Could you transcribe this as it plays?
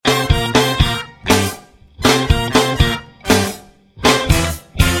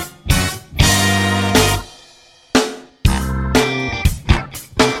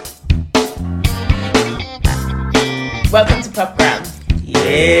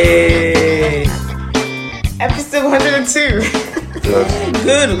Hey. Episode 102.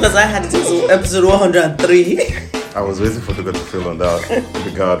 Good, because I had it until episode 103. I was waiting for the girl to fill on that.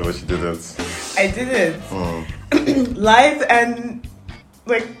 The guard, but she didn't. I did it. Live and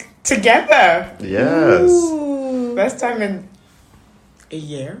together. Yes. Ooh. First time in a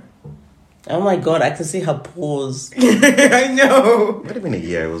year. Oh my god, I can see her pause. I know. What do you mean a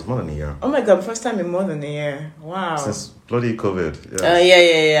year? It was more than a year. Oh my god, first time in more than a year. Wow. Since bloody COVID.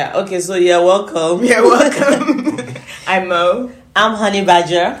 Yeah. Okay, so welcome. Yeah, welcome. I'm Mo. I'm Honey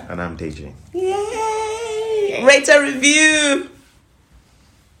Badger. And I'm Deji. Yay! Rate a review.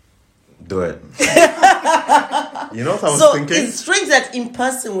 Do it. You know what I was So thinking? it's strange that in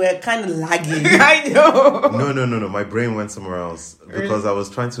person we're kind of lagging. I know. No. My brain went somewhere else. Because I was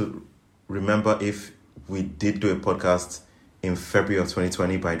trying to remember if we did do a podcast in February of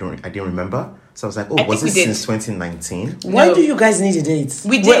 2020, but I didn't remember. So I was like, was it since 2019? Why No. do you guys need a date?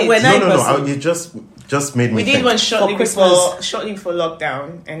 We did. We're not in No. person. You just made me We did think. one shortly For Christmas. before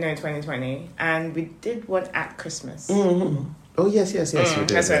lockdown, and then 2020, and we did one at Christmas. Oh, yes, we did. That's what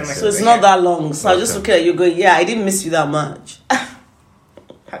yes, I'm yes. So it's not that long. So I was just Okay. looking at you going, yeah, I didn't miss you that much.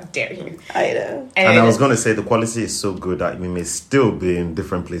 How dare you? I know. And I was going to say the quality is so good that we may still be in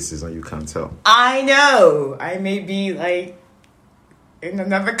different places and you can't tell. I know. I may be in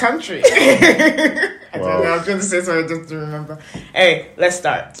another country. I don't know. I was going to say something just to remember. Hey, let's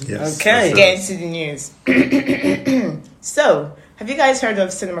start. Yes, Okay. let's Get into the news. So, have you guys heard of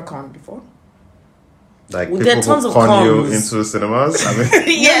CinemaCon before? Like We people get tons who of con you cons. into cinemas. I mean,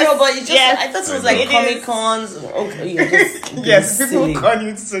 No, but it's just, yes. I thought it was I like know. It Comic is. Cons. Okay, you're just being Yes, people silly. con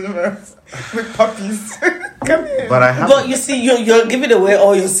you to cinemas with puppies. Come here. but I have. But you see, you're giving away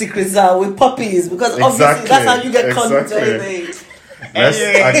all your secrets now with puppies because obviously Exactly, that's how you get conned exactly. to anything. Let's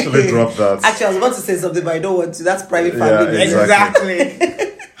actually drop that. Actually, I was about to say something, but I don't want to. That's private Yeah, family business. Exactly.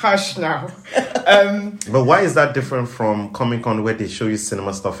 Hush now. But why is that different from Comic Con where they show you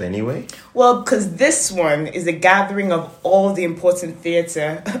cinema stuff anyway? Well, because this one is a gathering of all the important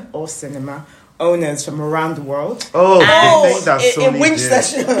theatre or cinema owners from around the world. Oh, the thing that a Sony winch did.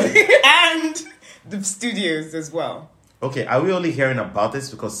 session. And the studios as well. Okay, are we only hearing about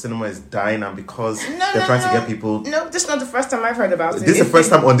this because cinema is dying and because No, they're trying to get people? No, this is not the first time I've heard about it. This is the first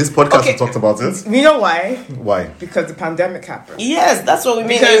time on this podcast Okay. we talked about it. You know why? Why? Because the pandemic happened. Yes, that's what we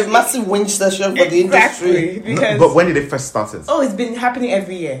mean. Because- A massive winch session for the industry. Because But when did they first start it? it's been happening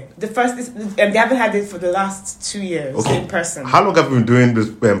every year. The first is, and they haven't had it for the last 2 years in person. How long have you been doing this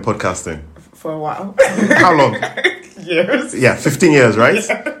podcasting? For a while. How long? Years. Yeah, 15 years, right?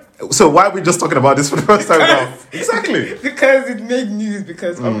 So why are we just talking about this for the first time now? Exactly. Because it made news.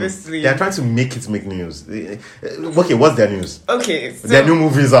 Because obviously, They're trying to make it make news. Okay, what's their news? okay. So, Their new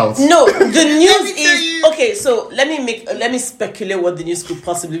movies out. No, the news me tell is you. okay. So let me speculate what the news could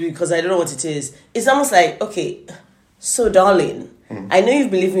possibly be because I don't know what it is. It's almost like so darling, I know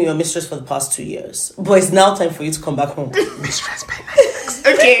you've been leaving your mistress for the past 2 years, but it's now time for you to come back home. Mistress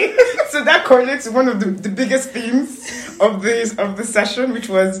okay, so that correlates to one of the biggest themes of the session, which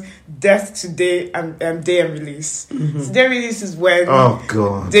was death to day and release. So day release is when Oh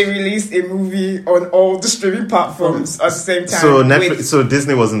god. they release a movie on all the streaming platforms at the same time. So Netflix, so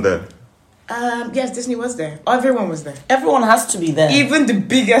Disney wasn't there. Yes, Disney was there. Everyone was there. Everyone has to be there. Even the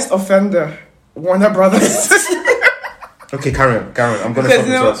biggest offender, Warner Brothers. Okay, Karen, I'm gonna Because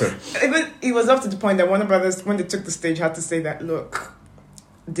stop interrupting. even it was up to the point that Warner Brothers, when they took the stage, had to say that look,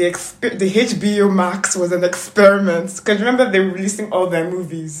 the HBO Max was an experiment. Because remember they were releasing all their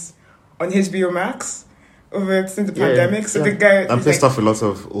movies on HBO Max since the pandemic. So the guy I'm was pissed like, off a lot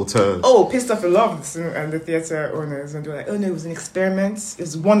of hotels. pissed off a lot of the cinema and the theater owners, and they were like, oh no, it was an experiment. It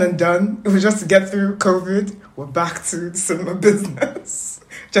was one and done. It was just to get through COVID. We're back to the cinema business,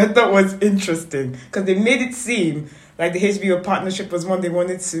 which I thought was interesting because they made it seem like the HBO partnership was one they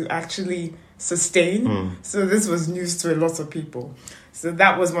wanted to actually sustain. So this was news to a lot of people. So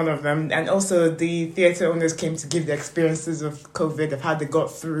that was one of them. And also the theatre owners came to give their experiences of COVID, of how they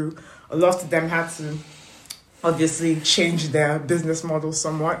got through. A lot of them had to obviously change their business model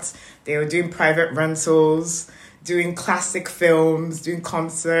somewhat. They were doing private rentals, doing classic films, doing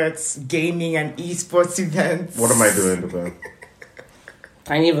concerts, gaming and esports events. What am I doing with that?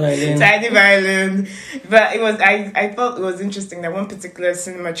 Tiny violin. Tiny violin. But it was I thought it was interesting that one particular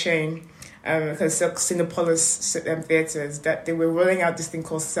cinema chain, because Cinepolis theatres, that they were rolling out this thing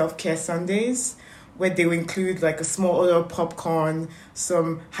called Self-Care Sundays, where they will include like a small order of popcorn,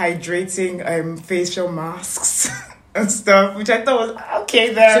 some hydrating facial masks and stuff, which I thought was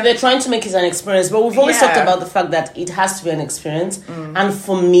okay there. So they're trying to make it an experience, but we've always talked about the fact that it has to be an experience. And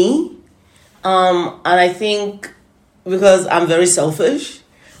for me, and I think because I'm very selfish,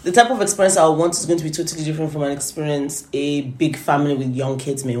 the type of experience I want is going to be totally different from an experience a big family with young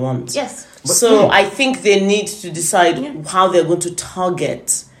kids may want. Yes. So I think they need to decide how they're going to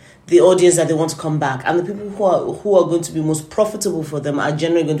target the audience that they want to come back, and the people who are going to be most profitable for them are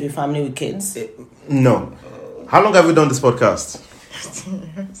generally going to be family with kids. No. How long have we done this podcast?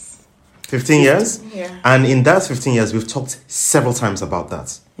 15 years. 15 years? Yeah. And in that 15 years, we've talked several times about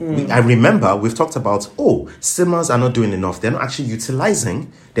that. I remember we've talked about, cinemas are not doing enough. They're not actually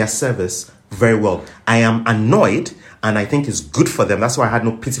utilizing their service very well. I am annoyed, and I think it's good for them. That's why I had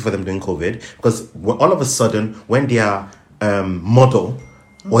no pity for them during COVID, because all of a sudden, when their model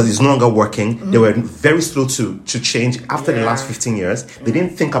is no longer working, they were very slow to change after the last 15 years. They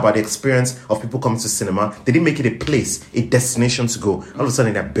didn't think about the experience of people coming to cinema. They didn't make it a place, a destination to go. All of a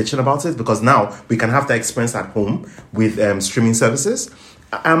sudden, they're bitching about it because now we can have that experience at home with streaming services.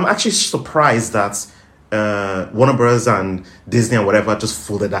 I'm actually surprised that Warner Bros. And Disney and whatever just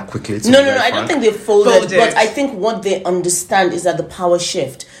folded that quickly. No, I don't think they folded. But I think what they understand is that the power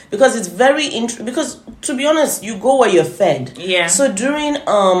shift. Because it's very because to be honest, you go where you're fed. Yeah. So during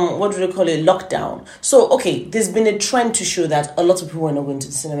lockdown. So okay, there's been a trend to show that a lot of people are not going to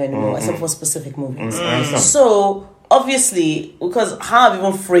the cinema anymore, except for specific movies. So obviously, because how I've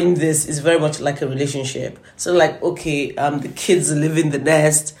even framed this is very much like a relationship. So like, okay, the kids live in the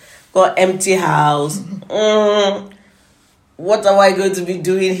nest, got empty house. What am I going to be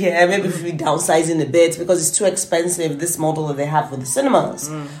doing here? Maybe if we downsizing a bit because it's too expensive, this model that they have for the cinemas.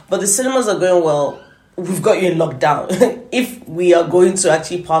 But the cinemas are going, well, we've got you in lockdown. If we are going to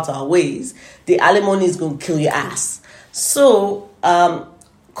actually part our ways, the alimony is going to kill your ass. So,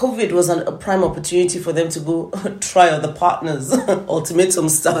 COVID was a prime opportunity for them to go try other partners, ultimatum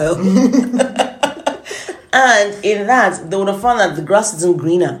style. And in that, they would have found that the grass isn't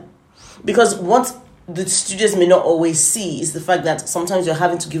greener. Because what the studios may not always see is the fact that sometimes you're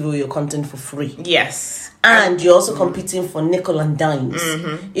having to give away your content for free. Yes. And you're also competing for nickel and dimes.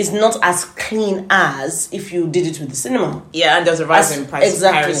 It's not as clean as if you did it with the cinema. Yeah, and there's a rise in price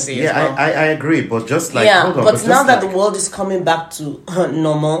piracy. Yeah, as well. I agree, but just like but now that the world is coming back to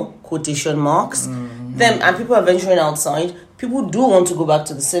normal quotation marks, then and people are venturing outside, people do want to go back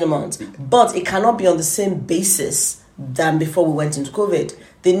to the cinemas, but it cannot be on the same basis than before we went into COVID.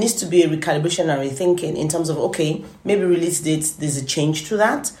 There needs to be a recalibration and rethinking in terms of, okay, maybe release dates, there's a change to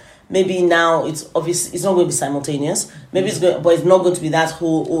that. Maybe now it's obvious it's not going to be simultaneous. Maybe it's going, but it's not going to be that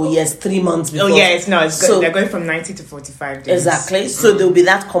whole 3 months before. They're going from 90 to 45 days. Exactly. So there'll be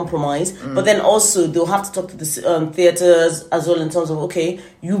that compromise. But then also they'll have to talk to the theaters as well in terms of, okay,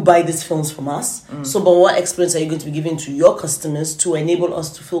 you buy these films from us. So but what experience are you going to be giving to your customers to enable us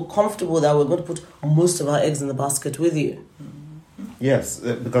to feel comfortable that we're going to put most of our eggs in the basket with you? Yes,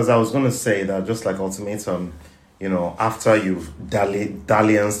 because I was going to say that just like Ultimatum, after you've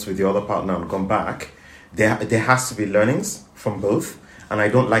dallianced with your other partner and gone back, there has to be learnings from both. And I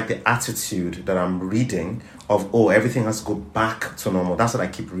don't like the attitude that I'm reading of, everything has to go back to normal. That's what I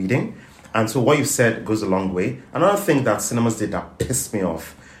keep reading. And so what you said goes a long way. Another thing that cinemas did that pissed me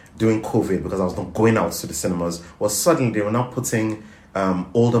off during COVID, because I was not going out to the cinemas, was suddenly they were now putting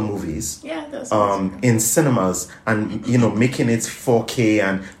older movies in cinemas and making it 4K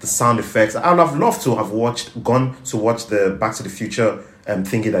and the sound effects. I'd have loved to have gone to watch the Back to the Future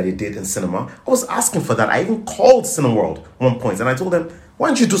thingy that they did in cinema. I was asking for that. I even called Cineworld one point and I told them, why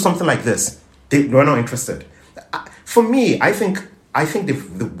don't you do something like this? They were not interested. For me, I think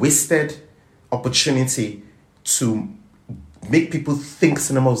they've wasted opportunity to make people think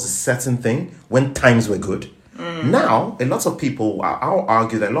cinema was a certain thing when times were good. Now, a lot of people, I'll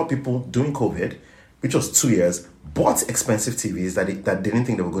argue that a lot of people during COVID, which was 2 years, bought expensive TVs that they didn't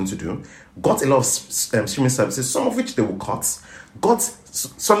think they were going to do, got a lot of streaming services, some of which they will cut,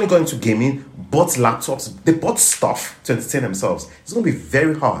 suddenly got into gaming, bought laptops, they bought stuff to entertain themselves. It's going to be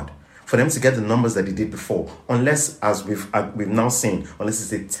very hard for them to get the numbers that they did before, unless, as we've now seen,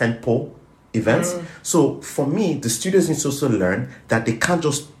 unless it's a tentpole event. So for me, the studios need to also learn that they can't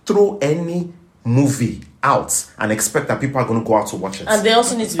just throw any movie out and expect that people are going to go out to watch it. And they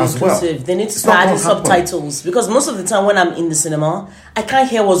also need to be inclusive. Well. They need to start adding subtitles, because most of the time when I'm in the cinema, I can't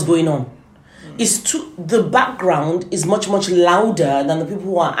hear what's going on. The background is much, much louder than the people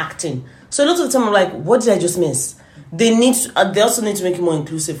who are acting. So a lot of the time I'm like, what did I just miss? They also need to make it more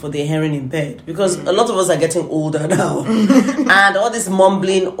inclusive for the hearing impaired, because a lot of us are getting older now. And all this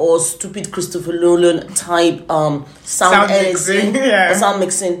mumbling or stupid Christopher Nolan type sound editing or sound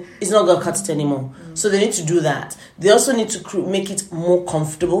mixing is not going to cut it anymore. So they need to do that. They also need to make it more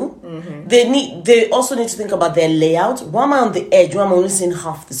comfortable. They also need to think about their layout. Why am I on the edge? Why am I only seeing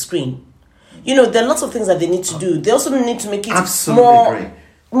half the screen? There are lots of things that they need to do. They also need to make it more...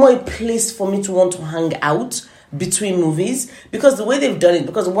 more a place for me to want to hang out between movies, because the way they've done it,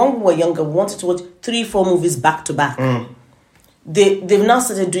 because when we were younger, we wanted to watch 3-4 movies back to back. They've now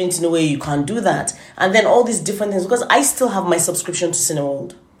started doing it in a way you can't do that. And then all these different things, because I still have my subscription to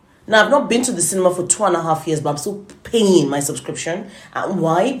Cineworld. Now, I've not been to the cinema for 2.5 years, but I'm still paying my subscription. And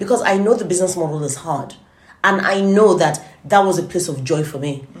why? Because I know the business model is hard. And I know that was a place of joy for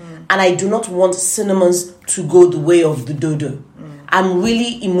me. And I do not want cinemas to go the way of the dodo. I'm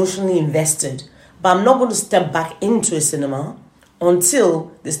really emotionally invested. But I'm not going to step back into a cinema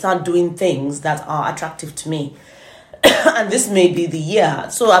until they start doing things that are attractive to me. And this may be the year.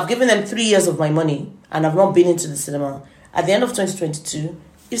 So I've given them 3 years of my money and I've not been into the cinema. At the end of 2022,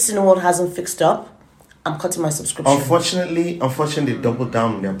 if Cineworld hasn't fixed up, I'm cutting my subscription. Unfortunately, they doubled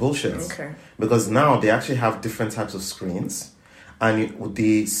down on their bullshit. Okay. Because now they actually have different types of screens, and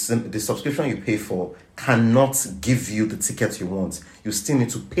the subscription you pay for cannot give you the ticket you want. You still need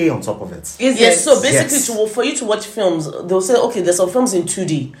to pay on top of it. Yes, so basically for you to watch films, they'll say, okay, there's some films in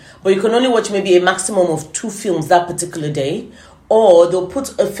 2D, but you can only watch maybe a maximum of 2 films that particular day. Or they'll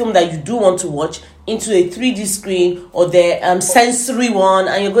put a film that you do want to watch into a 3D screen or the sensory one,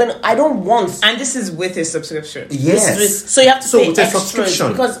 and you're going, I don't want. And this is with a subscription. Yes. So you have to pay with a extras,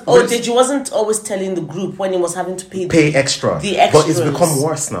 subscription. because Deji wasn't always telling the group when he was having to pay extra. The extras. But it's become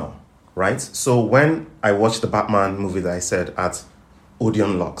worse now, right? So when I watched the Batman movie that I said at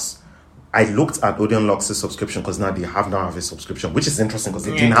Odeon Lux, I looked at Odeon Lux's subscription, because now they have a subscription, which is interesting because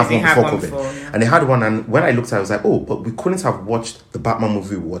they didn't have one before COVID. And they had one, and when I looked at it, I was like, but we couldn't have watched the Batman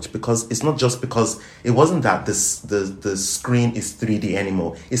movie we watched, because it's not just because it wasn't that the screen is 3D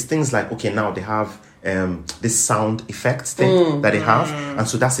anymore. It's things like, okay, now they have this sound effect thing that they have, and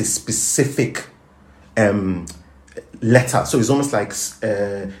so that's a specific letter. So it's almost like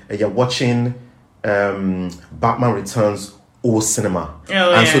you're watching Batman Returns or cinema,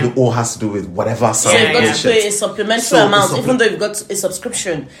 so the O has to do with whatever sound. So you've got to pay a supplementary amount, even though you've got a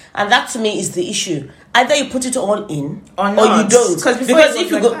subscription, and that to me is the issue. Either you put it all in, or you don't. Because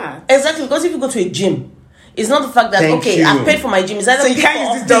if you go because if you go to a gym, it's not the fact that I've paid for my gym. It's either so you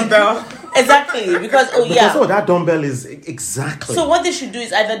can't use this dumbbell. Exactly, because that dumbbell is exactly. So what they should do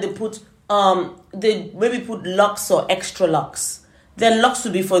is either they put they maybe put Lux or Extra Lux. Then Lux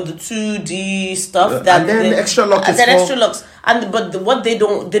will be for the 2D stuff, and then Extra Lux is Extra Lux. What they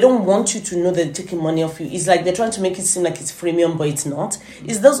don't want you to know they're taking money off you. It's like they're trying to make it seem like it's freemium, but it's not.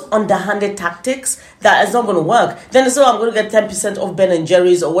 It's those underhanded tactics that is not going to work. Then they say, I'm going to get 10% off Ben &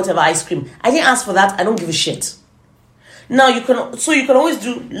 Jerry's or whatever ice cream. I didn't ask for that. I don't give a shit. Now you can always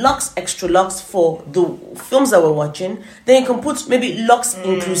do Lux, Extra Lux for the films that we're watching. Then you can put maybe Lux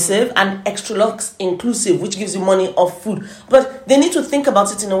inclusive and Extra Lux inclusive, which gives you money off food. But they need to think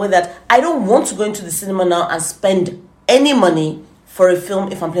about it in a way that I don't want to go into the cinema now and spend any money for a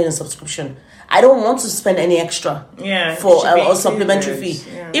film if I'm paying a subscription. I don't want to spend any extra for a supplementary fee.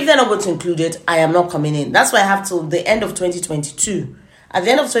 Yeah. If they're not going to include it, I am not coming in. That's why I have till the end of 2022. At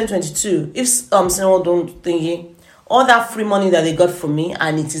the end of 2022, if Cineworld don't thingy, all that free money that they got from me,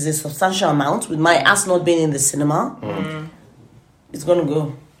 and it is a substantial amount, with my ass not being in the cinema, it's going to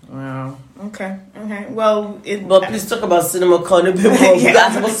go. Wow. Okay. Well, but please talk about CinemaCon a bit more. You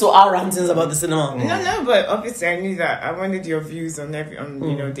guys have also our rantings about the cinema. No, but obviously I knew that. I wanted your views on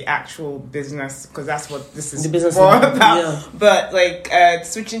the actual business, because that's what this is more about. Yeah. But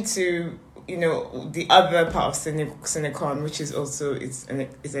switching to the other part of CinemaCon, which is also it's an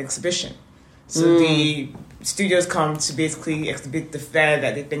exhibition. So the studios come to basically exhibit the fare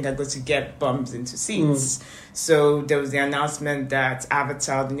that they think are going to get bums into seats. So there was the announcement that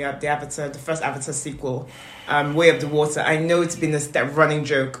Avatar, the first Avatar sequel, Way of the Water. I know it's been a running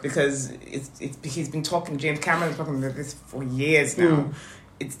joke because he's been talking. James Cameron's talking about this for years now.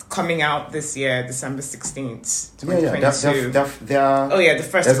 It's coming out this year, December 16th, 2022. The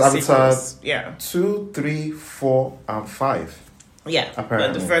first of the Avatar, sequels. Yeah. 2, 3, 4, and 5. Yeah, apparently.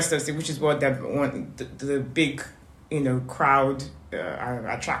 But the first of which is what they want, the big, crowd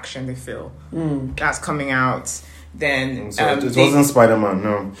attraction they feel. That's coming out. Then so it wasn't Spider-Man,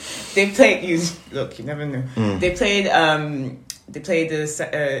 no. They played. You never know. They played. They played this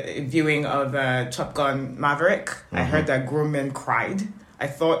viewing of Top Gun Maverick. I heard that grown men cried. I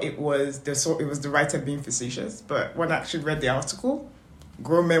thought it was the writer being facetious, but when I actually read the article,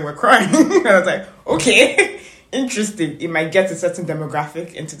 grown men were crying. And I was like, okay. Interesting. It might get a certain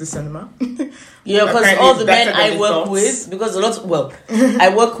demographic into the cinema. Yeah, because all the men I work with, I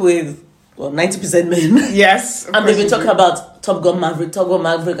work with 90% men. Yes. And they've been talking about Top Gun Maverick,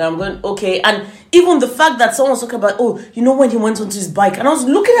 and I'm going, okay. And even the fact that someone's talking about, when he went onto his bike, and I was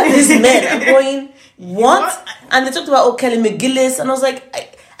looking at these men and going, what? And they talked about Kelly McGillis, and I was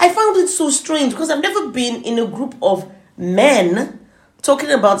like, I found it so strange because I've never been in a group of men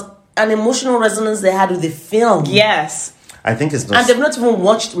talking about an emotional resonance they had with the film. Yes. I think it's and they've not even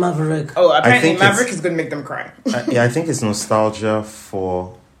watched Maverick. Oh, apparently Maverick is going to make them cry. I think it's nostalgia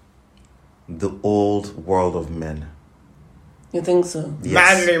for the old world of men. You think so? Yes.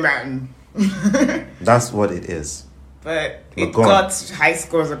 Manly man. That's what it is. But it got high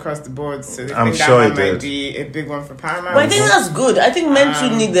scores across the board, so I think sure that might be a big one for Paramount. But I think that's good. I think men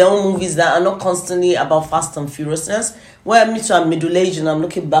too need their own movies that are not constantly about fast and furiousness. Where me too, I'm middle-aged and I'm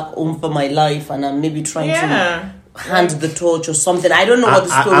looking back home for my life and I'm maybe trying to hand the torch or something. I don't know what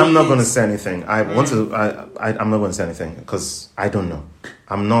the story is. I'm not going to say anything. I'm not going to say anything because I don't know.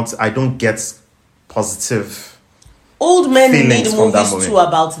 I don't get positive. Old men need movies too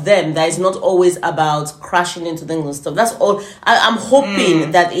about them that is not always about crashing into things and stuff. That's all. I'm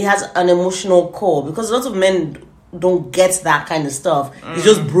hoping that it has an emotional core because a lot of men don't get that kind of stuff. It's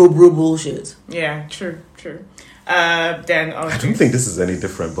just bro bullshit. Yeah, true. Then I don't think this is any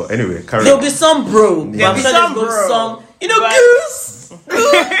different, but anyway, there'll be some bro. There'll be some bro. Goose.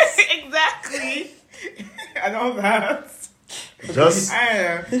 Exactly. And all that. I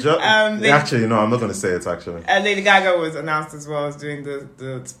don't know. Actually, no, I'm not going to say it. Actually, Lady Gaga was announced as well as doing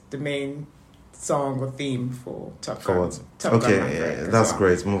the main song or theme for Top Gun. For what? Okay, that's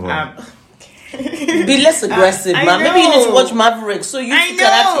great. Move on. Be less aggressive, man. Maybe you need to watch Maverick so you can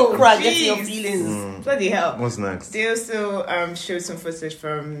actually cry, get your feelings. Bloody hell. What's next? They also showed some footage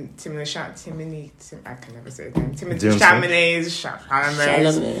from Timothée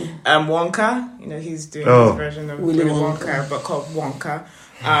Chalamet's Wonka. He's doing his version of Willy Wonka, but called Wonka.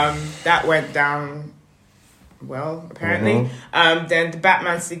 That went down well, apparently. Then the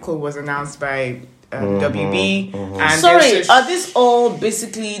Batman sequel was announced by WB. And are these all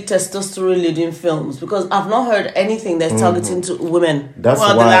basically testosterone-laden films? Because I've not heard anything that's targeting to women. The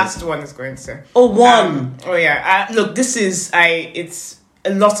last one is going to. Look, this is it's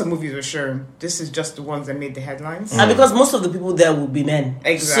a lot of movies were shown. This is just the ones that made the headlines. And because most of the people there will be men.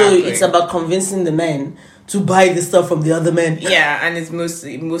 Exactly. So it's about convincing the men to buy the stuff from the other men. Yeah, and it's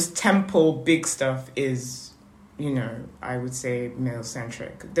most temple big stuff is, I would say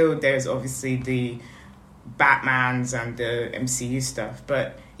male-centric. Though there's obviously the Batmans and the MCU stuff.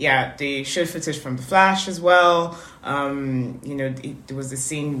 But yeah, they showed footage from The Flash as well. There was a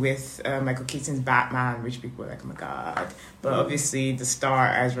scene with Michael Keaton's Batman, which people were like, oh my God. But obviously the star,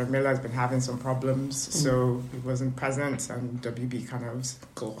 Ezra Miller, has been having some problems. So he wasn't present and WB kind of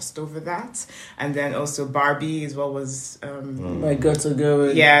glossed over that. And then also Barbie as well was... My Greta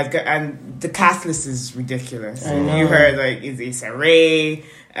Gerwig. Yeah, and the cast list is ridiculous. I know. You heard it's Issa Rae,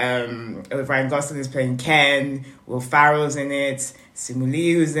 Ryan Gosling is playing Ken, Will Ferrell's in it, Simu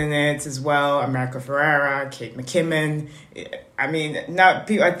Liu's in it as well, America Ferrera, Kate McKinnon. I mean, now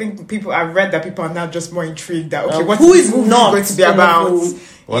I've read that people are now just more intrigued that who is not going to be about?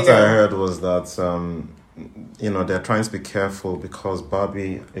 What I heard was that they're trying to be careful because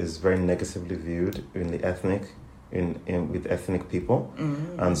Barbie is very negatively viewed in the with ethnic people,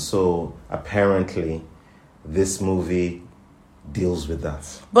 and so apparently this movie deals with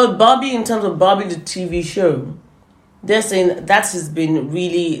that. But Barbie, in terms of Barbie the TV show, they're saying that has been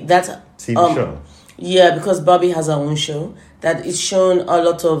really TV show. Yeah, because Barbie has her own show that is shown a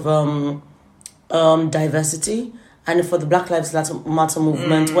lot of diversity. And for the Black Lives Matter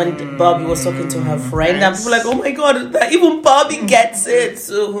movement, when Barbie was talking to her friend, and people were like, oh my God, that even Barbie gets it.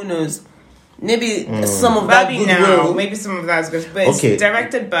 So who knows? Maybe some of Barbie that goodwill. now. Maybe some of that is good. But it's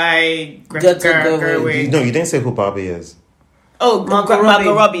directed by Greta Gerwig. No, you didn't say who Barbie is. Oh, Margot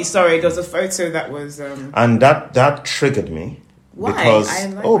Robbie. Sorry, there was a photo that was... And that triggered me. Why?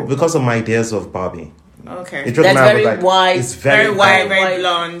 Because of my ideas of Barbie. Okay. That's very white. It's very white, very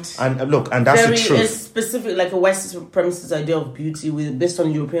blonde. And look, and that's the truth. It's specific, like a white supremacist idea of beauty based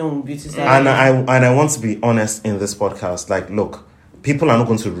on European beauty style. And I want to be honest in this podcast. Like, look, people are not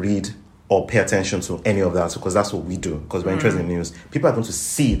going to read or pay attention to any of that because that's what we do. Because we're interested in news. People are going to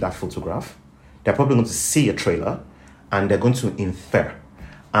see that photograph. They're probably going to see a trailer. And they're going to infer.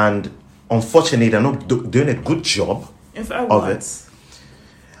 And unfortunately, they're not doing a good job of it.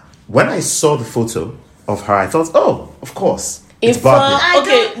 When I saw the photo of her, I thought, oh, of course, it's Barbie.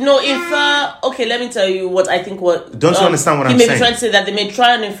 Okay, let me tell you what I think. Don't you understand what I'm saying? He may be trying to say that they may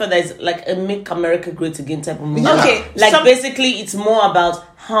try and infer that it's like a Make America Great Again type of movie. Okay, basically, it's more about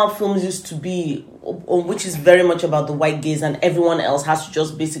how films used to be, which is very much about the white gaze, and everyone else has to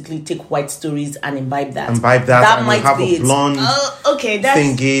just basically take white stories and imbibe that. That and might have be a blonde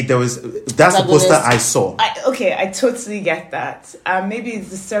thingy. That's the poster I saw. I totally get that. Maybe it's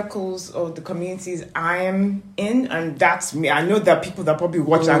the circles or the communities I am in, and that's me. I know that people that probably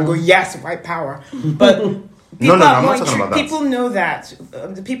watch and go, yes, white power. But I'm not talking about that. People know that.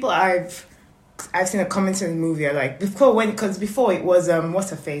 The people I've seen a comment in the movie are like, because before it was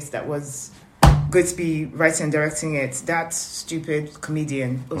what's her face that was going to be writing and directing it, that stupid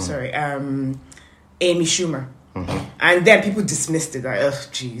comedian Amy Schumer. And then people dismissed it, like,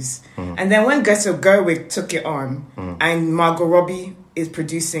 jeez. And then when Greta Gerwig took it on and Margot Robbie is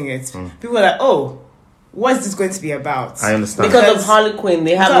producing it, people were like, oh, what is this going to be about? I understand. Because of Harley Quinn,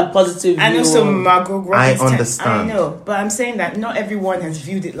 they have a positive view. And also Margot Robbie. I understand. I know, but I'm saying that not everyone has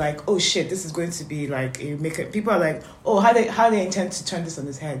viewed it like, oh shit, this is going to be like people are like, oh, how they intend to turn this on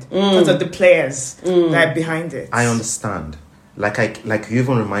its head because of the players that are behind it. I understand. Like you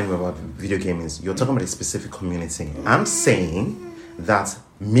even remind me about video gaming. You're talking about a specific community. I'm saying that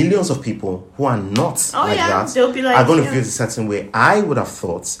millions of people who are not that they'll be like, are going to view it a certain way. I would have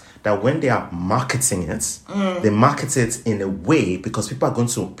thought that when they are marketing it, they market it in a way because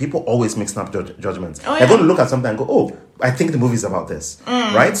people always make snap judgments. They're going to look at something and go, oh, I think the movie is about this,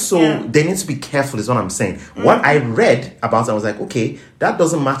 right? So they need to be careful is what I'm saying. What I read about it, I was like, okay, that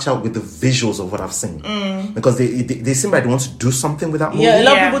doesn't match out with the visuals of what I've seen. Because they seem like they want to do something with that movie. Yeah, a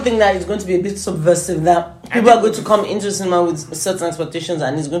lot of people think that it's going to be a bit subversive, that people are going to come into cinema with certain expectations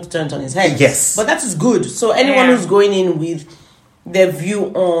and it's going to turn it on his head. Yes. But that is good. So anyone who's going in with their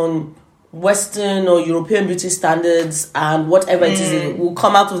view on Western or European beauty standards and whatever it is, will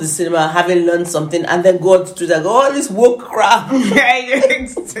come out of the cinema having learned something and then go on to Twitter and go, oh, this woke crap.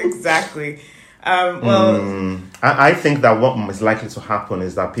 Exactly. I think that what is likely to happen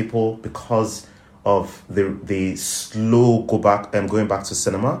is that people, because of the slow going back to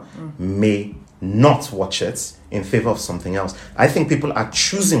cinema, may not watch it in favor of something else. I think people are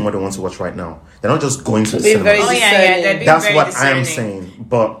choosing what they want to watch right now. They're not just going to the cinema. That's what I'm saying.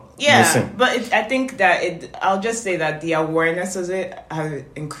 But I think that I'll just say that the awareness of it has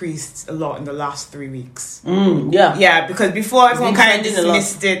increased a lot in the last 3 weeks. Yeah, because before everyone kind of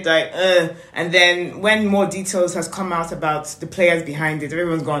dismissed it, like, and then when more details has come out about the players behind it,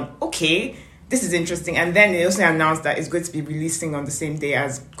 everyone's gone, okay, this is interesting. And then they also announced that it's going to be releasing on the same day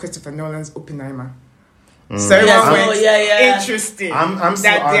as Christopher Nolan's Oppenheimer. So interesting. I'm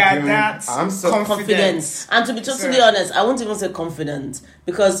still confident. And to be totally honest, I won't even say confident,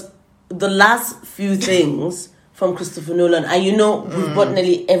 because the last few things from Christopher Nolan, and we've bought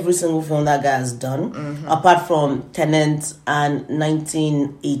nearly every single film that guy has done, apart from Tenet and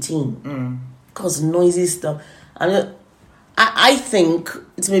 1918, because noisy stuff. And I think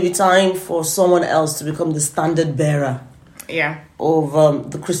it's maybe time for someone else to become the standard bearer.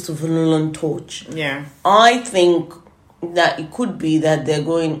 Of the Christopher Nolan torch. I think that it could be that they're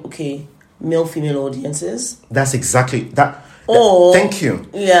going, okay, male-female audiences. That's exactly that. Thank you.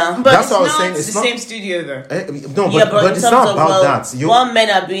 Yeah, but that's what I was saying. It's the same studio though. But it's not about that. One men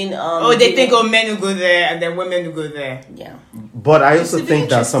are being. They think men will go there and then women will go there. Yeah. But I also think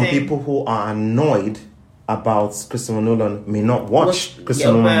that some people who are annoyed about Christopher Nolan may not watch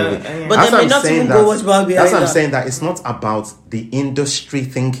Christopher Nolan movie. But they may not even go watch Barbie. That's what I'm saying, that it's not about the industry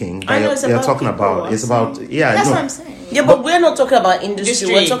thinking that you're talking about. It's about That's what I'm saying. Yeah, but we're not talking about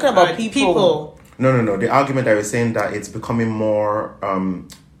industry. We're talking about people. No. The argument that you're saying that it's becoming more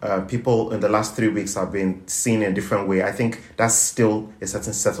people in the last 3 weeks have been seen in a different way. I think that's still a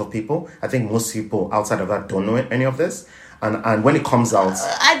certain set of people. I think most people outside of that don't know any of this. And when it comes out,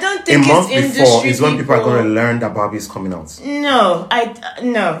 I don't think a month before is when people are going to learn that Barbie is coming out. No.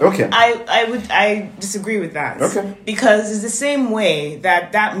 Okay. I disagree with that. Okay. Because it's the same way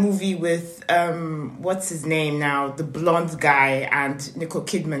that movie with what's his name now, the blonde guy, and Nicole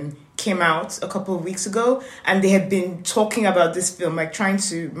Kidman came out a couple of weeks ago, and they had been talking about this film, like trying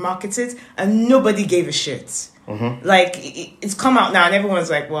to market it, and nobody gave a shit. Like it's come out now, and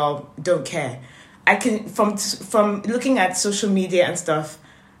everyone's like, well, don't care. I can from looking at social media and stuff,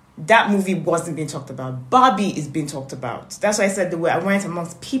 that movie wasn't being talked about. Barbie is being talked about. That's why I said the way awareness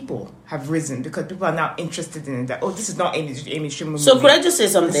amongst people have risen, because people are now interested in it. That this is not Amy Schumer movie. So could I just say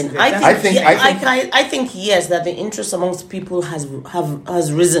something? I think yes, that the interest amongst people has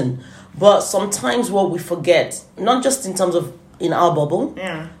risen, but sometimes what we forget, not just in terms of in our bubble,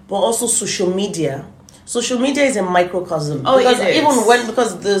 but also social media. Social media is a microcosm.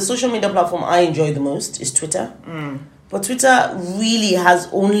 Because the social media platform I enjoy the most is Twitter. But Twitter really has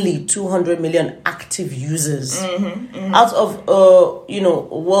only 200 million active users out of a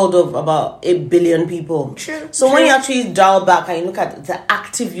world of about 8 billion people. When you actually dial back and you look at the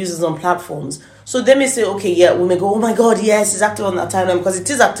active users on platforms, so they may say, okay, yeah, we may go, oh my God, yes, it's active on that timeline, because it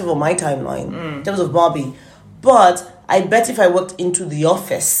is active on my timeline in terms of Barbie. But I bet if I worked into the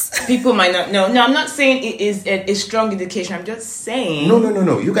office, people might not know. No, I'm not saying it is a strong indication. I'm just saying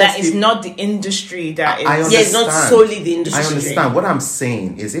no. You guys, that it's not the industry that is. I understand. Yeah, it's not solely the industry. I understand. What I'm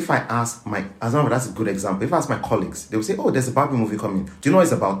saying is, if I ask as long as that's a good example, if I ask my colleagues, they will say, "Oh, there's a Barbie movie coming. Do you know what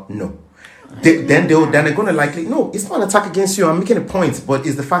it's about?" No. Then they're going to likely, no, it's not an attack against you. I'm making a point, but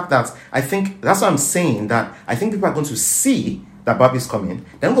it's the fact that I think that's what I'm saying. That I think people are going to see that Barbie's coming.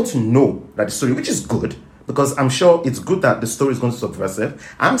 They're going to know that the story, which is good. Because I'm sure it's good that the story is going to be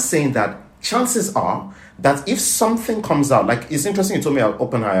subversive. I'm saying that chances are that if something comes out, like it's interesting you told me about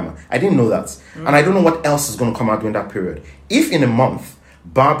Oppenheimer. I didn't know that. And I don't know what else is going to come out during that period. If in a month,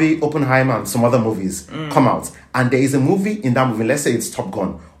 Barbie, Oppenheimer, and some other movies come out, and there is a movie in that movie, let's say it's Top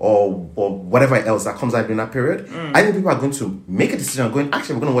Gun or whatever else that comes out during that period, I think people are going to make a decision going,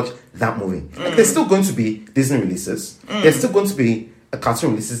 actually, we're going to watch that movie. Like, there's still going to be Disney releases. There's still going to be a cartoon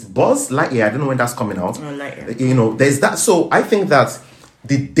releases. Buzz Lightyear, I don't know when that's coming out. There's that. So I think that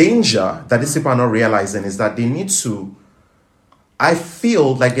the danger that these people are not realizing is that they need to. I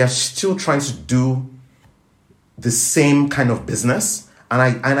feel like they're still trying to do the same kind of business, and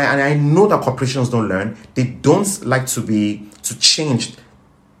I know that corporations don't learn. They don't like to change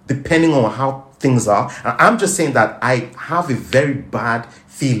depending on how things are. And I'm just saying that I have a very bad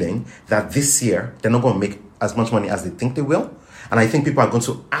feeling that this year they're not going to make as much money as they think they will. And I think people are going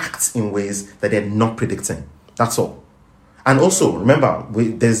to act in ways that they're not predicting. That's all. And also, remember,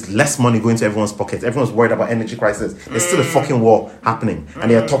 there's less money going to everyone's pocket. Everyone's worried about energy crisis. There's still a fucking war happening.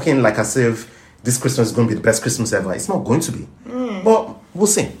 And they're talking like as if this Christmas is going to be the best Christmas ever. It's not going to be. But we'll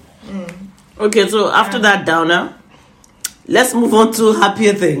see. Okay, so after that downer, let's move on to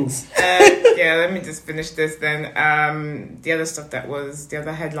happier things. Let me just finish this then. The other stuff the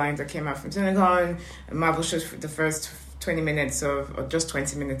other headlines that came out from CinemaCon, Marvel shows for the first 20 minutes or just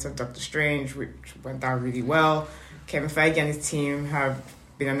 20 minutes of Doctor Strange, which went down really well. Kevin Feige and his team have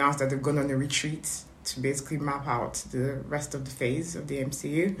been announced that they've gone on a retreat to basically map out the rest of the phase of the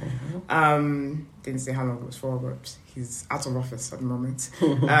MCU. Didn't say how long it was for, but he's out of office at the moment.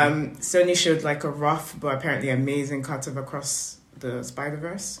 Sony showed like a rough but apparently amazing cut of Across the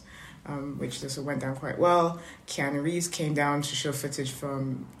Spider-Verse, which just went down quite well. Keanu Reeves came down to show footage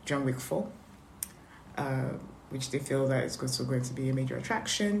from John Wick 4. Which they feel that is also going to be a major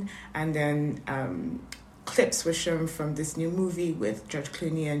attraction. And then clips were shown from this new movie with George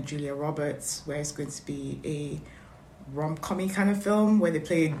Clooney and Julia Roberts, where it's going to be a rom-com-y kind of film where they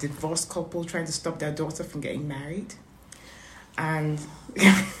play a divorced couple trying to stop their daughter from getting married. And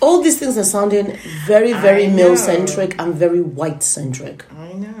all these things are sounding very, very male-centric and very white-centric.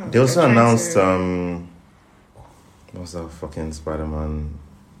 I know. They also announced what's that fucking Spider-Man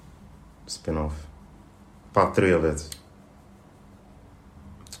spin-off? Part 3 of it.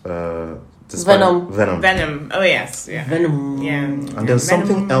 Venom. Oh yes, yeah. Venom. Yeah. And there's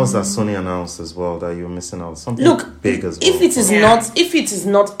something else that Sony announced as well that you're missing out. Something big as well. If it is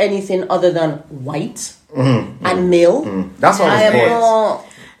not anything other than white and male, that's what I was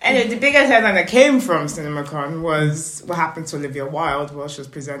And the biggest headline that came from CinemaCon was what happened to Olivia Wilde while she was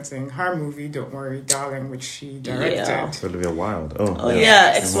presenting her movie, Don't Worry, Darling, which she directed. Yeah. Olivia Wilde.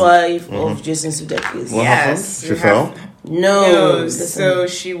 Ex-wife of Jason Sudeikis. What happened? She fell? No. So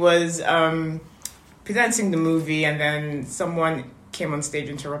she was presenting the movie, and then someone came on stage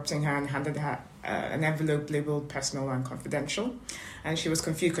interrupting her and handed her an envelope labeled personal and confidential. And she was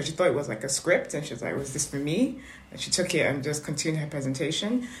confused because she thought it was like a script, and she was like, was this for me? And she took it and just continued her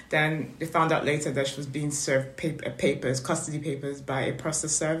presentation. Then they found out later that she was being served custody papers by a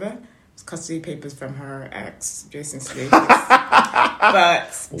process server. Custody papers from her ex, Jason Sudeikis.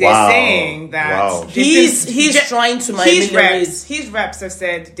 But they're saying that he's trying to his reps have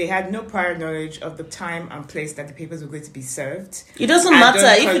said they had no prior knowledge of the time and place that the papers were going to be served. It doesn't matter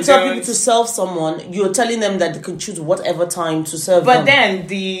if you tell people to serve someone, you're telling them that they can choose whatever time to serve them. But then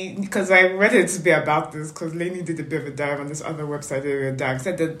because I read it to be about this, because Lainey did a bit of a dive on this other website,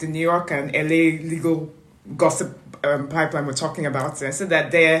 said that the New York and LA legal gossip pipeline were talking about it. So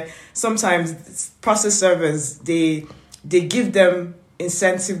that they're sometimes process servers, they give them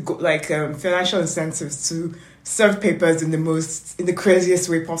incentive, like financial incentives to serve papers in the craziest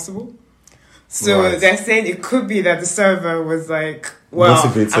way possible. So they're saying it could be that the server was like, well,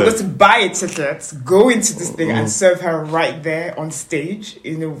 motivated. I'm going to buy a ticket, go into this thing and serve her right there on stage,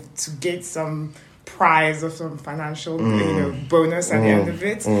 to get some prize of some financial, bonus at the end of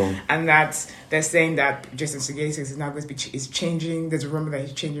it, and that they're saying that Jason Sudeikis is now going to be is changing. There's a rumor that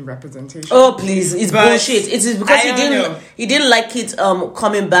he's changing representation. Oh please, it's bullshit. It is because he didn't like it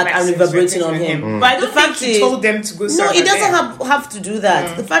coming back and reverberating on him. But I don't think he told them to go. No, he doesn't have to do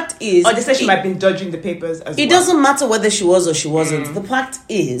that. The fact is, they said she might have been dodging the papers as well. It doesn't matter whether she was or she wasn't. The fact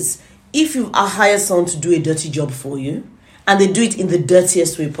is, if you hire someone to do a dirty job for you, and they do it in the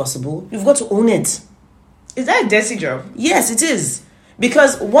dirtiest way possible, you've got to own it. Is that a dirty job? Yes, it is.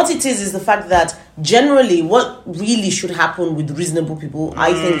 Because what it is the fact that generally what really should happen with reasonable people,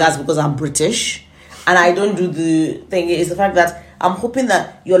 I think that's because I'm British and I don't do the thing, is the fact that I'm hoping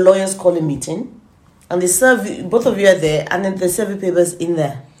that your lawyers call a meeting and they serve, both of you are there, and then they serve your papers in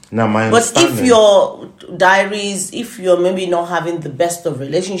there. Now, but if your diaries, if you're maybe not having the best of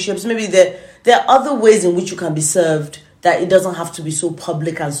relationships, maybe there are other ways in which you can be served, that it doesn't have to be so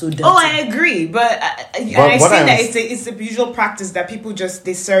public and so dirty. Oh, I agree, but I see that it's a usual practice that people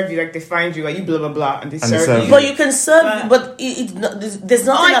they serve you, like they find you, like you blah blah blah, and they serve you. But you can serve, but there's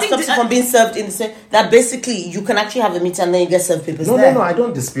nothing that stops you from being served in the same that basically you can actually have a meeting and then you get served papers. No, I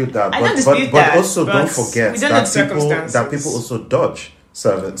don't dispute that. But also don't forget that people also dodge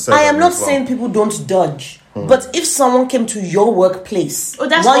service. I am not saying people don't dodge. But if someone came to your workplace while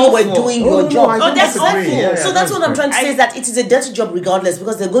awful. You were doing your job, that's awful. Yeah, so that's what I'm trying to say, is that it is a dirty job regardless,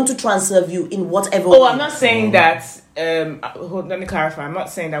 because they're going to try and serve you in whatever way. I'm not saying that. Let me clarify. I'm not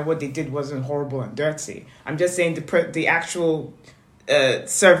saying that what they did wasn't horrible and dirty. I'm just saying the actual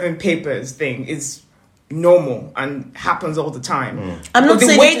serving papers thing is normal and happens all the time. I'm not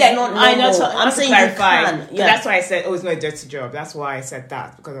saying it's not normal. I know. I'm saying clarify. Yeah. That's why I said, it's not a dirty job. That's why I said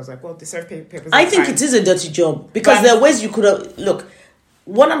that, because I was like, well, they serve papers. I think it is a dirty job, because there are ways you could have. Look,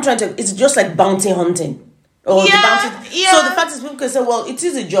 what I'm trying to, it's just like bounty hunting. Or the bounty. So the fact is, people can say, well, it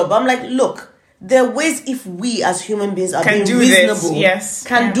is a job. I'm like, look, there are ways, if we as human beings are being reasonable,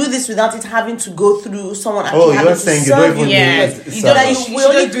 do this without it having to go through someone actually having to serve you. You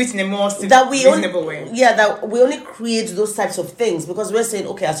don't do it in a more reasonable way. Yeah, that we only create those types of things because we're saying,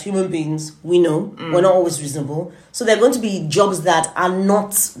 okay, as human beings, we know we're not always reasonable. So there are going to be jobs that are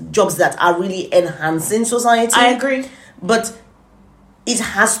not jobs that are really enhancing society. I agree. But it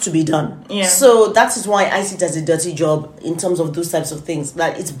has to be done. Yeah. So that is why I see it as a dirty job in terms of those types of things.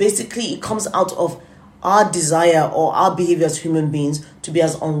 That it's basically, it comes out of our desire or our behavior as human beings to be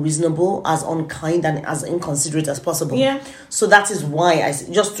as unreasonable, as unkind, and as inconsiderate as possible. Yeah. So that is why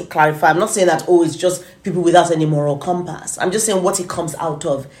just to clarify, I'm not saying that, it's just people without any moral compass. I'm just saying what it comes out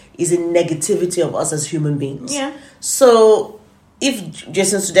of is a negativity of us as human beings. Yeah. So if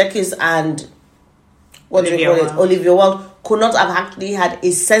Jason Sudeikis and Olivia Wilde could not have actually had a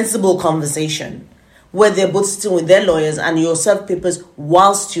sensible conversation where they're both sitting with their lawyers and you serve papers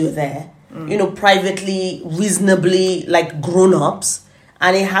whilst you're there, privately, reasonably, like grown-ups,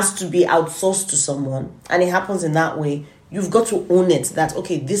 and it has to be outsourced to someone, and it happens in that way, you've got to own it, that,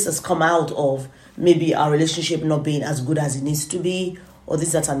 okay, this has come out of maybe our relationship not being as good as it needs to be, or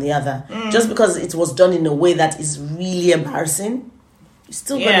this, that, and the other. Just because it was done in a way that is really embarrassing,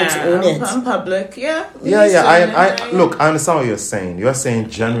 still going to own it. In public, Look, I understand what you're saying. You're saying,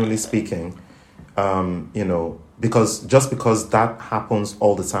 generally speaking, because just because that happens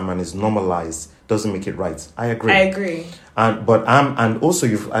all the time and is normalized doesn't make it right. I agree. And also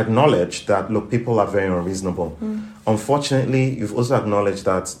you've acknowledged that, look, people are very unreasonable. Unfortunately, you've also acknowledged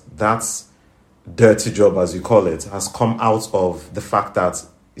that that's dirty job, as you call it, has come out of the fact that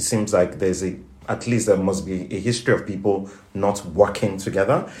it seems like at least there must be a history of people not working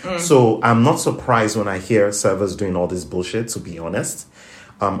together. So I'm not surprised when I hear servers doing all this bullshit, to be honest.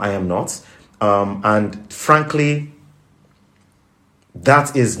 I am not. And frankly,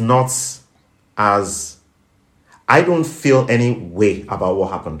 that is not as... I don't feel any way about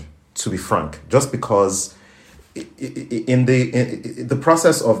what happened, to be frank. Just because in the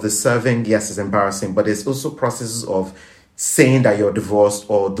process of the serving, yes, it's embarrassing, but there's also processes of saying that you're divorced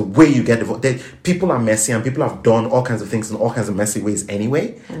or the way you get divorced. People are messy and people have done all kinds of things in all kinds of messy ways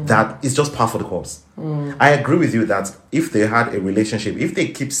anyway. That is just par for the course. I agree with you that if they had a relationship, if they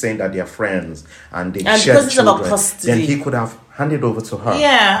keep saying that they're friends and they share children, then he could have handed over to her.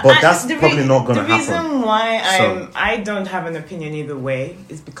 Yeah, but that's probably not going to happen. The reason why I don't have an opinion either way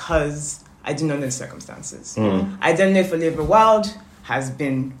is because I do not know the circumstances. I don't know if Olivia Wilde has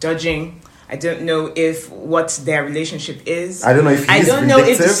been dodging. I don't know what their relationship is. I don't know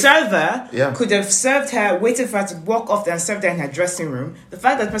if the server could have served her, waited for her to walk off and served her in her dressing room. The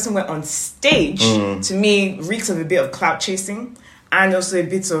fact that the person went on stage, to me, reeks of a bit of clout chasing. and also a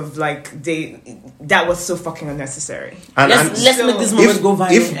bit of like that was so fucking unnecessary. Let's make this moment go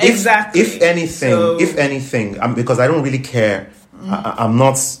viral. Exactly. If anything, because I don't really care. I'm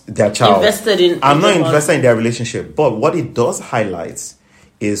not their child. I'm not invested in their relationship. But what it does highlight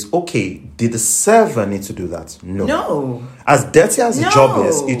is, okay, did the server need to do that? No. As dirty as the job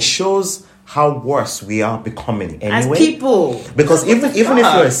is, it shows how worse we are becoming anyway. As people. Because even if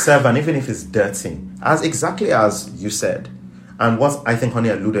you're a server, and even if it's dirty, exactly as you said, and what I think Honey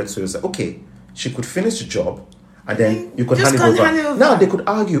alluded to is, okay, she could finish the job, and then you could hand it over. Now they could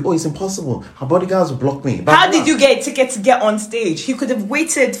argue, it's impossible. Her bodyguards will block me. How did you get a ticket to get on stage? He could have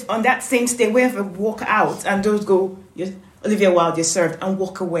waited on that same stage, wait for walk out, and those go, Olivia Wilde, you're served, and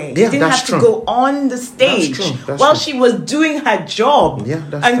walk away. Yeah, you didn't have to go on the stage while she was doing her job. Yeah,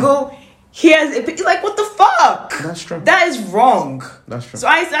 that's and true. Go, here's like, what the fuck? That's true. That is wrong. That's true. So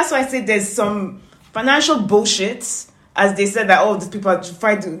that's why I say there's some financial bullshit. As they said that, these people are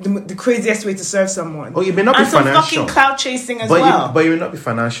find the craziest way to serve someone. It may not be financial. And some fucking clout chasing as well. But it may not be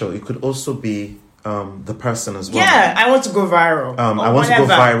financial. It could also be the person as well. Yeah, I want to go viral. I want to go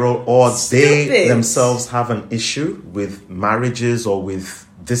viral, or they themselves have an issue with marriages or with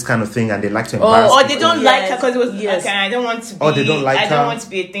this kind of thing, and they like to embarrass or they don't like her because it was okay. I don't want to be. Or they don't like her. I don't want to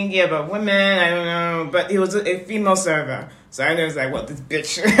be a thingy about women. I don't know, but it was a female server. So I know it's like, what, this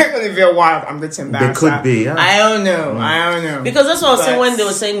bitch, Olivia Wilde, I'm going to embarrass her. They could be, yeah. I don't know. Because that's what I was saying when they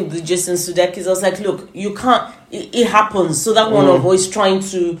were saying the Jason Sudeikis. I was like, look, you can't, it happens. So that one of us trying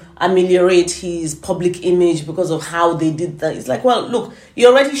to ameliorate his public image because of how they did that. It's like, well, look, it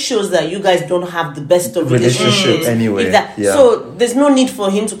already shows that you guys don't have the best of relationships. Anyway. So there's no need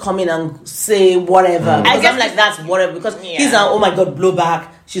for him to come in and say whatever. I guess I'm like, that's whatever. Because he's oh my God, blowback.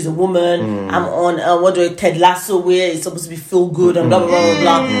 She's a woman. I'm on Ted Lasso, where it's supposed to be feel good and blah blah blah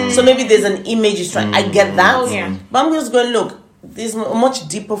blah. So maybe there's an image he's trying. I get that, but I'm just going, look, there's a much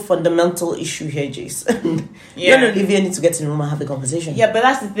deeper fundamental issue here, Jace. You and Olivia need to get in the room and have a conversation. Yeah, but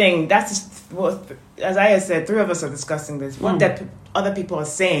that's the thing. That's what, as I said, three of us are discussing this. What that other people are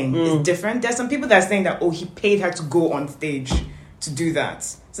saying is different. There's some people that are saying that he paid her to go on stage to do that.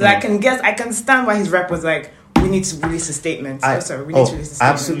 So I can understand why his rep was like, we need to release a statement. We need to release a statement. I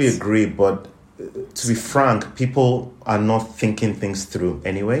absolutely agree, but to be frank, people are not thinking things through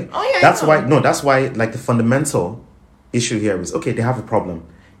anyway. That's why like the fundamental issue here is, okay, they have a problem.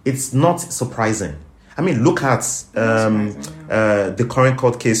 It's not surprising. I mean, look at the current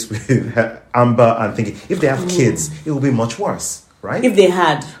court case with Amber and thinking, if they have kids, it will be much worse, right? If they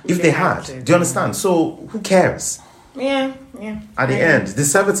had. Do you understand? So who cares? Yeah. At the end, the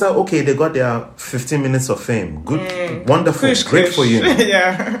servitor, okay, they got their 15 minutes of fame. Good, wonderful, great for you.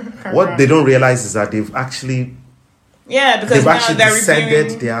 What they don't realize is that they've actually, because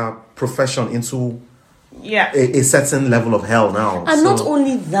descended their profession into a certain level of hell now. And not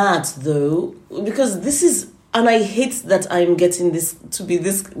only that, though, because this is, and I hate that I'm getting this to be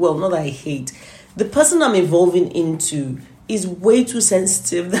this. Well, not that I hate. The person I'm evolving into is way too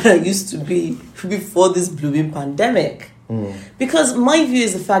sensitive than I used to be before this blooming pandemic. Because my view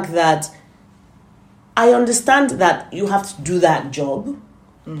is the fact that I understand that you have to do that job,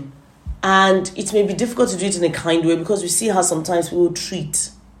 and it may be difficult to do it in a kind way because we see how sometimes people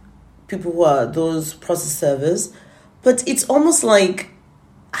treat people who are those process servers, but it's almost like,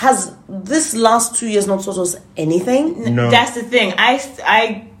 has this last 2 years not taught us anything? No. That's the thing.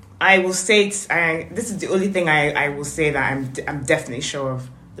 I will say this is the only thing I will say that I'm definitely sure of.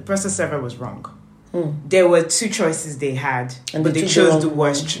 The process server was wrong. There were two choices they had, but they chose the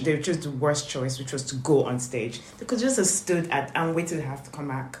worst. They chose the worst choice, which was to go on stage. They could just have stood and waited to have to come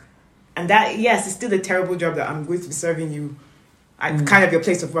back. And that, yes, it's still a terrible job that I'm going to be serving you at kind of your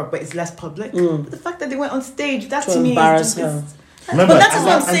place of work, but it's less public. But the fact that they went on stage, that to me is just... Remember, but that's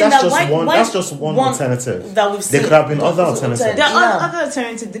what I'm saying. That's just one alternative. That we've seen. There could have been other alternatives. There are other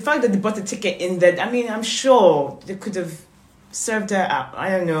alternatives. The fact that they bought a ticket in that, I mean, I'm sure they could have served her at, I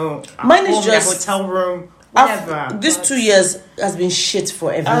don't know, mine is just hotel room, whatever. This 2 years has been shit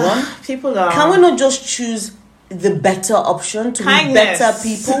for everyone. People are... Can we not just choose the better option to be better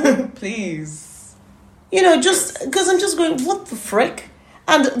people? Please. Just because I'm just going, what the frick?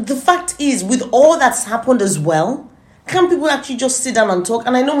 And the fact is, with all that's happened as well, can people actually just sit down and talk?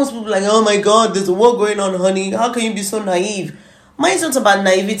 And I know most people are like, oh my God, there's a war going on, honey. How can you be so naive? Mine's not about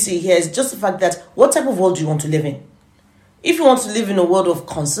naivety here. It's just the fact that what type of world do you want to live in? If you want to live in a world of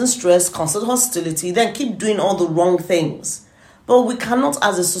constant stress, constant hostility, then keep doing all the wrong things. But we cannot,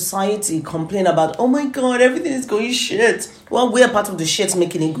 as a society, complain about, oh my God, everything is going shit. Well, we're part of the shit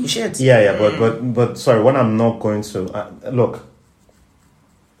making it go shit. Yeah, but sorry, what I'm not going to... look,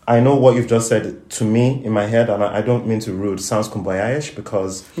 I know what you've just said to me in my head, and I don't mean to rude. Sounds kumbaya-ish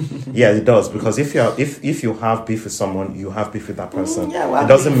because, yeah, it does. Because if you have beef with someone, you have beef with that person. It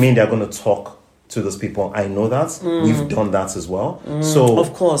doesn't mean they're going to talk to those people. I know that. We've done that as well. So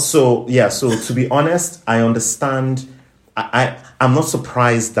of course. So to be honest, I understand. I'm not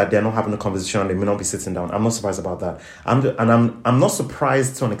surprised that they're not having a conversation. They may not be sitting down. I'm not surprised about that. I'm not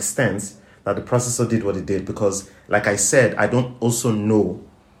surprised to an extent that the processor did what it did, because, like I said, I don't also know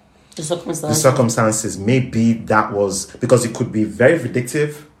the circumstances. Maybe that was because it could be very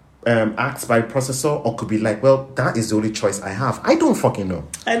vindictive acts by processor, or could be like, well, that is the only choice I have. I don't fucking know.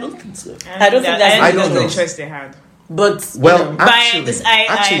 I don't think so. I don't think that's the only choice they had. But actually,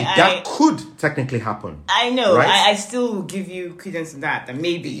 that could technically happen. I know. Right? I still give you credence to that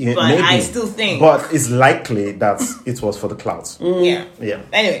maybe, but maybe. I still think. But it's likely that it was for the clouds. Yeah.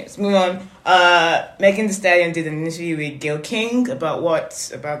 Anyways, move on. Megan Thee Stallion did an interview with Gayle King about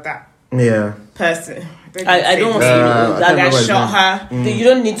that. Yeah. Person. I don't want to know. That guy shot her. You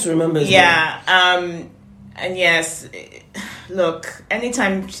don't need to remember. And yes, look.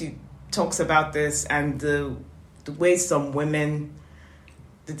 Anytime she talks about this and the way some women,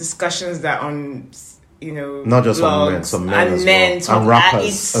 the discussions that on, not just on women, some men as well, and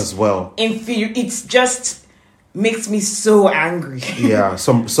rappers as well. It's just makes me so angry. Yeah,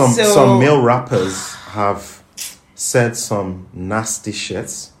 some male rappers have said some nasty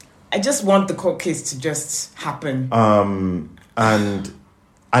shit. I just want the court case to just happen. And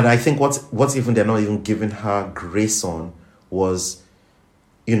I think what's even they're not even giving her grace on was,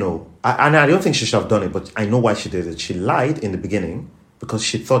 I don't think she should have done it, but I know why she did it. She lied in the beginning because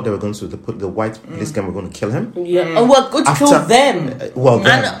she thought they were going to the white police gang were going to kill him. Yeah, and we're going to kill them.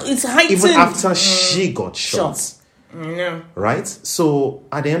 And it's heightened. Even after she got shot. Yeah. Right? So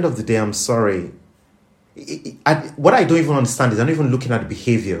at the end of the day, I'm sorry. What I don't even understand is I'm not even looking at the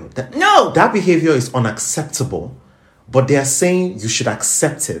behavior. That behavior is unacceptable, but they are saying you should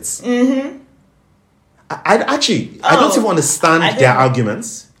accept it. Mm-hmm. I don't even understand their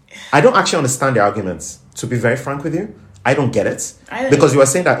arguments. I don't actually understand their arguments, to be very frank with you. I don't get it. Because you are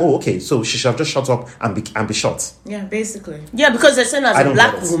saying that, so she should have just shut up and be shot. Yeah, basically. Yeah, because they're saying as a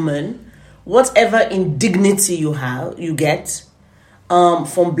black woman, whatever indignity you get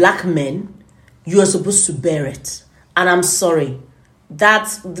from black men, you are supposed to bear it. And I'm sorry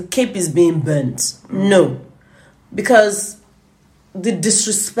that the cape is being burnt. No. Because the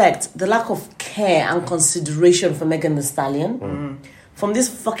disrespect, the lack of care and consideration for Megan Thee Stallion from this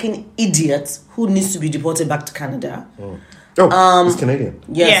fucking idiot who needs to be deported back to Canada. He's Canadian.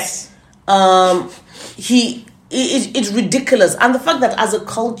 Yes. It's ridiculous. And the fact that as a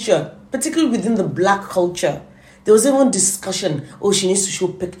culture, particularly within the black culture, there was even discussion, she needs to show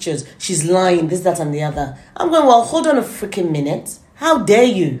pictures, she's lying, this, that, and the other. I'm going, well, hold on a freaking minute. How dare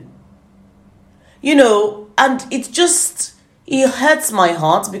you? And it hurts my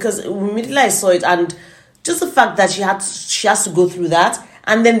heart because immediately I saw it, and just the fact that she has to go through that,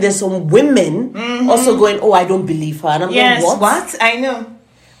 and then there's some women also going, I don't believe her. And I'm going, what? I know.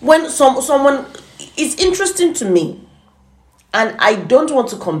 When someone, it's interesting to me, and I don't want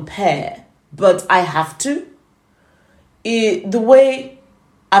to compare, but I have to. The way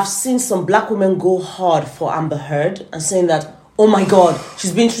I've seen some black women go hard for Amber Heard and saying that, oh my God,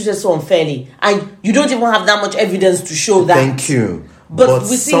 she's being treated so unfairly. And you don't even have that much evidence to show that. Thank you. But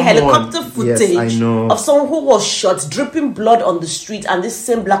we see helicopter footage of someone who was shot, dripping blood on the street, and this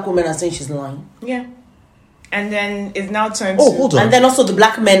same black woman is saying she's lying. Yeah. And then it's now turned hold on. And then also the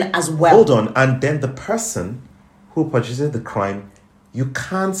black men as well. Hold on. And then the person who purchases the crime,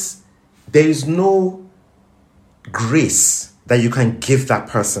 there is no grace that you can give that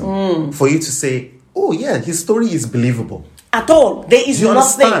person for you to say, his story is believable. At all. There is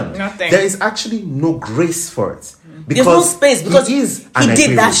nothing. There is actually no grace for it. There's no space because he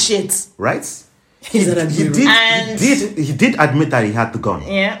did that shit. Right? He did admit that he had the gun.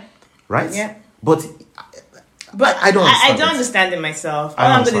 Yeah. Right? Yeah. But I don't understand. I don't understand it myself. All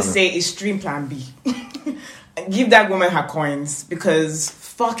I'm going to say is stream plan B. Give that woman her coins, because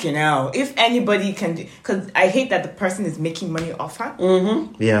fucking hell, if anybody can do, because I hate that the person is making money off her.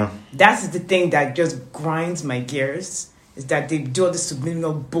 Mm-hmm. Yeah. That's the thing that just grinds my gears. Is that they do all this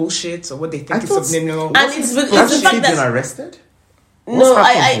subliminal bullshit, or what they think is subliminal. And it's the fact that been arrested? No,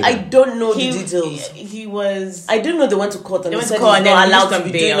 I don't know the details. He was. I do know they went to court and they said he's not allowed to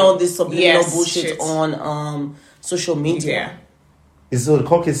be doing all this subliminal bullshit on social media. So the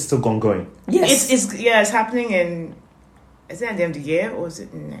court case is still ongoing? Yes. It's happening in. Is it at the end of the year or is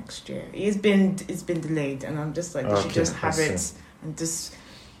it next year? It's been delayed, and I'm just like, they should just have it and just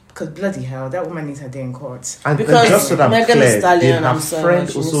Because bloody hell, that woman needs her day in court. And Because just so that I'm Megan clear, Thee Stallion, did her I'm sorry, friend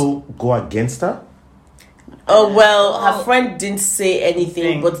she also go against her? Oh well, her friend didn't say anything,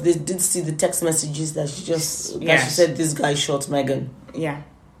 Thing. but they did see the text messages that she Yes. she said this guy shot Megan. Yeah.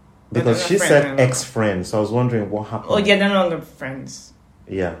 Because They're she not said friends anymore. ex-friend, so I was wondering what happened. Oh, yeah, they're no longer friends.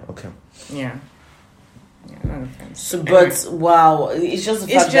 Yeah, okay. Yeah. Yeah, no longer friends. So, Anyway. but wow, it's just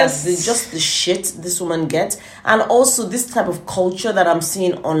the It's fact just- that just the shit this woman gets, and also this type of culture that I'm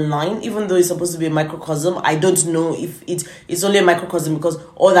seeing online. Even though it's supposed to be a microcosm, I don't know if it's only a microcosm because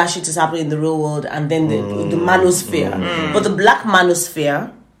all that shit is happening in the real world, and then the manosphere. But the black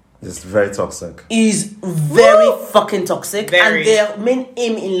manosphere It's very toxic. is very fucking toxic, Very. and their main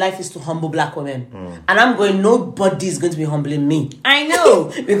aim in life is to humble black women. And I'm going, nobody is going to be humbling me. I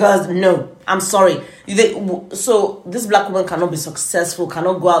know. Because no, I'm sorry. So this black woman cannot be successful,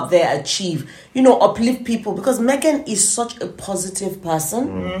 cannot go out there, achieve, uplift people, because Megan is such a positive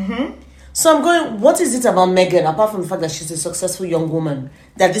person. So I'm going, what is it about Megan, apart from the fact that she's a successful young woman,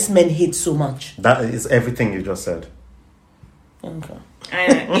 that this men hate so much? That is everything you just said. Okay.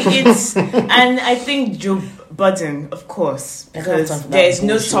 And I think Joe Budden, of course, I don't have time because for that there is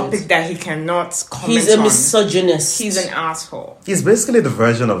no bullshit. topic that he cannot comment He's a on. misogynist. He's an asshole. He's basically the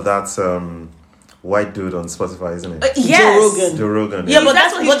version of that white dude on Spotify, isn't it? Yes. Joe Rogan. Joe Rogan. Yeah, but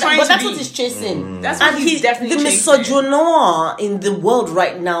That's that's what he's trying to that's be. what he's chasing. That's what And he's definitely the chasing. misogynoir in the world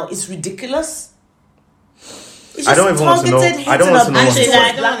right now is ridiculous. It's I don't even want to know- targeted I don't hating want to know against what- Actually,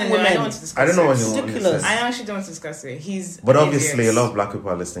 I black don't want to know. I women. don't want to discuss I don't know what it. he wants to Ridiculous. say. I actually don't want to discuss it. He's But an obviously, a idiot. lot of black people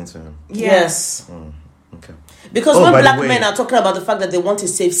are listening to him. Yes. Okay. Because Oh, when by the black way- men are talking about the fact that they want a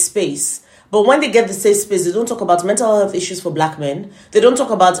safe space, but when they get the safe space, they don't talk about mental health issues for black men. They don't talk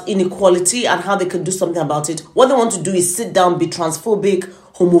about inequality and how they can do something about it. What they want to do is sit down, be transphobic,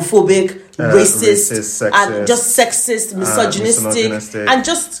 homophobic, racist, racist, and sexist, just sexist, misogynistic, and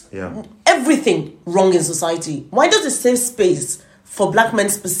just Yeah. everything wrong in society. Why does a safe space for black men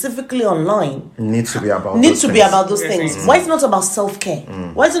specifically online Need to be about need those to be things. about those Yes, things? yes. Why is it not about self-care?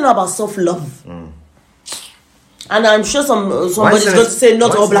 Why is it not about self-love? And I'm sure somebody's isn't going it- to say not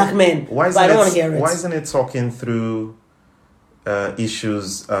why all isn't black it- men, why but isn't I don't it- want to hear it. Why isn't it talking through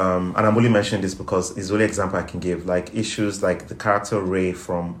issues? And I'm only mentioning this because it's the only example I can give. Like issues like the character Ray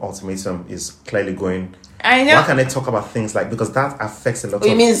from Ultimatum is clearly going. I know. Why can't they talk about things like, because that affects a lot Oh,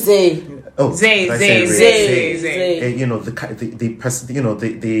 you of. mean Zay? Oh, Zay, did I Zay, say Ray? Zay, Zay. The person,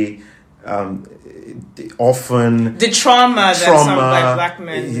 the often The trauma that some black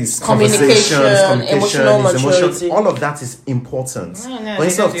men. his Communication, conversations, emotional his emotions, maturity. all of that is important. No, But they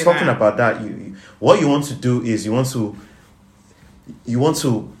instead don't of do talking that. about that, what you want to do is you want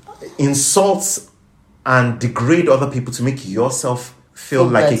to insult and degrade other people to make yourself feel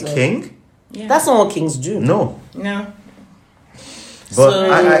Feel like a better. king. Yeah. That's not what kings do. No, No. but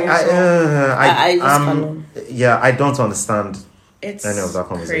So- I just cannot. yeah, I don't understand It's any of that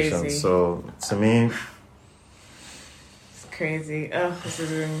conversation. crazy. So to me, It's crazy. Oh, this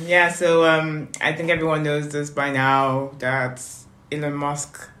is so I think everyone knows this by now that Elon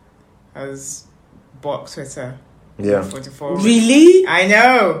Musk has bought Twitter. yeah. 44. Really? I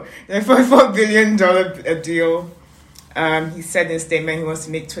know. The $44 billion deal. He said in a statement he wants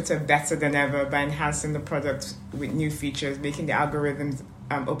to make Twitter better than ever by enhancing the product with new features, making the algorithms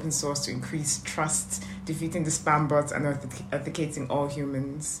open source to increase trust, defeating the spam bots, and authenticating all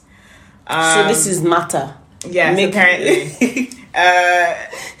humans. So this is matter. Yes, Make- apparently.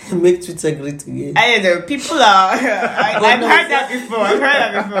 Make Twitter great again. I don't know. People are. I've heard that before.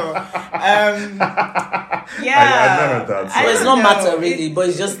 Yeah. I heard that, I So it's don't not know. matter really, but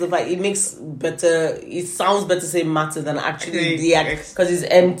it's just the fact it makes better. It sounds better saying matter than actually the because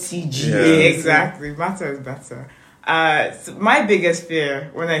it's MTG. Yeah. Exactly. Matter is better. So my biggest fear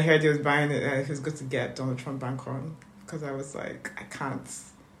when I heard he was buying it, he was going to get Donald Trump bank on, because I was like, I can't.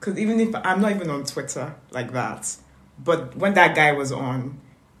 Because even if I'm not even on Twitter like that, but when that guy was on,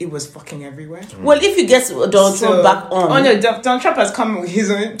 it was fucking everywhere. Well, if you get Donald Trump back on, Oh no, Donald Trump has come with his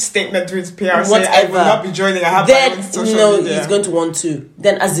own statement through his PR saying, I Whatever. will not be joining. I have my then own social media. he's going to want to.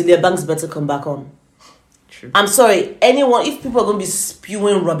 Then Azealia Banks better come back on. True. I'm sorry, anyone. If people are going to be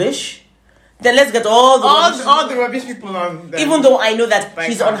spewing rubbish, then let's get all the rubbish. all the rubbish people on there. Even though I know that By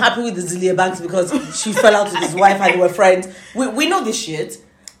he's God. unhappy with the Azealia Banks because she fell out with his wife and they were friends. We know this shit,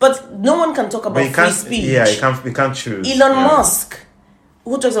 but no one can talk But about you free can't. speech. Yeah, you can't choose. Elon Yeah. Musk,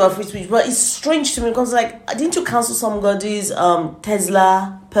 who talks about free speech, but it's strange to me because, like, didn't you cancel somebody's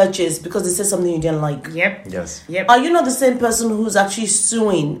Tesla purchase because they said something you didn't like? Yep. Yes. Yep. Are you not the same person who's actually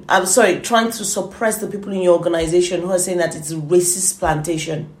suing? I'm sorry, trying to suppress the people in your organization who are saying that it's a racist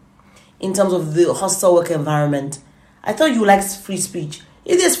plantation in terms of the hostile work environment? I thought you liked free speech.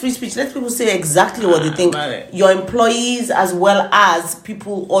 If there's free speech, let people say exactly what they think. Right. Your employees as well as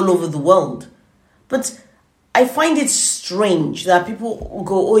people all over the world. But I find it strange that people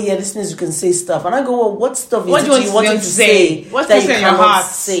go, oh yeah, listeners, you can say stuff. And I go, well, what stuff is it you wanted to say What's that you in your cannot heart?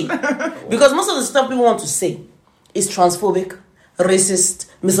 say? Because most of the stuff people want to say is transphobic, racist,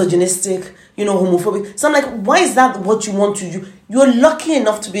 misogynistic, homophobic. So I'm like, why is that what you want to do? You're lucky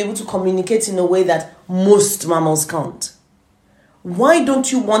enough to be able to communicate in a way that most mammals can't. Why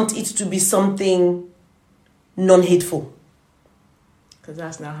don't you want it to be something non-hateful? Because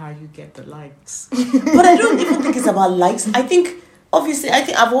that's not how you get the likes. But I don't even think it's about likes. I think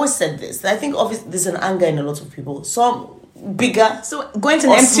I've always said this. I think obviously there's an anger in a lot of people. Some bigger. So going to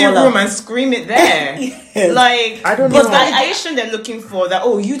an or empty smaller. room and scream it there. Yes. Like, I don't because know. validation they're looking for that,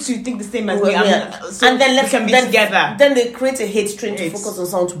 you two think the same as me. Yeah. So and then we can be together. Then they create a hate train to Hate. focus on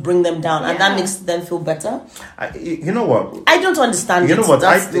someone to bring them down, and that Yeah. makes them feel better. You know what? I don't understand. You know what?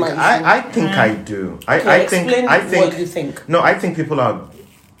 That's I think my issue. I think I do. Okay, I think explain I think what you think. No, I think people are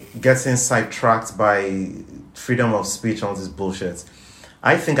getting sidetracked by freedom of speech and all this bullshit.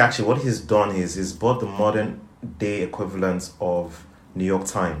 I think actually what he's done is he's bought the modern day equivalent of New York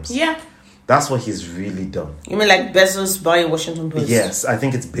Times. Yeah. That's what he's really done. You mean like Bezos buying Washington Post? Yes, I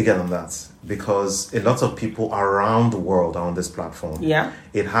think it's bigger than that because a lot of people around the world are on this platform. Yeah.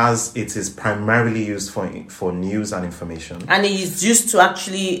 It is primarily used for news and information. And it is used to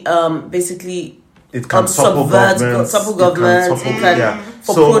actually basically It can topple governments. topple governments, it can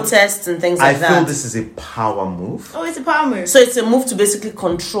for protests and things like I that. feel this is a power move. Oh, it's a power move. So it's a move to basically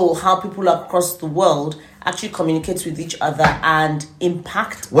control how people across the world actually communicate with each other and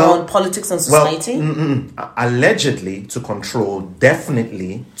impact on politics and society. Allegedly to control,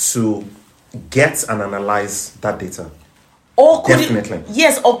 definitely to get and analyze that data. Or could Definitely.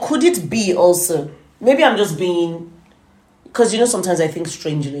 or could it be also? Maybe I'm just being, because sometimes I think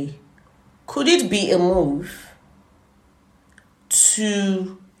strangely. Could it be a move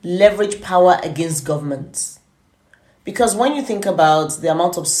to leverage power against governments? Because when you think about the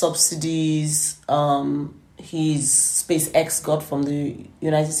amount of subsidies his SpaceX got from the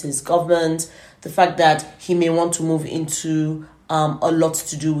United States government, the fact that he may want to move into a lot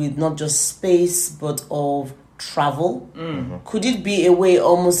to do with not just space but of travel. Could it be a way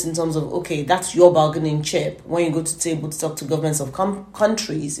almost in terms of, okay, that's your bargaining chip when you go to table to talk to governments of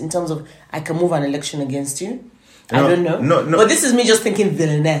countries in terms of, I can move an election against you? I don't know. No. But this is me just thinking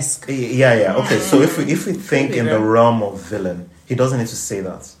villainesque. Yeah. Okay, so if we think in the realm of villain, he doesn't need to say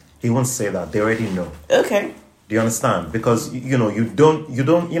that. He won't say that. They already know. Okay. Do you understand? Because you don't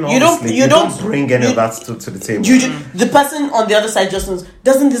bring any of that to the table. The person on the other side just knows,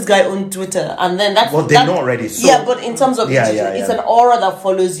 doesn't this guy own Twitter? And then that's... Well, they know already. So, yeah, but in terms of... Yeah. It's an aura that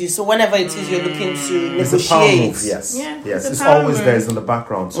follows you. So whenever it is you're looking to it's negotiate... a power move, yes. Yeah, yes. it's It's a power always move. there, it's in the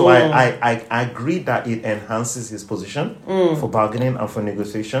background. So I agree that it enhances his position for bargaining and for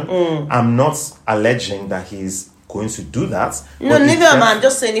negotiation. I'm not alleging that he's going to do that. No, neither am I. I'm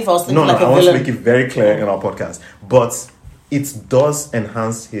just saying if I was thinking like a I want villain. to make it very clear in our podcast. But it does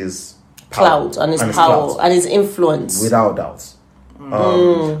enhance his Clout and his power clout, and his influence. without doubt.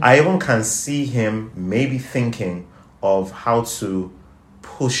 I even can see him maybe thinking of how to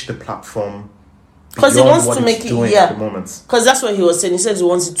push the platform because he wants what to it's make it, doing yeah. at the moment. Because that's what he was saying. He said he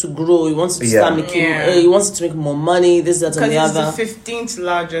wants it to grow. He wants it to start making. He wants it to make more money. This, that, and the Because other. it's the 15th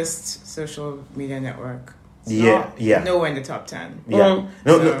largest social media network. It's Yeah. nowhere in the top 10. Yeah,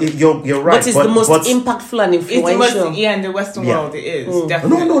 you're right. But it's the most impactful and It's the influential. most, in the Western world it is. No.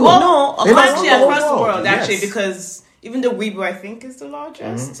 Definitely. No, Actually, across the world, world, actually, yes. because even the Weibo, I think, is the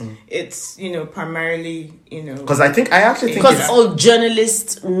largest. It's, primarily, Because I actually think Because it's, all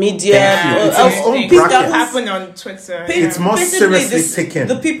journalists, media, Thank you. It's its own things that bracket. happen on Twitter. It's more basically seriously taken.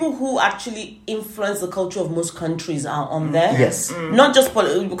 The people who actually influence the culture of most countries are on there. Yes. Not just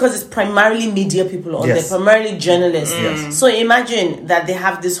because it's primarily media people on Yes. there, primarily journalists. Yes. So imagine that they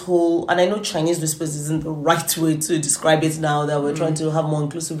have this whole, and I know Chinese whispers isn't the right way to describe it now that we're trying to have more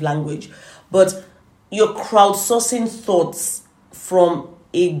inclusive language, but you're crowdsourcing thoughts from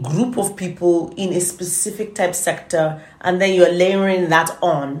a group of people in a specific type sector, and then you're layering that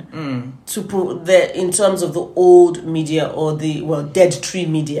on in terms of the old media or the dead tree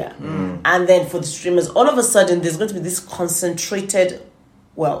media, and then for the streamers, all of a sudden there's going to be this concentrated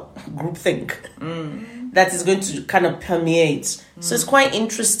groupthink that is going to kind of permeate. So it's quite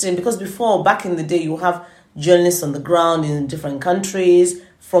interesting because before, back in the day, you have journalists on the ground in different countries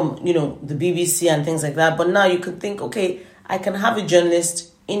from the BBC and things like that, but now you could think, okay, I can have a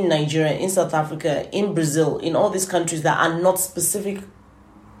journalist in Nigeria, in South Africa, in Brazil, in all these countries that are not specifically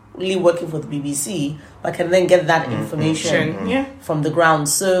necessarily working for the BBC, but I can then get that information from the ground.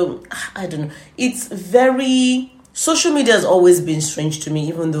 So I don't know. It's very... Social media has always been strange to me,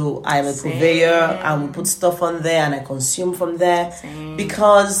 even though I'm a purveyor and we put stuff on there and I consume from there.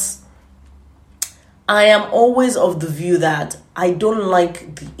 Because I am always of the view that I don't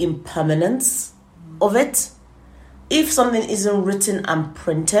like the impermanence of it. If something isn't written and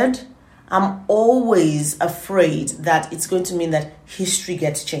printed, I'm always afraid that it's going to mean that history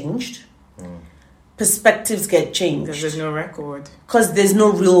gets changed. Perspectives get changed. Because there's no record. Because there's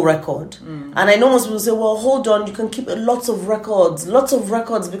no real record. And I know most people say, well, hold on, you can keep lots of records,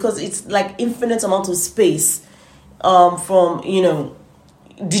 because it's like infinite amount of space from,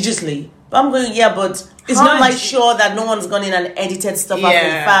 digitally. But I'm going, but it's not like sure that no one's gone in and edited stuff after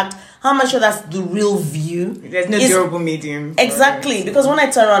the fact. How am I sure that's the real view? There's no durable medium. Exactly. Because when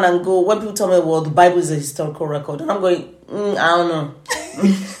I turn around and go, when people tell me, well, the Bible is a historical record, and I'm going, I don't know.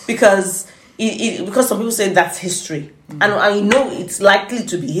 because some people say that's history. And I know it's likely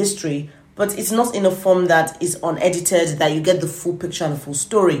to be history, but it's not in a form that is unedited, that you get the full picture and the full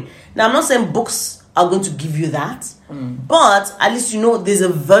story. Now, I'm not saying books are going to give you that, but at least there's a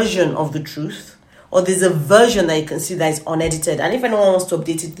version of the truth, or there's a version that you can see that is unedited. And if anyone wants to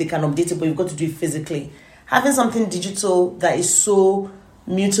update it, they can update it, but you've got to do it physically. Having something digital that is so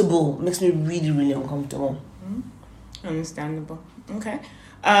mutable makes me really, really uncomfortable. Understandable. Okay.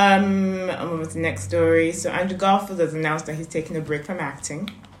 I'll move to the next story. So Andrew Garfield has announced that he's taking a break from acting.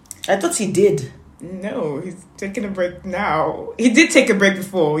 I thought he did. No, he's taking a break now. He did take a break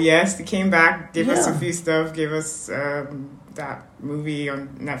before, yes. He came back, gave us a few stuff, gave us that movie on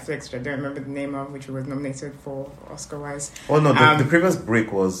Netflix, which I don't remember the name of, which was nominated for Oscar-wise. Oh, no, the previous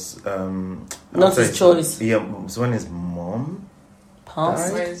break was... not his choice. Yeah, it was when his mom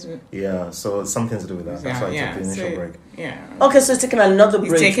passed. Yeah, so something to do with that. That's why he took the initial break. Yeah. Okay, so he's taking another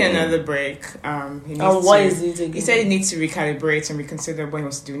break. He's taking another break. Why is he taking? He said he needs to recalibrate and reconsider what he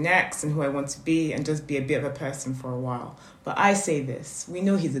wants to do next and who I want to be, and just be a bit of a person for a while. But I say this: we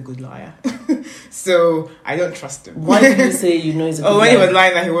know he's a good liar, so I don't trust him. Why did you say he's a good liar? When he was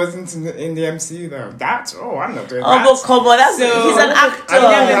lying that he wasn't in the MCU, though. I'm not doing that. Oh, but come on, he's an actor.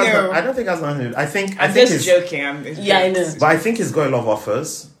 I don't think that's nothing. I'm just joking. I know. But I think he's got a lot of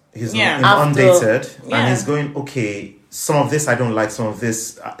offers. He's undated, and he's going, okay, some of this I don't like, some of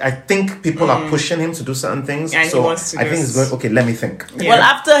this. I think people are pushing him to do certain things. And so he wants to I think he's going, okay, let me think. Yeah. Well,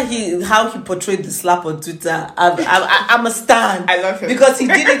 after how he portrayed the slap on Twitter, I'm a stan. I love him. Because he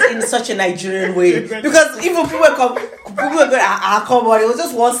did it in such a Nigerian way. Because even people were going, come on, it was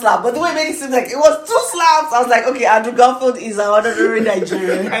just one slap. But the way it made it seem like it was 2 slaps, I was like, okay, Andrew Garfield is an honorary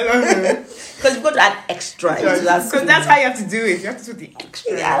Nigerian. I love him. Because you've got to add extra into that. Because that's how you have to do it. You have to do the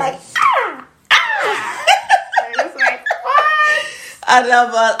extra. Yeah, like, It's like, what? And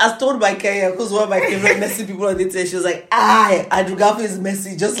I told my Kenya, who's one of my favorite messy people on the internet, she was like, Andrew Garfield is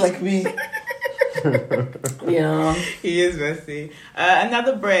messy, just like me. Yeah. He is messy.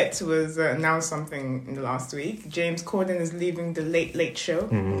 Another Brit was announced something in the last week. James Corden is leaving the Late Late Show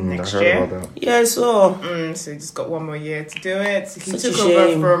next year. Yeah, I saw. So he just got 1 more year to do it. He took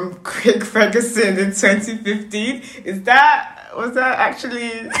over from Craig Ferguson in 2015. Was that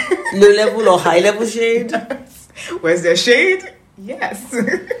actually low level or high level shade? Was there shade? Yes.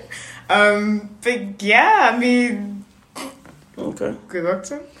 But yeah, I mean, okay. Good luck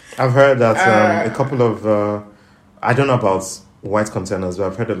to him. I've heard that a couple of I don't know about white contenders, but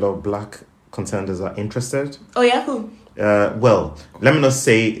I've heard a lot of black contenders are interested. Oh yeah, who? Well, let me not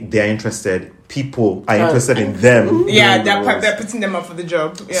say they're interested. People are interested in them. Yeah, they're putting them up for the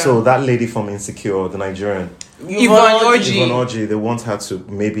job. Yeah. So that lady from Insecure, the Nigerian, Yvonne Orji, they want her to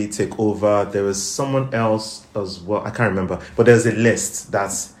maybe take over. There was someone else as well. I can't remember, but there's a list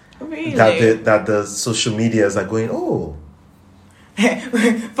that the social medias are going,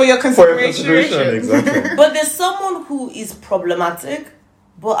 for your consideration. Exactly. But there's someone who is problematic,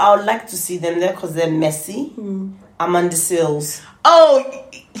 but I would like to see them there because they're messy. Amanda Seales. Oh,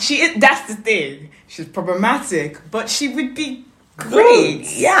 she is. That's the thing. She's problematic, but she would be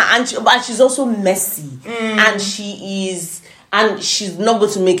great. Yeah, but she's also messy, and she's not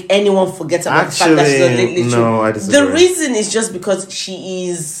going to make anyone forget about the fact that she's a Late Late Show. No, I disagree. The reason is just because she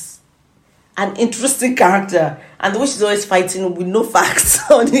is an interesting character, and the way she's always fighting with no facts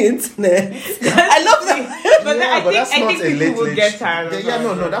on the internet. I love that. But I think people will get tired of her.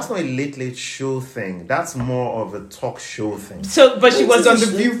 No, that's not a Late Late Show thing. That's more of a talk show thing. So, but she was on The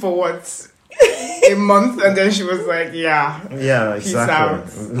View for what? A month, and then she was like, yeah, exactly. Peace out.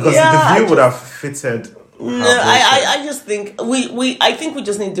 Because The View would have fitted. No, I just think I think we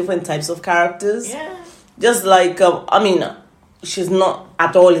just need different types of characters. Yeah. Just like she's not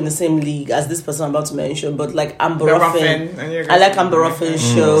at all in the same league as this person I'm about to mention, but like Amber Ruffin. I like Amber Ruffin's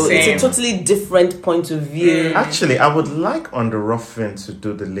show. Same. It's a totally different point of view. Actually, I would like Amber Ruffin to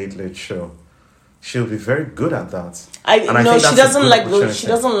do the Late Late Show. She'll be very good at that. She doesn't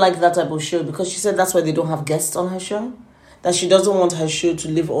like that type of show because she said that's why they don't have guests on her show. That she doesn't want her show to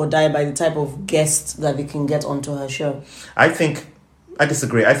live or die by the type of guests that they can get onto her show. I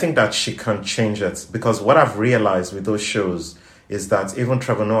disagree. I think that she can change it because what I've realized with those shows is that even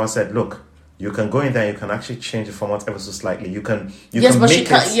Trevor Noah said, look, you can go in there and you can actually change the format ever so slightly. You can she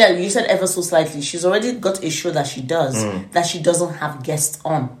can't. Yeah, you said ever so slightly. She's already got a show that she does that she doesn't have guests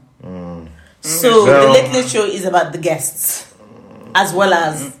on. So the Late Late Show is about the guests as well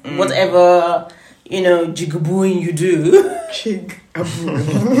as whatever, jigabooing you do.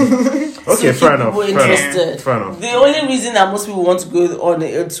 Okay, fair enough. The only reason that most people want to go on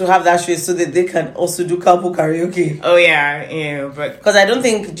to have that show is so that they can also do carpool karaoke. Oh yeah, but because I don't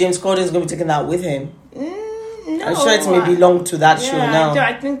think James Corden is going to be taking that with him. No, I'm sure it may belong to that show now.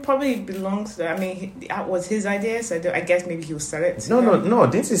 I think probably it belongs to. I mean, that was his idea, so I guess maybe he'll sell it. No.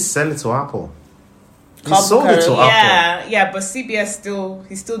 Didn't he sell it to Apple? He sold it to Apple. Yeah, but CBS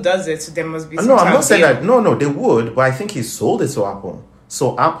still does it, so there must be some No, I'm not saying that. No, they would, but I think he sold it to Apple.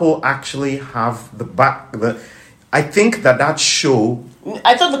 So Apple actually have I think that show...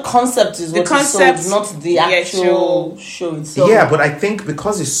 I thought the concept is what he sold, not the actual show itself. Yeah, but I think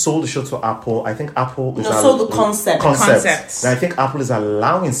because he sold the show to Apple, I think Apple is... sold the concept. And I think Apple is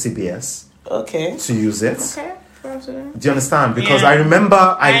allowing CBS to use it. Okay. Do you understand? Because I remember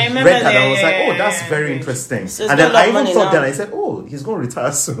I read that and I was like, oh, that's very interesting. So and then I even thought I said, oh, he's going to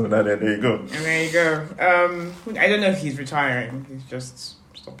retire soon. And then there you go. And there you go. I don't know if he's retiring. He's just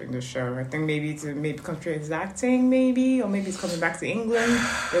stopping the show. I think maybe to concentrate his acting, or maybe he's coming back to England.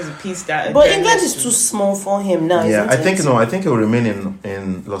 There's a piece that... But England is too small for him now, isn't it? I think he'll remain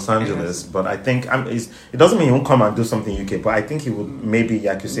in Los Angeles, but I think it doesn't mean he won't come and do something in UK, but I think he would maybe,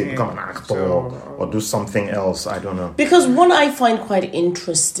 like you say, become an actor or do something else. I don't know. Because what I find quite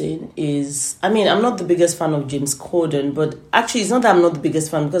interesting is, I'm not the biggest fan of James Corden, but actually it's not that I'm not the biggest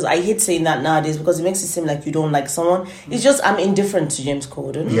fan, because I hate saying that nowadays because it makes it seem like you don't like someone. It's just I'm indifferent to James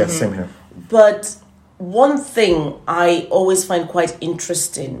Corden. Yes, same here. But one thing I always find quite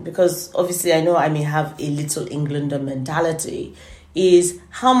interesting, because obviously I know I may have a little Englander mentality, is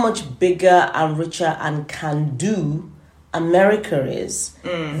how much bigger and richer and can do America is.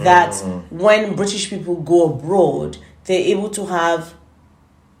 That when British people go abroad, they're able to have,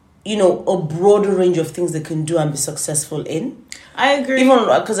 a broader range of things they can do and be successful in. I agree.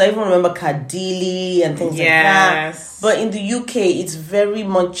 Because I even remember Cadili and things like that. But in the UK, it's very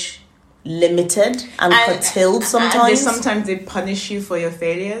much limited and curtailed sometimes. Sometimes they punish you for your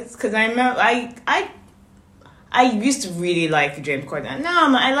failures. Because I remember, I used to really like James Corden.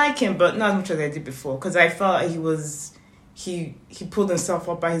 No, I like him, but not as much as I did before. Because I felt he pulled himself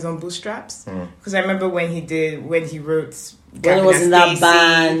up by his own bootstraps. Because I remember when he wrote... When he was in that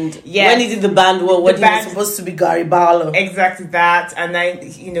band. When he did the band, he was supposed to be Gary Barlow. Exactly that. And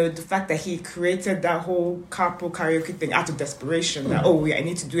the fact that he created that whole carpool karaoke thing out of desperation. That, I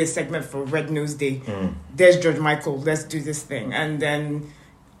need to do a segment for Red Nose Day. There's George Michael. Let's do this thing. And then...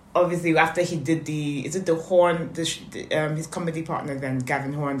 obviously, after he did his comedy partner then,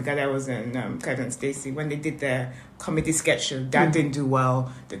 Gavin Horn, the guy that was in Kevin and Stacey, when they did their comedy sketch show, that didn't do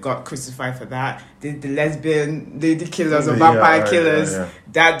well. They got crucified for that. The lesbian lady killers or vampire killers,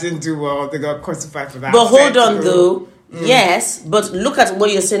 that didn't do well. They got crucified for that. But hold on, though. Yes, but look at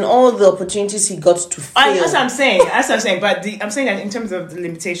what you're saying. All the opportunities he got to fail. That's what I'm saying. But I'm saying that in terms of the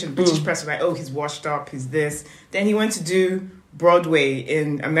limitation, British press was like, he's washed up, he's this. Then he went to do Broadway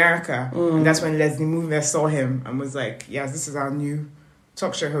in America, and that's when Leslie Moonves saw him and was like, yes, this is our new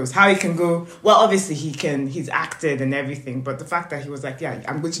talk show host. How he can go, well, obviously he's acted and everything, but the fact that he was like,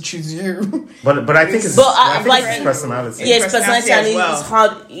 I'm going to choose you. But I think it's his personality. Yeah, his personality, and it's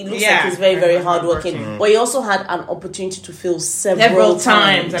hard. It looks like he's very, very hardworking. But he also had an opportunity to fail several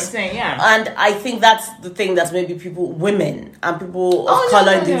times. I'm saying, and I think that's the thing that maybe women and people of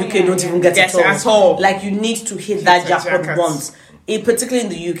color in the UK don't even get at all. Like, you need to hit that jackpot once, particularly in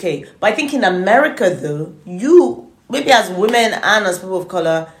the UK. But I think in America, though, maybe as women and as people of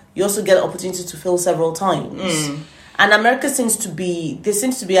color, you also get an opportunity to fail several times. And America seems to be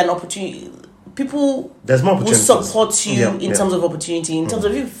an opportunity. People will support you in terms of opportunity. In terms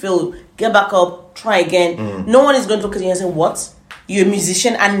of if you fail, get back up, try again. No one is going to look at you and say, what? You're a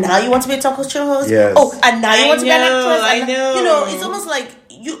musician and now you want to be a talk show host? Yes. And now you want to be an actress? I know. It's almost like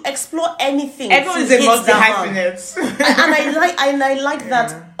you explore anything. Everyone is a multi-hyphenate. and I like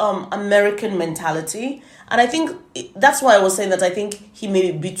that American mentality. And I think that's why I was saying that I think he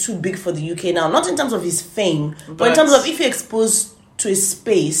may be too big for the UK now. Not in terms of his fame, but in terms of if you're exposed to a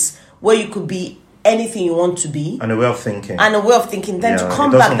space where you could be anything you want to be. And a way of thinking. Then to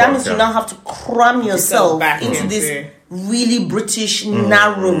come back, that means you now have to cram yourself into this really British,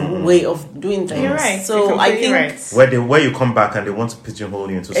 narrow way of doing things. You're right. So I think... Where you come back and they want to pigeonhole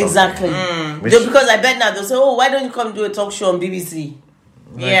you into something. Exactly. Because I bet now they'll say, why don't you come do a talk show on BBC?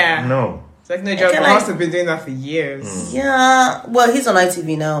 No. Like, no, Jonathan Ross has been doing that for years. Yeah, well, he's on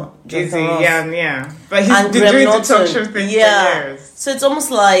ITV now. Is he? Yeah. But he's been doing the talk show thing for years. So it's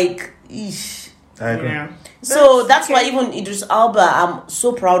almost like... I agree. Yeah. So that's why even Idris Elba, I'm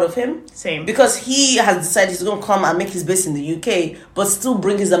so proud of him. Same. Because he has decided he's going to come and make his base in the UK, but still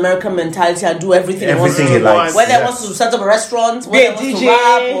bring his American mentality and do everything he wants to do. Whether he wants to set up a restaurant, whether he wants to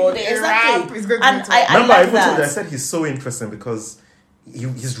rap, or exactly. I said he's so interesting because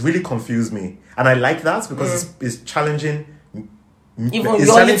he's really confused me, and I like that because it's challenging. Even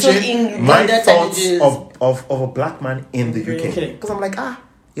it's challenging my thoughts of a black man in the UK, because I'm like,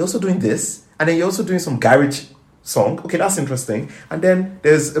 you're also doing this, and then you're also doing some garage song. Okay, that's interesting. And then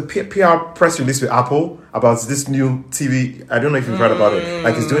there's a PR press release with Apple about this new TV. I don't know if you've heard about it.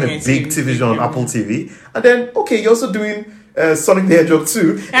 Like, he's doing a big TV show on Apple TV, and then you're also doing Sonic the Hedgehog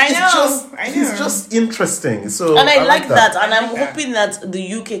 2. I know. It's just interesting. So and I like that. And I'm hoping that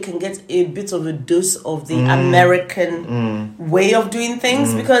the UK can get a bit of a dose of the American way of doing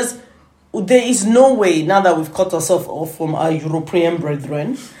things, because there is no way, now that we've cut ourselves off from our European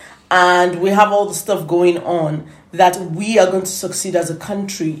brethren and we have all the stuff going on, that we are going to succeed as a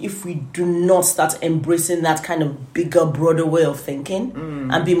country if we do not start embracing that kind of bigger, broader way of thinking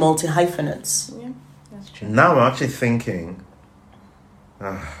and be multi-hyphenates. Yeah, that's true. Now I'm actually thinking,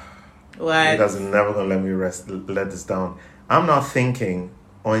 what? You guys are never going to let me let this down. I'm now thinking,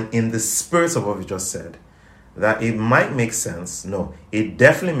 in the spirit of what we just said, that it might make sense, it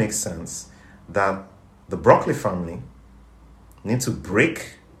definitely makes sense that the Broccoli family need to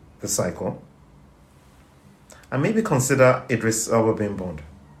break the cycle and maybe consider Idris Elba being Bond.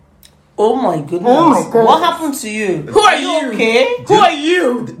 Oh my goodness. What happened to you? Who are you? Okay? Who are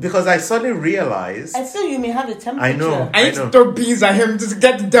you? Because I suddenly realized... I feel you may have a temperature. I know. I need to throw bees at him just to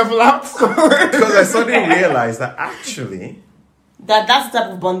get the devil out. Because I suddenly realized that actually... That's the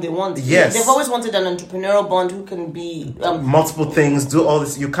type of Bond they want. Yes. They've always wanted an entrepreneurial Bond who can be... multiple things, do all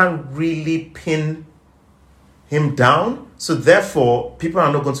this. You can't really pin him down. So therefore, people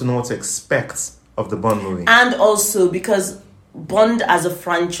are not going to know what to expect of the Bond movie. And also because Bond as a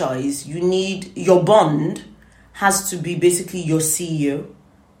franchise, you need... Your Bond has to be basically your CEO.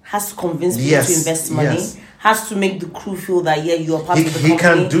 Has to convince people to invest money. Has to make the crew feel that, you are part of the company. He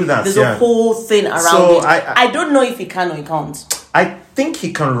can do that, There's a whole thing around it. I don't know if he can or he can't. I think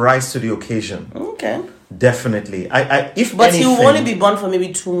he can rise to the occasion. Okay. Definitely. But he will only be Bond for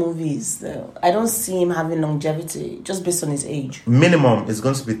maybe 2 movies, though. I don't see him having longevity, just based on his age. Minimum is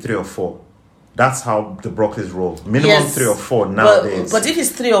going to be 3 or 4. That's how the Broccoli's roll. Minimum 3 or 4 nowadays. But if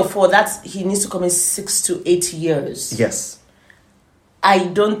it's 3 or 4, he needs to come in 6 to 8 years. Yes. I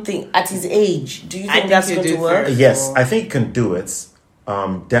don't think, at his age, do you think that's going to work? Yes, I think he can do it.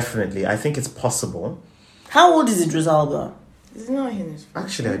 Definitely. I think it's possible. How old is Idris Elba? It's not in his 50s.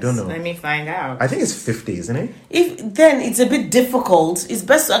 Actually, I don't know. Let me find out. I think it's 50, isn't it? Then it's a bit difficult. It's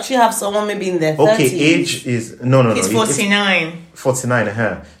best to actually have someone maybe in their 30s. Okay, age is... No. He's 49.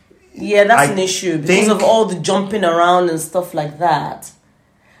 49, Yeah, that's an issue because of all the jumping around and stuff like that.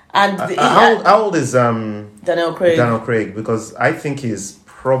 And how old is Daniel Craig? Daniel Craig, because I think he's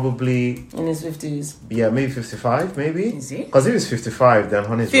probably in his 50s. Yeah, maybe 55, maybe. Is he? Because if he's 55, then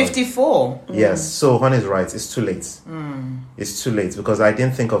Honey's 54. Right. Yes, so Honey's right. It's too late. It's too late because I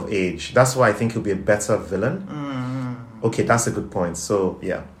didn't think of age. That's why I think he'll be a better villain. Okay, that's a good point. So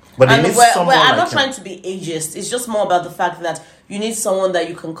yeah. But I'm not trying to be ageist. It's just more about the fact that you need someone that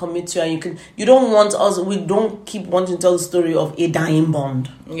you can commit to, and we don't keep wanting to tell the story of a dying Bond.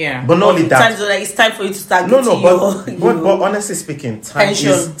 Yeah. But not only that. It's time for you to start but honestly speaking,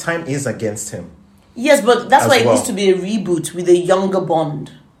 time is against him. Yes, but that's why it needs to be a reboot with a younger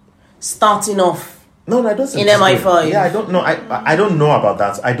Bond starting off. No, I don't. In MI5. Yeah, I don't know. I don't know about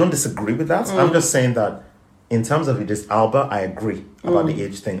that. I don't disagree with that. I'm just saying that in terms of Idris Elba, I agree about the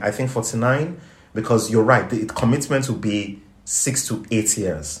age thing. I think 49, because you're right, the commitment will be 6 to 8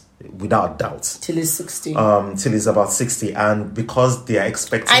 years, without doubt. Till he's 60. Till he's about 60. And because they are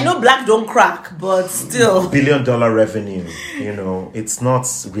expecting... I know black don't crack, but still. $1 billion revenue, it's not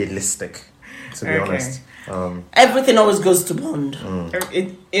realistic, to be honest. Everything always goes to Bond.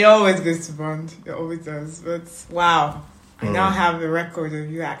 It always goes to Bond. It always does. But wow, I now have the record of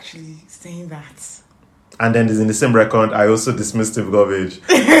you actually saying that. And then in the same record, I also dismissed Steve Garbage.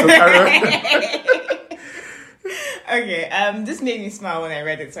 So carry on. Okay, this made me smile when I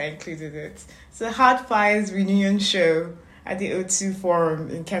read it, so I included it. So Hard Fire's reunion show at the O2 Forum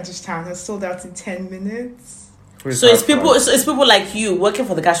in Kentish Town has sold out in 10 minutes. So it's people like you working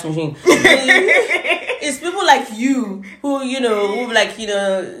for the cash machine. It's people like you who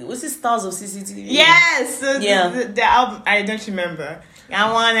what's the stars of CCTV? Yes. So the album, I don't remember. I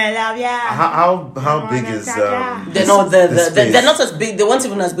wanna love ya. How big is they're not they're not as big. They weren't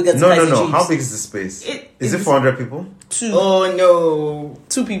even as big as No. How big is the space? Is it 400 people? 2. Oh no,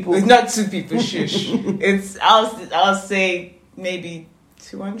 2 people. It's not 2 people. Shush. It's I'll say maybe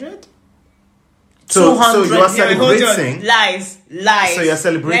 200. So you are celebrating. Lies. So you're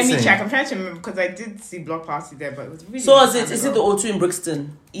celebrating. Let me check. I'm trying to remember because I did see Block Party there, but it was really. So is it the O2 in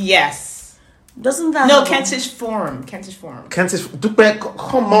Brixton? Yes. Doesn't that? No, Kentish Forum. Dupe,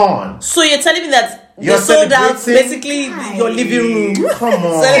 come on. So you're telling me that you're sold out basically your living room? Come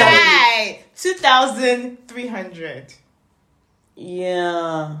on. Right. 2,300.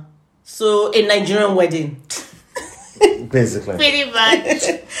 Yeah. So a Nigerian wedding. Basically. Pretty much.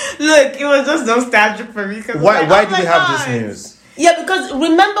 Look, it was just nostalgic for me. Why do we have this news? Yeah, because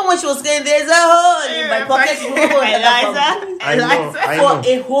remember when she was saying there's a hole in my pocket. I know. For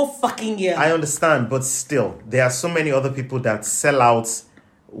a whole fucking year. I understand, but still, there are so many other people that sell out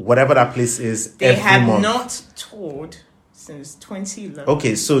whatever that place is they every have month. Not toured since 2011.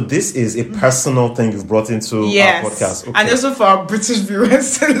 Okay, so this is a personal thing you've brought into our podcast. Okay. And also for our British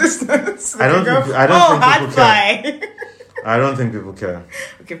viewers and listeners. I don't think people care. I don't think people care.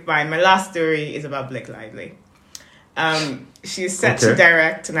 Okay, fine. My last story is about Blake Lively. She is set to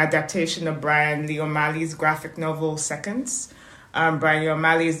direct an adaptation of Brian Lee O'Malley's graphic novel Seconds. Brian Lee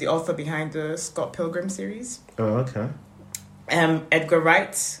O'Malley is the author behind the Scott Pilgrim series. Oh, okay. Edgar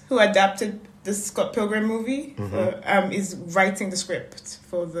Wright, who adapted the Scott Pilgrim movie, is writing the script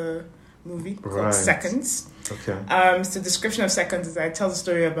for the movie called Seconds. Okay. So the description of Seconds is that it tells a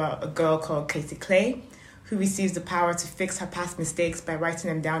story about a girl called Katie Clay, who receives the power to fix her past mistakes by writing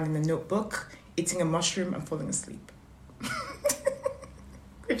them down in a notebook, eating a mushroom, and falling asleep.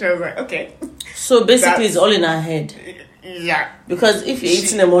 Which I was like, okay. So basically, it's all in her head. Yeah. Because if you're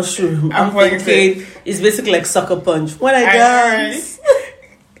eating a mushroom, I'm thinking it's basically like sucker punch. When I dance.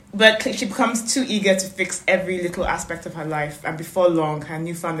 But she becomes too eager to fix every little aspect of her life, and before long, her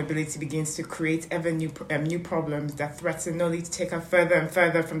newfound ability begins to create ever new problems that threaten not only to take her further and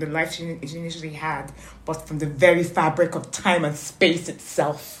further from the life she initially had, but from the very fabric of time and space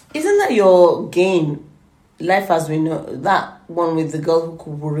itself. Isn't that your game? Life as we know, that one with the girl who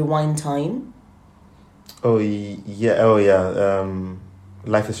could rewind time. Oh yeah.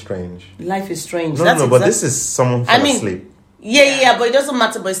 Life is Strange. Life is Strange. No, but this is someone who fell asleep. Yeah, but it doesn't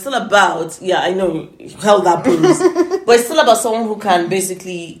matter. But it's still about, I know how that goes. But it's still about someone who can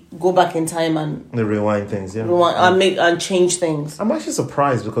basically go back in time and rewind things, and change things. I'm actually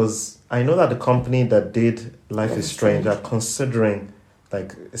surprised because I know that the company that did Life is Strange are considering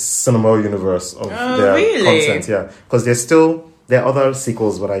like a cinema universe of their content, because there are other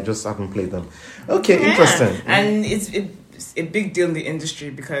sequels, but I just haven't played them. Okay, interesting. And it's a big deal in the industry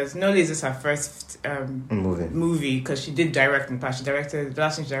because not only is this her first movie, because she did direct in the past. The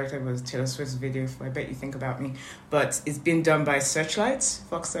last thing she directed was Taylor Swift's video for I Bet You Think About Me, but it's been done by Searchlight,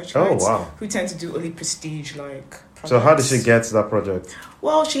 Fox Searchlight, who tend to do only prestige projects. So how did she get to that project?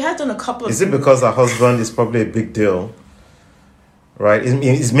 Well, she had done a couple of... Is it because her husband is probably a big deal? Right?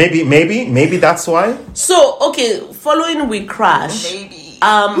 Is maybe that's why? So, okay, following We Crash... Maybe.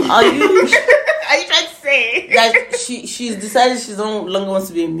 Are you... Are you trying to say? Like, she's decided she no longer wants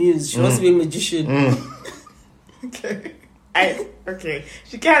to be a muse. She wants to be a magician. Okay.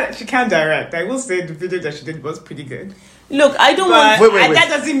 She can't direct. I will say the video that she did was pretty good. Look, I don't want... Wait. That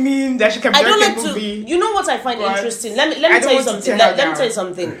doesn't mean that she can direct a movie. You know what I find interesting? Let me tell you something. Let me tell you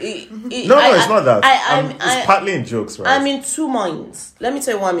something. It's not that. It's partly in jokes, right? I'm in two minds. Let me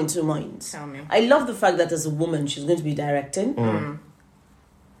tell you why I'm in two minds. Tell me. I love the fact that as a woman, she's going to be directing.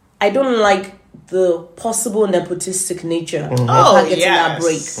 I don't like the possible nepotistic nature of her getting that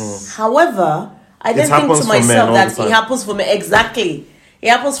break. However, I then think to myself that it happens for me. Exactly. It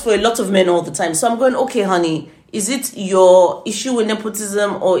happens for a lot of men all the time. So I'm going, okay, honey, is it your issue with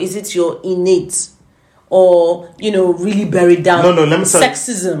nepotism or is it your innate or, really buried down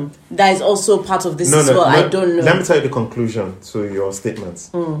sexism that is also part of this as well? I don't know. Let me tell you the conclusion to your statements.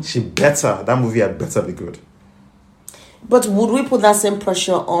 That movie had better be good. But would we put that same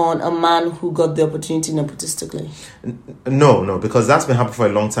pressure on a man who got the opportunity nepotistically? No, because that's been happening for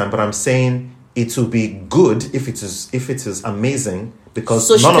a long time. But I'm saying it will be good if it is amazing, because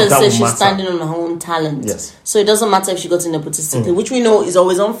so she none can of that say will she's matter. standing on her own talent. Yes. So it doesn't matter if she got in a nepotistic thing, which we know is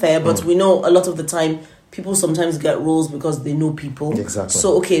always unfair, but we know a lot of the time people sometimes get roles because they know people. Exactly.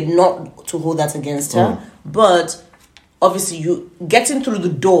 So okay, not to hold that against her, but obviously you getting through the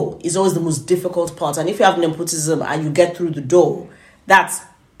door is always the most difficult part. And if you have nepotism and you get through the door, that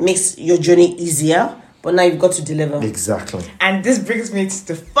makes your journey easier. But now you've got to deliver. Exactly. And this brings me to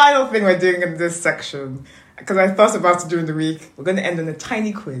the final thing we're doing in this section, because I thought about it during the week. We're going to end on a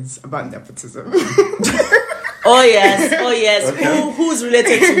tiny quiz about nepotism. Oh yes. Okay. Who's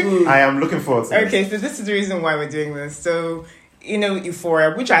related to who? I am looking forward to Okay, so this is the reason why we're doing this. So,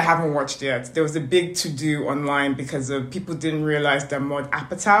 Euphoria, which I haven't watched yet, there was a big to-do online because of people didn't realize that Maud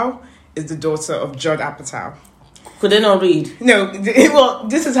Apatow is the daughter of Judd Apatow. Could they not read? No, well,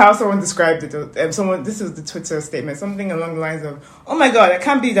 this is how someone described it. This is the Twitter statement, something along the lines of, "Oh my God, I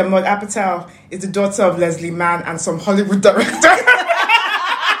can't believe that Maud Apatow is the daughter of Leslie Mann and some Hollywood director." And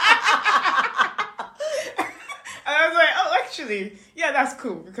I was like, "Oh, actually, yeah, that's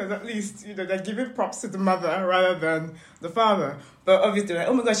cool, because at least they're giving props to the mother rather than the father." But obviously, like,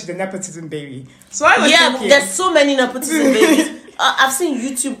 oh my God, she's a nepotism baby. So I was thinking, there's so many nepotism babies. I've seen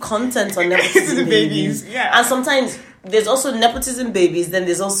YouTube content on nepotism babies. Yeah. And sometimes there's also nepotism babies, then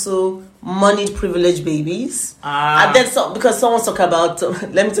there's also moneyed privileged babies. And then because someone's talking about,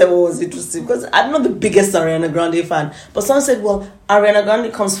 let me tell you what was interesting, because I'm not the biggest Ariana Grande fan, but someone said, well, Ariana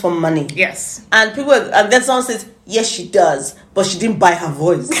Grande comes from money. Yes. And then someone says, yes, she does, but she didn't buy her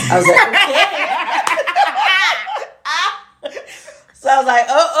voice. I was like, okay. So I was like,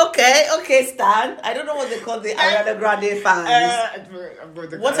 oh, okay, Stan. I don't know what they call the Ariana Grande fans.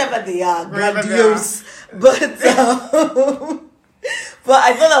 Whatever they are, grandiose. But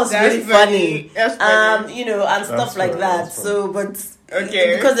I thought that was really funny. That's funny. And stuff like that. So, but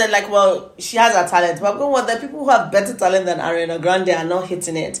okay, because they're like, well, she has a talent. But I'm going, well, there are people who have better talent than Ariana Grande are not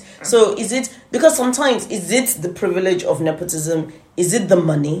hitting it. So is it, because sometimes, is it the privilege of nepotism? Is it the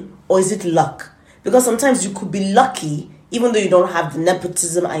money? Or is it luck? Because sometimes you could be lucky even though you don't have the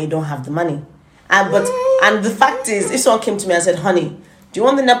nepotism and you don't have the money. And the fact is, if someone came to me and said, honey, do you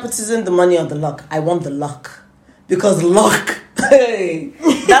want the nepotism, the money, or the luck? I want the luck. Because luck, hey,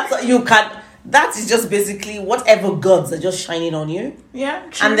 that is just basically whatever gods are just shining on you. Yeah,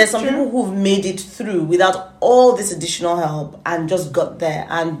 true, and there's some people who've made it through without all this additional help and just got there.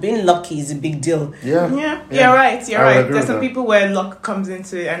 And being lucky is a big deal. Yeah. You're right. There's some people where luck comes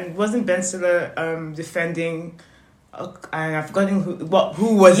into it. And wasn't Ben Stiller defending... and I've forgotten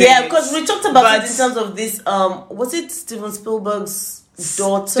who was it. Yeah, because we talked about it in terms of this. Was it Steven Spielberg's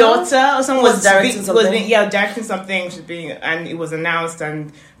daughter or someone was directing something? Directing something. And it was announced,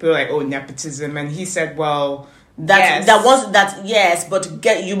 and people were like, "Oh, nepotism." And he said, "Well, yes, but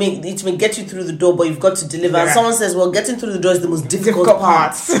it may get you through the door, but you've got to deliver." Yeah. And someone says, "Well, getting through the door is the most difficult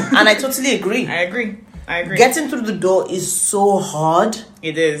part," and I totally agree. I agree. Getting through the door is so hard.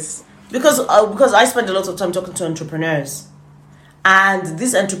 It is. Because I spend a lot of time talking to entrepreneurs, and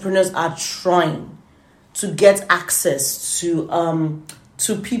these entrepreneurs are trying to get access to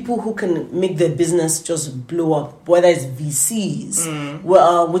people who can make their business just blow up, whether it's VCs,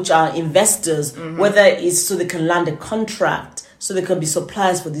 which are investors, whether it's so they can land a contract, so they can be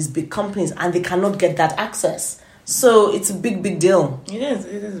suppliers for these big companies, and they cannot get that access. So it's a big deal. It is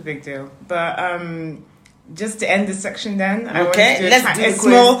a big deal. But just to end this section then, I want to do a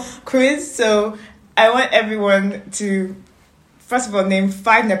small quiz. So I want everyone to, first of all, name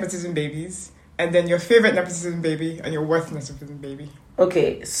 5 nepotism babies, and then your favorite nepotism baby and your worst nepotism baby.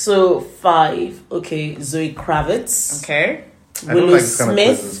 Okay, so 5. Okay, Zoe Kravitz. Okay. Willow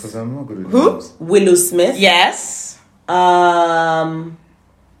Smith. Because I'm not good at Who? names. Willow Smith. Yes. Oh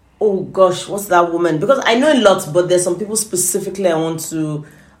gosh, what's that woman? Because I know a lot, but there's some people specifically I want to...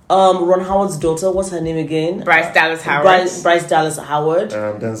 Ron Howard's daughter, what's her name again? Bryce Dallas Howard. Bryce Dallas Howard.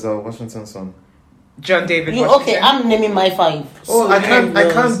 Denzel Washington's son. John David Washington. Okay, I'm naming my 5. Oh, I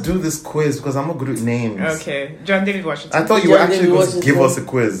can't do this quiz because I'm not good at names. Okay, John David Washington. I thought you were actually going to give us a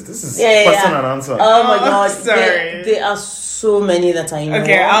quiz. This is question and answer. Oh my God, sorry. There are so many that I know.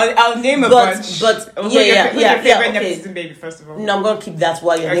 Okay, I'll name a bunch. But Who's your favorite nepotism baby, first of all? No, I'm going to keep that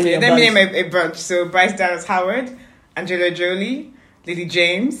while you're naming a bunch. Let me name a bunch. So Bryce Dallas Howard, Angela Jolie, Lily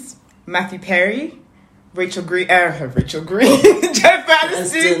James, Matthew Perry, Rachel Green, Jeff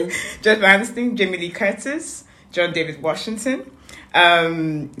Aniston, Jamie Lee Curtis, John David Washington,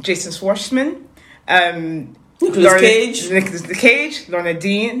 Jason Schwartzman, Nicolas Cage, Lorna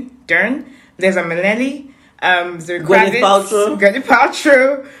Dern, Liza Minnelli, Zoe Kravitz, Gwyneth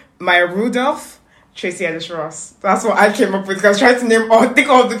Paltrow, Maya Rudolph, Tracy Ellis Ross. That's what I came up with. Because I was trying to think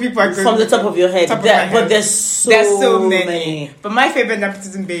all the people I could. From the top of your head. But there's so many. But my favorite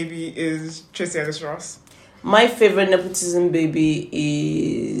nepotism baby is Tracy Ellis Ross. My favorite nepotism baby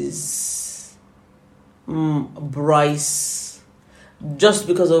is Bryce. Just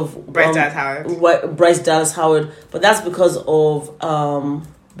because of Bryce Dallas Howard. Bryce Dallas Howard. But that's because of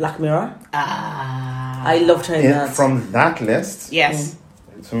Black Mirror. I loved her in that. From that list? Yes.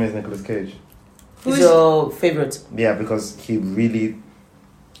 To me, it's Nicolas Cage. Who's your favorite? Yeah, because he really...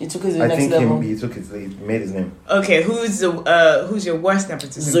 He took it to the next level. He made his name. Okay, who's your worst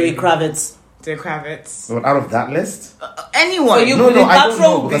nepotism Zoe Kravitz. Zoe Kravitz. But out of that list? Anyone. So you I don't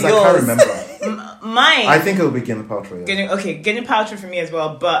know because I can't remember. Mine. I think it will be Gwyneth Paltrow. Yeah. Gwyneth Paltrow for me as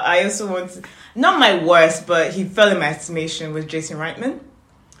well. But I also want not my worst, but he fell in my estimation with Jason Reitman.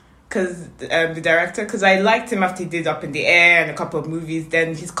 Because the director, because I liked him after he did Up in the Air and a couple of movies.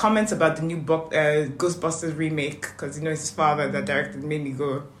 Then his comments about the new Ghostbusters remake, because it's his father that directed, made me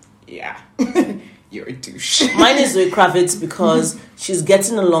go, yeah, you're a douche. Mine is Zoe Kravitz because she's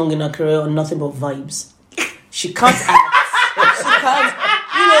getting along in her career on nothing but vibes. She can't act. She can't,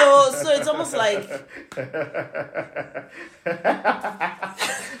 so it's almost like...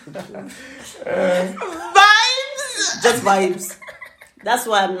 Vibes! Just vibes. That's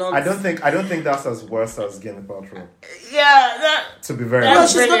why I'm not... I don't think that's as worse as Gwyneth Paltrow. Yeah, to be very no,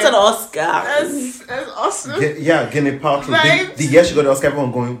 honest. she's not an Oscar. That's awesome. Gwyneth Paltrow. The year she got the Oscar,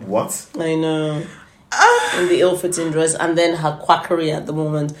 everyone going, what? I know. In the ill-fitting dress, and then her quackery at the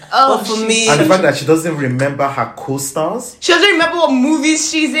moment. Oh, but for me... And the fact that she doesn't remember her co-stars. She doesn't remember what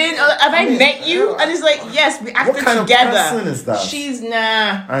movies she's in. Have I met you? And it's like, yes, we acted together. What kind of person is that? She's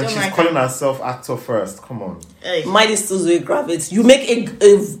And she's calling herself actor first. Come on. Mine is still Zoe Kravitz. You make a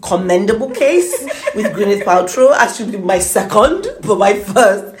commendable case with Gwyneth Paltrow. Actually, my second, but my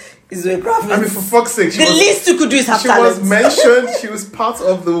first is Zoe Kravitz. I mean, for fuck's sake, the least you could do is have talent. She was mentioned. She was part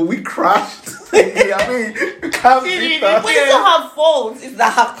of the We Crashed. I mean, you can't beat that. But it's not her fault. It's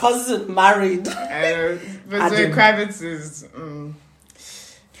that her cousin married. But Zoe Kravitz is...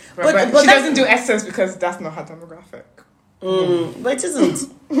 But she doesn't do Essence because that's not her demographic. But it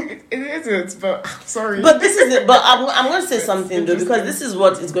isn't. It isn't, but sorry. But this is it. But I'm going to say something though, because this is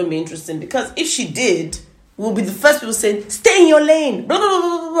what is going to be interesting. Because if she did, we'll be the first people saying, "Stay in your lane." Blah blah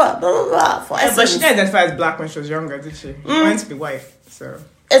blah blah blah blah blah. For but she didn't identify as black when she was younger, did she? She wanted to be white, so.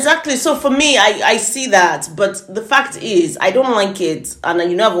 Exactly. So for me, I see that, but the fact is, I don't like it, and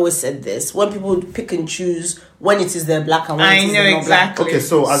I've always said this: when people pick and choose when it is their black and when it is their black. Okay,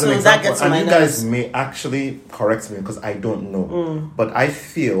 so as an example, and you guys may actually correct me because I don't know, but I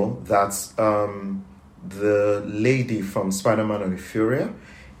feel that the lady from Spider-Man and Furia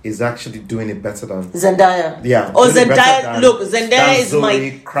is actually doing it better than Zendaya. Yeah. Oh, Zendaya! Look, Zendaya is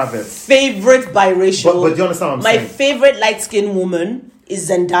my favorite biracial. But do you understand what I'm saying? My favorite light-skinned woman is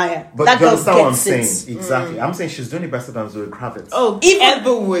Zendaya. But that do you understand what I'm gets saying? Exactly. I'm saying she's doing it better than Zoe Kravitz. Oh, even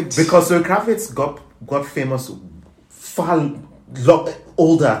Everwood. Because Zoe Kravitz got famous far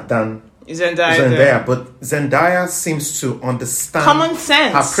older than Zendaya. But Zendaya seems to understand common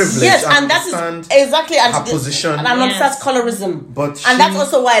sense, her privilege. Yes, and that is exactly her position. And understands colorism. But and that's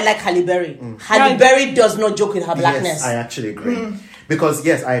also why I like Halle Berry. Halle Berry does not joke with her blackness. Yes, I actually agree. Because,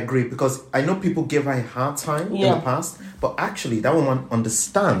 yes, I agree. Because I know people gave her a hard time in the past. But actually, that woman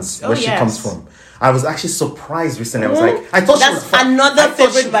understands where she comes from. I was actually surprised recently. I was like, I thought that's she was... another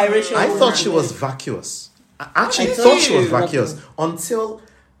favorite biracial I thought she was vacuous. I actually thought she was vacuous. Until...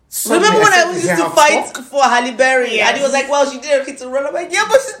 Remember when I used to fight for Halle Berry? And he was like, well, she did everything to run. I'm like, yeah,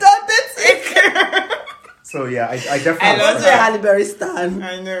 but she's not that. So, yeah, I definitely... I love the Halle Berry stan.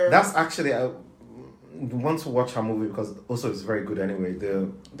 I know. That's actually... I want to watch her movie because also it's very good anyway. The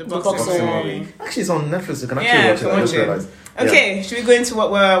boxing movie. Actually, it's on Netflix. You can actually watch it. I just realized. Okay, should we go into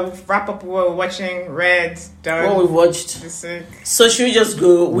what we'll wrap up what we're watching? Red, done. What we watched. So should we just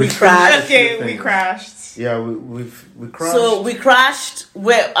go? We crashed. Okay, we crashed. Yeah, we crashed. So we crashed.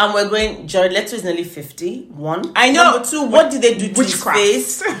 We're going. Jared Leto is nearly 50. One. I know. Number two, what did they do to his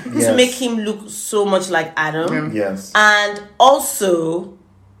face to make him look so much like Adam? Yes. And also,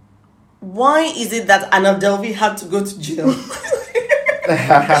 why is it that Anna Delvey had to go to jail,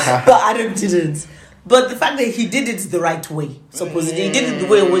 but Adam didn't? But the fact that he did it the right way, supposedly. He did it the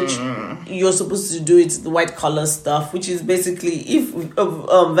way in which you're supposed to do it, the white collar stuff, which is basically if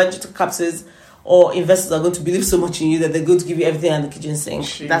venture capitalists or investors are going to believe so much in you that they're going to give you everything on the kitchen sink.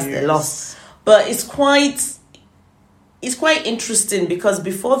 Jeez. That's their loss. But it's quite interesting because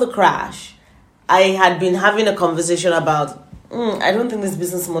before the crash, I had been having a conversation about, I don't think this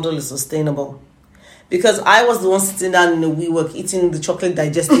business model is sustainable. Because I was the one sitting down in the WeWork eating the chocolate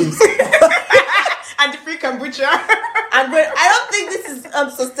digestives. kombucha. And I don't think this is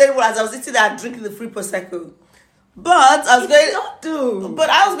sustainable as I was sitting there drinking the free Prosecco. But I was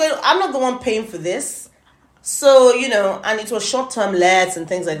I'm not the one paying for this. So, and it was short-term lets and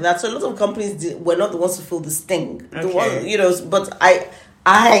things like that. So a lot of companies were not the ones to feel the sting. Okay. But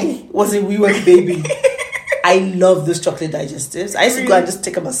I was a WeWork baby. I love those chocolate digestives. I used to go and just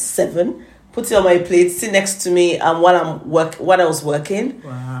take about 7, put it on my plate, sit next to me while I was working.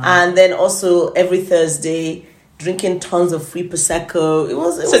 Wow. And then also every Thursday, drinking tons of free Prosecco.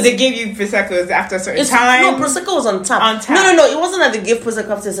 So they gave you Prosecco's after a certain time? No, Prosecco was on tap. No. It wasn't that they gave Prosecco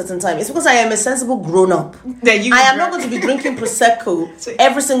after a certain time. It's because I am a sensible grown-up. I am not going to be drinking Prosecco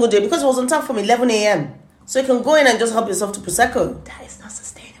every single day because it was on tap from 11 a.m. So you can go in and just help yourself to Prosecco. That is not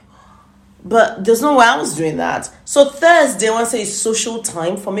sustainable. But there's no way I was doing that. So Thursday, I want to say it's social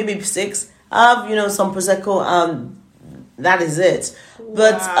time for maybe 6. I have, some Prosecco and that is it.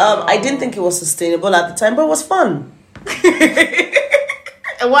 But I didn't think it was sustainable at the time, but it was fun.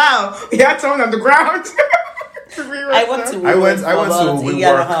 Wow. You had someone on the ground. I went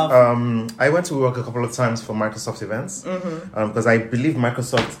to WeWork a couple of times for Microsoft events. Because I believe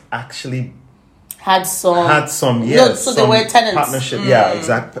Microsoft actually had some yes. No, so they were tenants. Partnership,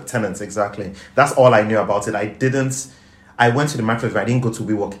 tenants, exactly. That's all I knew about it. I went to the Microsoft, I didn't go to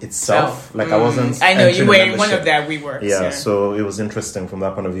WeWork itself. I wasn't. I know you were in one of their WeWorks. Yeah, so it was interesting from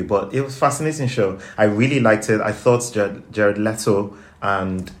that point of view. But it was a fascinating show. I really liked it. I thought Jared Leto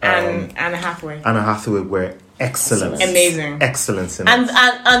and Anna Hathaway were excellent. Amazing. Excellent in it.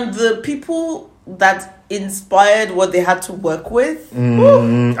 And the people that inspired what they had to work with. I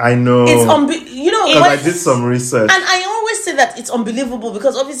know. It's because I did some research. And I always say that it's unbelievable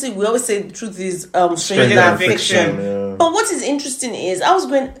because obviously we always say the truth is stranger than fiction. Yeah. But what is interesting is I was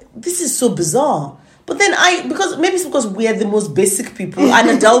going, this is so bizarre. But then maybe it's because we are the most basic people,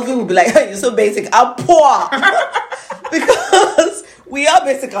 and Delvin will be like, hey, you're so basic, I'm poor. Because we are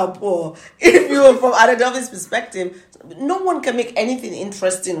basic and poor. If you were from Anna Delvin's perspective, no one can make anything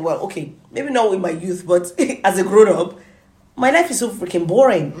interesting. Well, okay, maybe not in my youth, but as a grown-up, my life is so freaking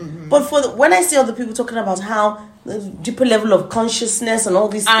boring. Mm-hmm. But when I see other people talking about how the deeper level of consciousness and all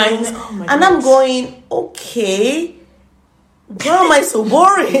these things, and I'm going, okay, why am I so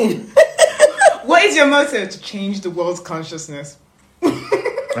boring? What is your motive to change the world's consciousness?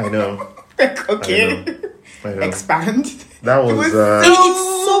 I know. Okay. I know. Expand. That was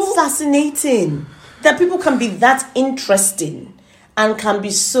it's so fascinating that people can be that interesting and can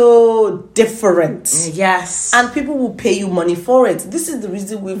be so different. Yes. And people will pay you money for it. This is the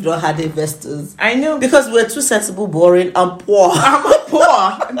reason we've not had investors. I know. Because we're too sensible, boring, and poor. I'm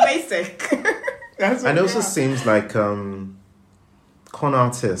poor and basic. That's and it also seems like con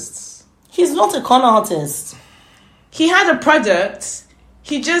artists. He's not a con artist. He had a product.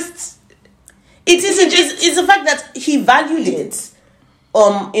 He just... It's the fact that he valued it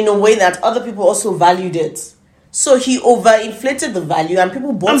in a way that other people also valued it. So he overinflated the value and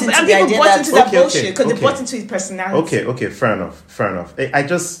people bought into the idea that... bullshit because they bought into his personality. Okay, fair enough. I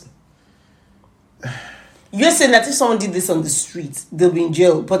just... You're saying that if someone did this on the street, they'll be in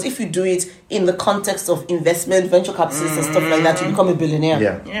jail. But if you do it in the context of investment, venture capitalists and stuff like that, you become a billionaire.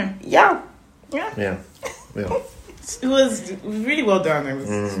 Yeah. It was really well done. It was.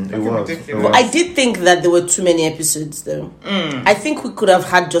 Well, I did think that there were too many episodes, though. I think we could have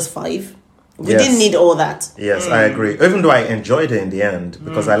had just 5. We didn't need all that. Yes, I agree. Even though I enjoyed it in the end,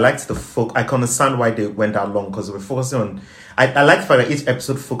 because I liked the I can understand why they went that long, because we're focusing on... I like the fact that each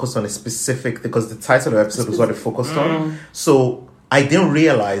episode focused on a specific... Because the title of the episode was what they focused on. So I didn't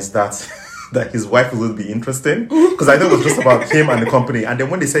realize that his wife would be interesting, because I thought it was just about him and the company. And then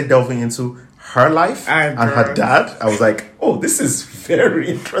when they said delving into her life and her dad, I was like, oh, this is very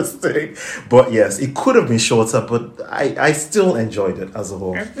interesting. But yes, it could have been shorter, but I still enjoyed it as a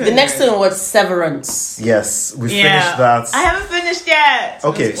whole. The next thing was Severance. Yes, we finished that. I haven't finished yet.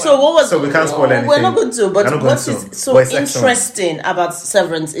 Okay. So what was... So we can't spoil anything. We're not going to, but what is so interesting about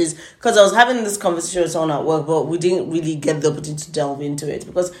Severance is, because I was having this conversation with someone at work, but we didn't really get the opportunity to delve into it,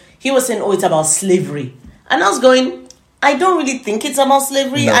 because he was saying, oh, it's about slavery. And I was going... I don't really think it's about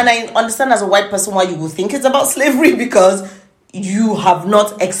slavery, and I understand as a white person why you would think it's about slavery, because you have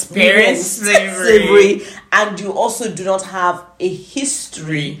not experienced slavery, and you also do not have a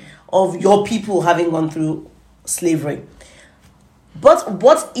history of your people having gone through slavery. But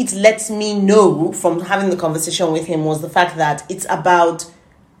what it lets me know from having the conversation with him was the fact that it's about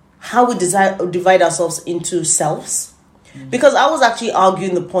how we divide ourselves into selves. Because I was actually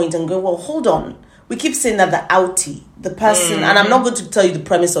arguing the point and going, well, hold on. We keep saying that the outie, the person, and I'm not going to tell you the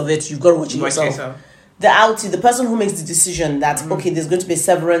premise of it, you've got to watch it yourself. the outie, the person who makes the decision that okay, there's going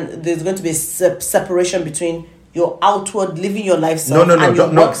to be separation between your outward living your life self and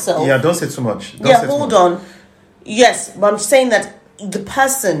your work self. Yeah, don't say too much. Hold on. Yes, but I'm saying that the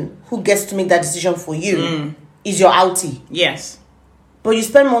person who gets to make that decision for you is your outie. Yes. But you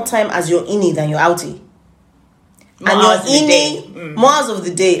spend more time as your innie than your outie. More hours of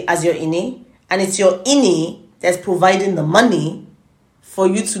the day as your innie, and it's your innie that's providing the money for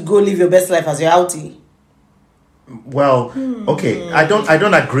you to go live your best life as your outie. Well, okay, I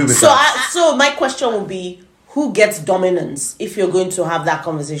don't agree with that. So my question will be, who gets dominance if you're going to have that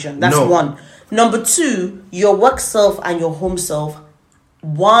conversation? That's one. Number two, your work self and your home self.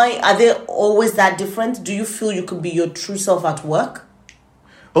 Why are they always that different? Do you feel you could be your true self at work?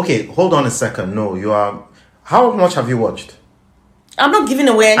 Okay, hold on a second. No, you are. How much have you watched? I'm not giving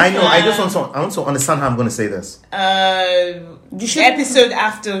away anything. I know. I want to understand how I'm going to say this. You should episode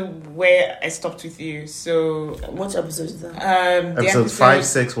after where I stopped with you. So what episode is that? Episode 5,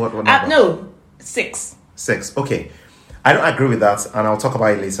 6. What number? No, 6. 6. Okay, I don't agree with that, and I'll talk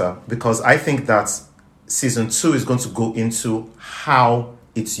about it later because I think that season 2 is going to go into how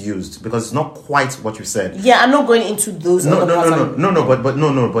it's used because it's not quite what you said. Yeah, I'm not going into those. No,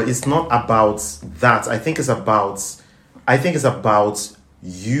 but it's not about that. I think it's about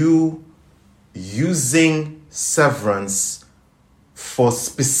you using severance for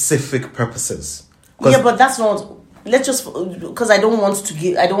specific purposes. Yeah, but that's not. Let's just, because I don't want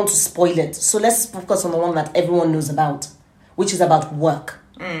to spoil it. So let's focus on the one that everyone knows about, which is about work.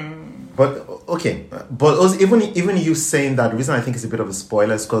 But okay, but also, even you saying that, the reason I think it's a bit of a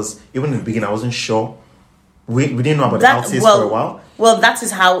spoiler is because even in the beginning I wasn't sure. We didn't know about the outtakes for a while. Well, that is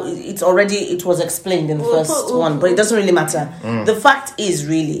how it was explained in the first one, but it doesn't really matter. The fact is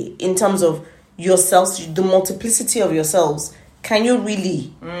really, in terms of yourselves, the multiplicity of yourselves, can you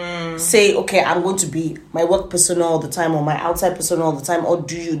really say, okay, I'm going to be my work persona all the time or my outside persona all the time, or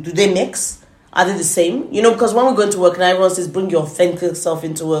do they mix? Are they the same? Because when we're going to work and everyone says, bring your authentic self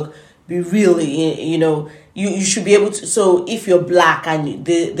into work, be real, you should be able to. So if you're black and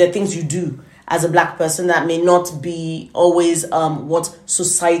the things you do as a black person that may not be always what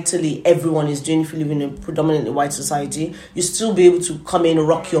societally everyone is doing, if you live in a predominantly white society, you still be able to come in,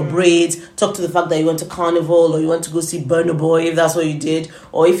 rock your braids, talk to the fact that you went to Carnival or you went to go see Burna Boy, if that's what you did,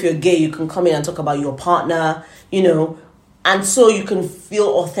 or if you're gay, you can come in and talk about your partner, and so you can feel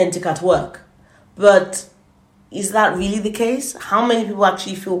authentic at work. But is that really the case? How many people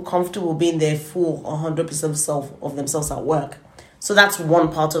actually feel comfortable being their full 100% self of themselves at work? So that's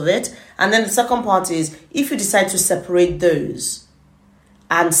one part of it. And then the second part is, if you decide to separate those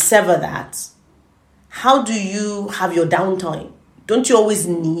and sever that, how do you have your downtime? Don't you always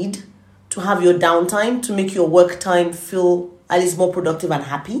need to have your downtime to make your work time feel at least more productive and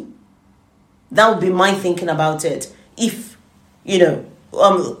happy? That would be my thinking about it. If,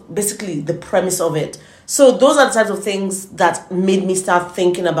 basically the premise of it. So those are the types of things that made me start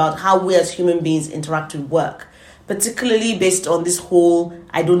thinking about how we as human beings interact with work. Particularly based on this whole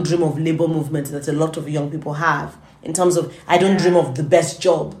I don't dream of labor movement that a lot of young people have, in terms of I don't dream of the best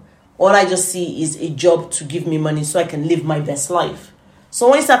job. All I just see is a job to give me money so I can live my best life. So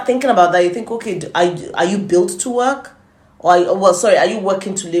when you start thinking about that, you think, okay, are you built to work? Are you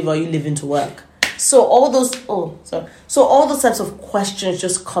working to live or are you living to work? So all those types of questions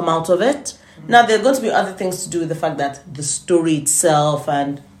just come out of it. Now there are going to be other things to do with the fact that the story itself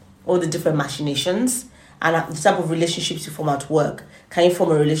and all the different machinations and the type of relationships you form at work. Can you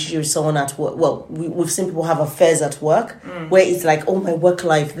form a relationship with someone at work? Well, we've seen people have affairs at work where it's like, oh, my work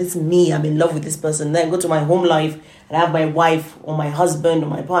life, this is me, I'm in love with this person. Then I go to my home life and I have my wife or my husband or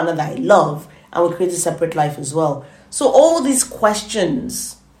my partner that I love, and we create a separate life as well. So all these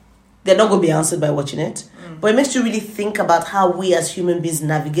questions, they're not going to be answered by watching it, but it makes you really think about how we as human beings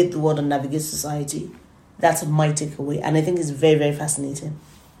navigate the world and navigate society. That's my takeaway, and I think it's very, very fascinating.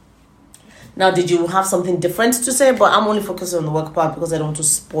 Now, did you have something different to say? But I'm only focusing on the work part because I don't want to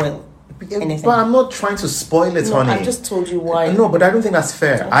spoil anything. But I'm not trying to spoil it, honey. I just told you why. No, but I don't think that's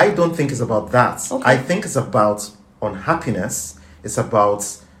fair. Okay. I don't think it's about that. Okay. I think it's about unhappiness. It's about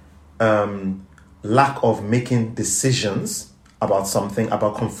lack of making decisions about something,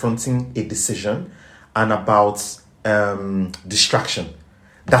 about confronting a decision, and about distraction.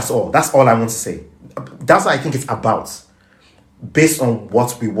 That's all. That's all I want to say. That's what I think it's about. Based on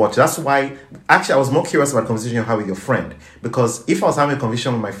what we watch. That's why, actually, I was more curious about the conversation you had with your friend. Because if I was having a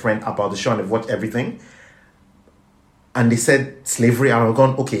conversation with my friend about the show and they've watched everything, and they said slavery, I would have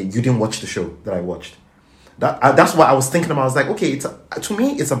gone, okay, you didn't watch the show that I watched. That's what I was thinking about. I was like, okay, to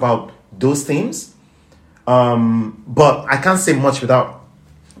me, it's about those themes. But I can't say much without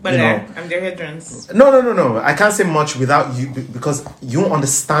But I'm their hindrance. No. I can't say much without you because you don't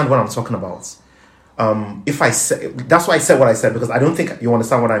understand what I'm talking about. If I say, that's why I said what I said, because I don't think you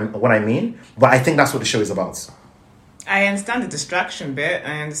understand what I mean, but I think that's what the show is about. I understand the distraction bit.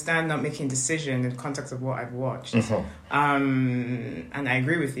 I understand not making decision in the context of what I've watched. Mm-hmm. And I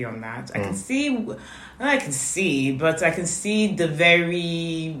agree with you on that. I can see the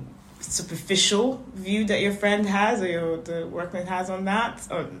very superficial view that your friend has or the workman has on that,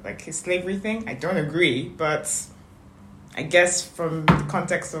 or like his slavery thing. I don't agree, but I guess from the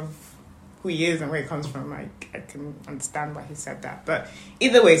context of who he is and where he comes from, I can understand why he said that. But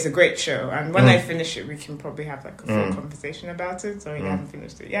either way, it's a great show, and when I finish it, we can probably have like a full conversation about it. So I haven't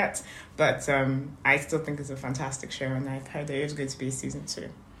finished it yet, but I still think it's a fantastic show, and I've heard there is going to be a season 2.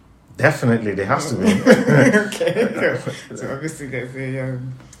 Definitely, there has to be. Okay, so obviously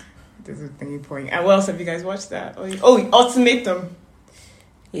there's a thingy point. And what else have you guys watched that? Oh, Ultimatum.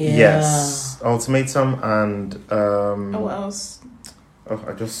 Yeah. Yes, Ultimatum, and what else? Oh,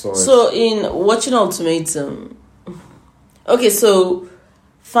 I just saw it. So in watching Ultimatum, okay, so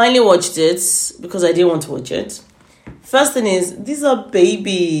finally watched it because I didn't want to watch it. First thing is, these are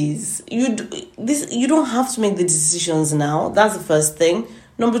babies. You don't have to make the decisions now. That's the first thing.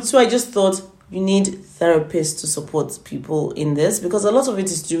 Number 2, I just thought you need therapists to support people in this, because a lot of it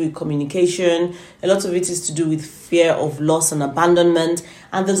is to do with communication, a lot of it is to do with fear of loss and abandonment,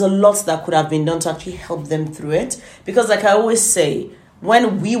 and there's a lot that could have been done to actually help them through it. Because like I always say,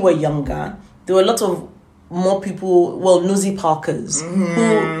 when we were younger, there were a lot of more people, nosy Parkers,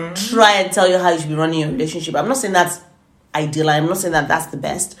 who try and tell you how you should be running your relationship. I'm not saying that's ideal, I'm not saying that that's the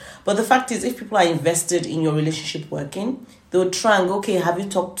best, but the fact is, if people are invested in your relationship working, they'll try and go, okay, have you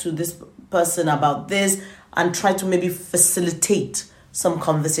talked to this person about this, and try to maybe facilitate some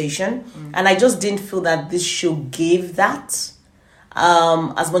conversation. And I just didn't feel that this show gave that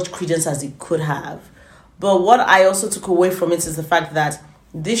as much credence as it could have. But what I also took away from it is the fact that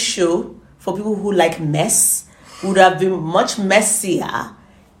this show, for people who like mess, would have been much messier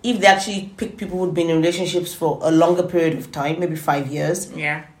if they actually picked people who'd been in relationships for a longer period of time, maybe 5 years.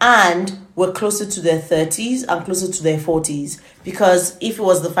 Yeah. And were closer to their 30s and closer to their 40s. Because if it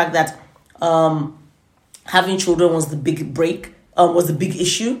was the fact that having children was the big was the big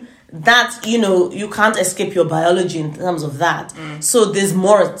issue, that, you can't escape your biology in terms of that. So there's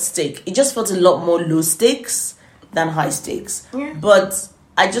more at stake. It just felt a lot more low stakes than high stakes. Yeah. But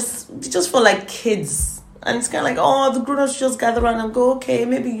it just felt like kids. And it's kind of like, the grown-ups just gather around and go, okay,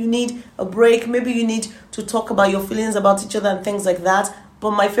 maybe you need a break. Maybe you need to talk about your feelings about each other and things like that.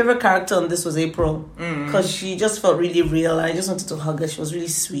 But my favorite character on this was April. Because she just felt really real. And I just wanted to hug her. She was really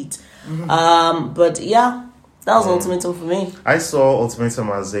sweet. But yeah, that was Ultimatum for me. I saw Ultimatum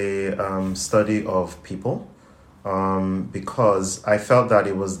as a study of people. Because I felt that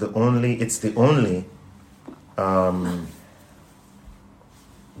it's the only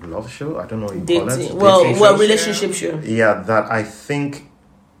love show, I don't know what you call it. Well, relationship show. Yeah, that I think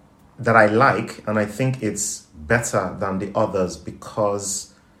that I like, and I think it's better than the others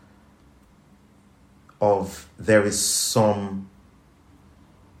because of there is some,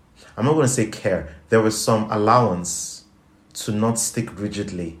 I'm not going to say care, there was some allowance to not stick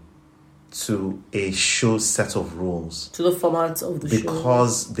rigidly to a show set of rules. To the format of the show.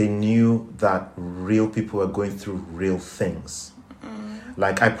 Because they knew that real people were going through real things.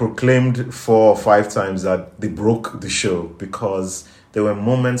 Like I proclaimed 4 or 5 times that they broke the show because there were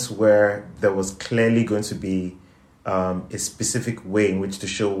moments where there was clearly going to be a specific way in which the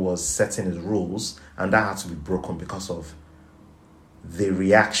show was setting its rules, and that had to be broken because of the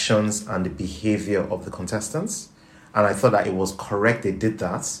reactions and the behavior of the contestants. And I thought that it was correct they did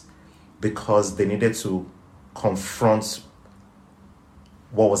that because they needed to confront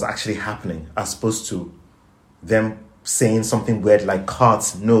what was actually happening as opposed to them saying something weird like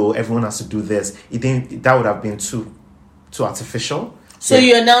 "cut, no, everyone has to do this." That would have been too artificial. So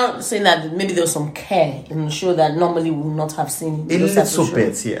you're now saying that maybe there was some care in the show that normally we would not have seen. A little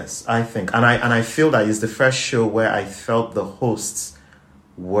bit, yes, I think, and I feel that it's the first show where I felt the hosts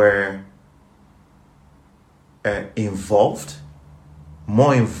were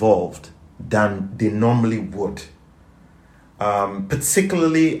more involved than they normally would.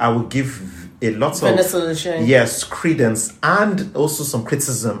 Particularly, I would give a lot Vanessa Lachey. Yes, credence and also some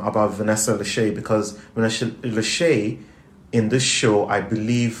criticism about Vanessa Lachey, because Vanessa Lachey in this show, I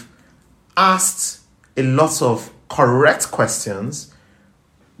believe, asked a lot of correct questions,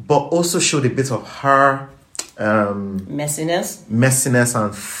 but also showed a bit of her messiness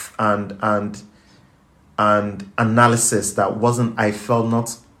and analysis that wasn't, I felt,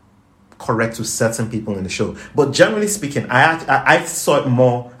 not correct to certain people in the show. But generally speaking, I saw it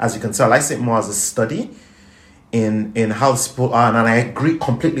more, as you can tell, I see it more as a study in how people are. And I agree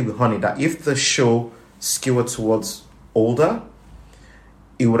completely with Honey that if the show skewed towards older,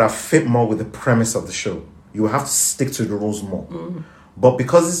 it would have fit more with the premise of the show. You would have to stick to the rules more. Mm. But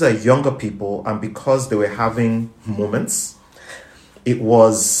because these are younger people and because they were having moments,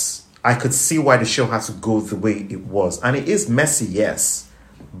 I could see why the show had to go the way it was. And it is messy, yes.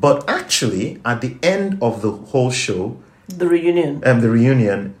 But actually, at the end of the whole show... The reunion,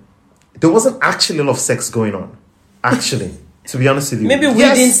 there wasn't actually a lot of sex going on. Actually, to be honest with you. Maybe we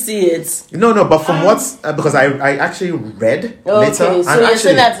didn't see it. No, but from because I actually read later. So you're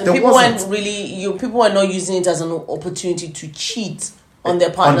saying that people were not using it as an opportunity to cheat on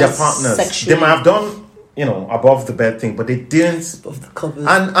their partners. Sexually. They might have done, above the bed thing, but they didn't. Above the covers.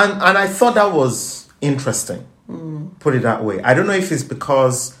 And I thought that was interesting. Put it that way. I don't know if it's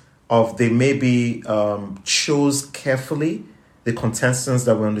because of they maybe chose carefully the contestants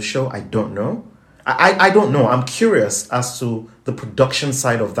that were on the show. I don't know. I don't know. I'm curious as to the production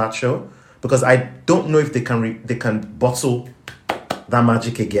side of that show because I don't know if they can bottle that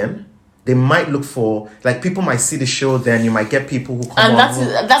magic again. They might look for, people might see the show, then you might get people who come on.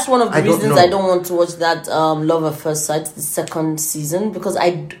 And that's one of the reasons I don't want to watch that Love at First Sight, the second season, because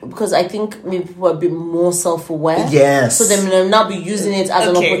I think maybe people are a bit more self-aware. Yes. So they may now be using it as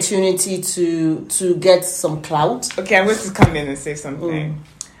an opportunity to get some clout. Okay, I'm going to come in and say something.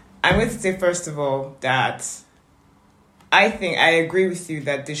 I'm going to say, first of all, that I think I agree with you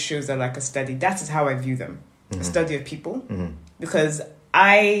that these shows are like a study. That is how I view them. A study of people. Because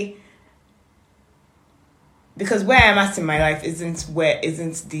where I'm at in my life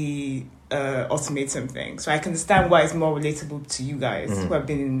isn't the ultimatum thing. So I can understand why it's more relatable to you guys who have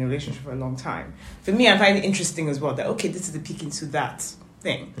been in a relationship for a long time. For me, I find it interesting as well that, this is the peek into that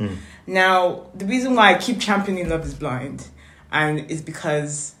thing. Now, the reason why I keep championing Love is Blind is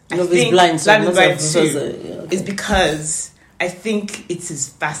because Love is Blind 2 is because I think it's as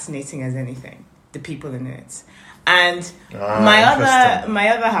fascinating as anything, the people in it. And my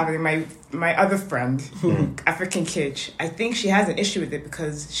other friend, African Kitch, I think she has an issue with it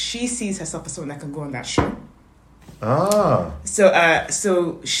because she sees herself as someone that can go on that show.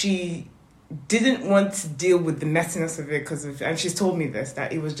 So she didn't want to deal with the messiness of it and she's told me this,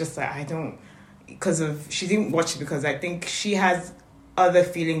 that it was just like, she didn't watch it because I think she has other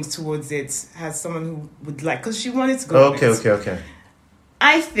feelings towards it, has someone who would like, because she wanted to go on it. Okay.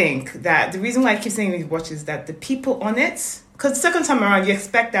 I think that the reason why I keep saying we watch is that the people on it, because the second time around you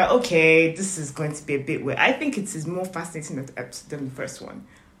expect that, this is going to be a bit weird. I think it is more fascinating than the first one.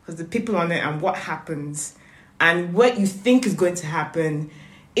 Because the people on it and what happens and what you think is going to happen,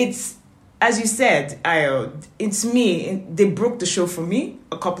 it's, as you said, Ayo, it's me. They broke the show for me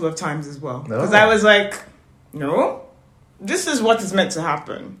a couple of times as well. Because I was like, no, this is what is meant to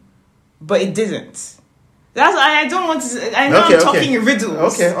happen. But it didn't. That's I don't want to. I know I'm talking in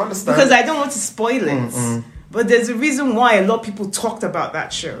riddles. Okay, understand. Because I don't want to spoil it. But there's a reason why a lot of people talked about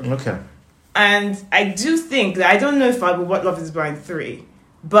that show. Okay. And I do think that I don't know if I would watch Love is Blind 3,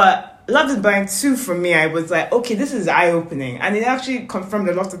 but Love is Blind 2 for me, I was like, this is eye opening, and it actually confirmed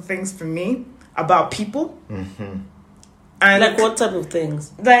a lot of things for me about people. And like what type of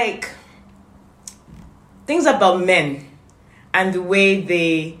things? Like things about men and the way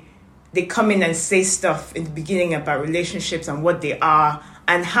they come in and say stuff in the beginning about relationships and what they are,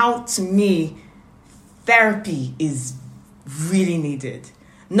 and how, to me, therapy is really needed.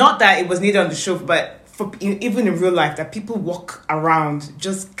 Not that it was needed on the show, but even in real life, that people walk around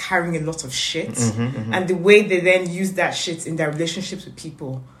just carrying a lot of shit. And the way they then use that shit in their relationships with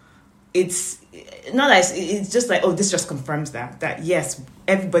people, it's not like, it's just like, this just confirms that yes,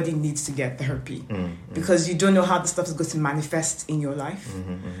 everybody needs to get therapy because you don't know how the stuff is going to manifest in your life.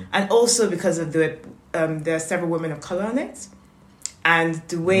 And also because of there are several women of color on it, and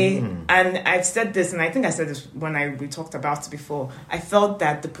the way and I've said this, and I think I said this when we talked about it before, I felt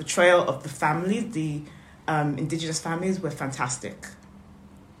that the portrayal of the families, the indigenous families, were fantastic.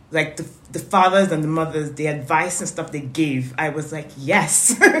 Like the fathers and the mothers, the advice and stuff they gave, I was like,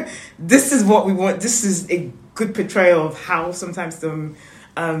 yes, this is what we want. This is a good portrayal of how sometimes some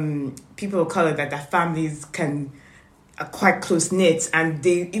people of color, that their families are quite close knit, and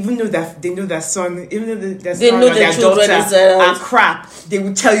even though that they know their son, even though their son or their daughter are crap, they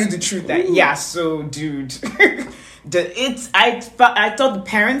will tell you the truth that so dude. I thought the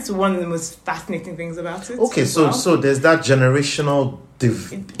parents were one of the most fascinating things about it. Okay, so there's that generational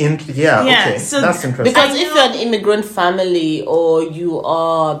Okay, so that's interesting. Because if you're an immigrant family or you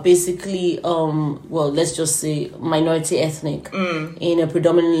are basically, let's just say minority ethnic in a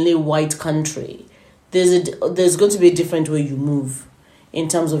predominantly white country, there's going to be a different way you move in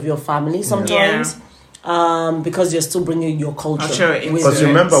terms of your family sometimes. Because you're still bringing your culture. Because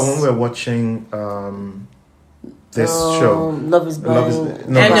remember when we were watching this show, Love is Blind.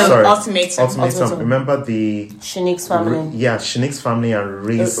 Ultimatum. Remember the Shanique's family. Shanique's family and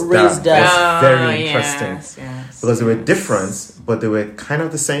Ray's dad. Dad. Was very interesting because they were different, but they were kind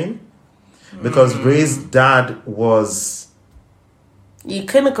of the same. Because Ray's dad was. He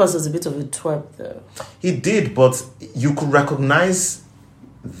came across as a bit of a twerp, though. He did, but you could recognize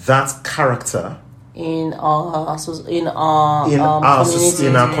that character in our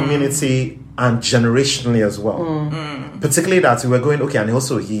community and generationally as well. Particularly that we were going, okay, and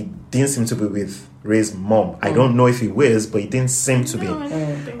also he didn't seem to be with Ray's mom. I don't know if he was, but he didn't seem to be.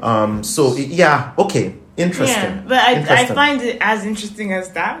 Interesting. Yeah, but I find it as interesting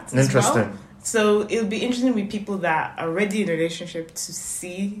as that. Interesting. Well. So it'll be interesting with people that are already in a relationship to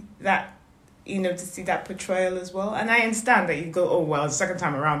see that, to see that portrayal as well. And I understand that you go, oh, well, the second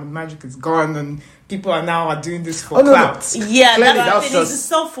time around, the magic is gone and people are doing this for clout. No. Yeah, that's just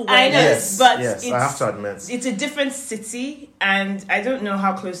self-awareness. I know, yes, I have to admit. It's a different city, and I don't know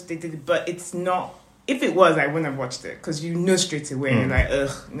how close they did it, but it's not. If it was, I wouldn't have watched it, because straight away, you're like,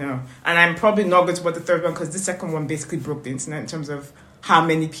 ugh, no. And I'm probably not going to watch the third one, because the second one basically broke the internet in terms of how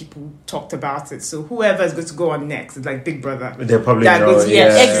many people talked about it. So whoever is going to go on next, it's like Big Brother. They're probably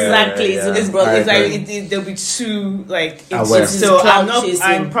exactly. So Big Brother, it's like there'll be too so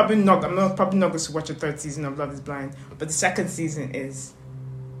I'm probably not going to watch a third season of Love Is Blind, but the second season is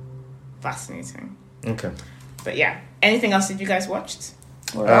fascinating. Okay. But yeah, anything else that you guys watched?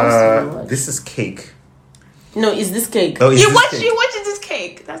 This is Cake. No, is this Cake? Oh, you watched This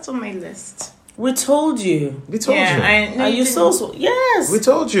Cake? That's on my list. We told you. We told you. Are you so? Yes. We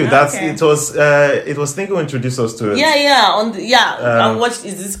told you. That's it was. It was Think who introduced us to it. I watched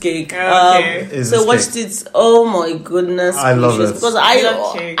Is This Cake? Watched it. Oh my goodness! I love it because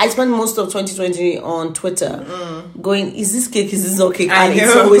I spent most of 2020 on Twitter going, "Is this cake? Is this not cake?" And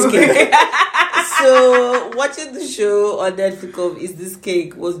it's always cake. So watching the show on Netflix, Is This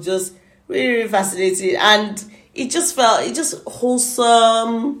Cake, was just really, really fascinating, and it just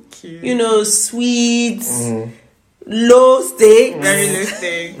wholesome, cute. Sweet, low stakes. Very low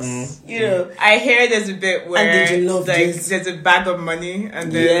stakes. I hear there's a bit where there's a bag of money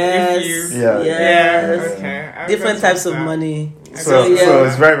and then different types of money. So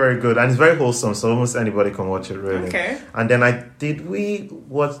it's very, very good, and it's very wholesome, so almost anybody can watch it, really. Okay. And then did we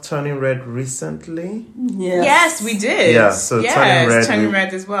watch Turning Red recently? Yes, we did. Yeah, so Turning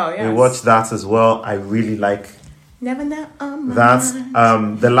Red as well, yes. We watched that as well. I really like Never Know that.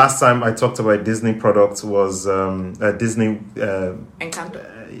 The last time I talked about a Disney product was a Disney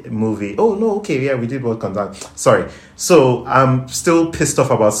Encanto movie. Oh no, okay, yeah, we did work on that. Sorry. So I'm still pissed off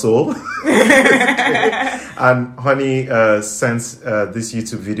about Soul. And Honey sent this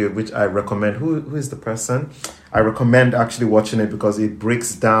YouTube video, which I recommend. Who is the person? I recommend actually watching it because it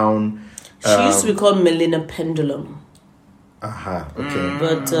breaks down. She used to be called Melina Pendulum. Okay.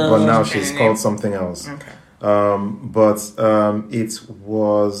 But now she's called something else. Okay. It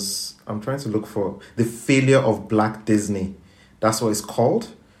was. I'm trying to look for The Failure of Black Disney. That's what it's called.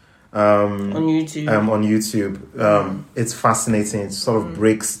 On YouTube. It's fascinating. It sort of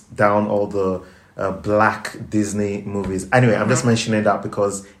breaks down all the black Disney movies. Anyway, I'm just mentioning that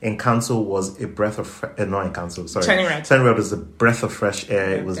because Encanto was a breath of not Encanto, sorry. Turning Red was a breath of fresh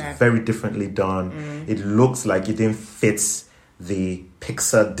air. It was very differently done. It looks like it didn't fit the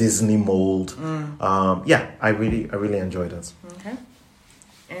Pixar Disney mold. I really enjoyed it. Okay.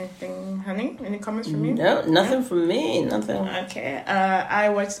 Anything, Honey? Any comments from you? No, nothing from me. Nothing. Okay. I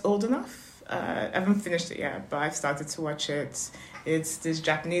watched Old Enough. I haven't finished it yet, but I've started to watch it. It's this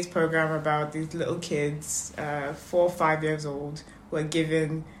Japanese program about these little kids, 4 or 5 years old, who are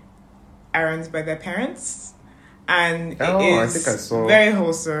given errands by their parents. And it is I think I saw. Very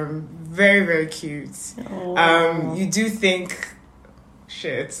wholesome, very, very cute. Oh. You do think,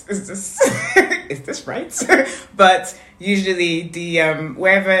 shit, is this right? But usually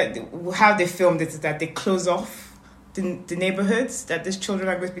how they filmed it is that they close off the neighborhoods that these children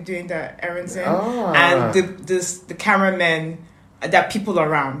are going to be doing their errands in, and the cameramen that people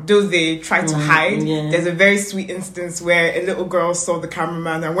around, though they try to hide. There's a very sweet instance where a little girl saw the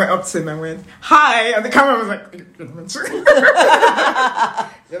cameraman and went up to him and went, "Hi," and the cameraman was like,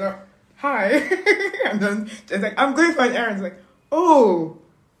 "Hi," and then she's like, "I'm going for an errand." It's like, "Oh,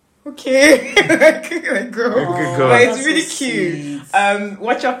 okay, like go. Go. But it's That's really so cute. sweet.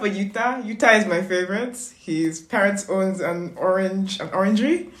 Watch out for Yuta. Yuta is my favorite. His parents owns an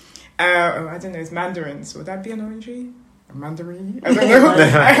orangery. I don't know, it's mandarins. Would that be an orangery? A mandarin? I don't know.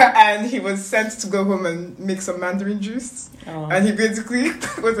 And he was sent to go home and make some mandarin juice. Oh. And he basically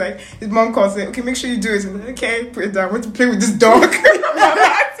was like, his mom called saying, okay, make sure you do it. And like, okay, put it down. I want to play with this dog.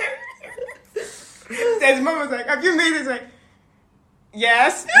 Then his mom was like, have you made it? He's like,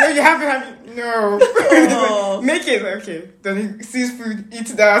 yes. No, you haven't. No. Like, make it. Okay. Then he sees food,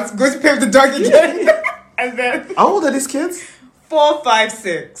 eats that, goes to play with the dog again. And then How old are these kids? 4, 5,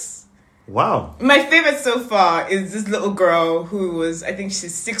 6. Wow. My favorite so far is this little girl who was, I think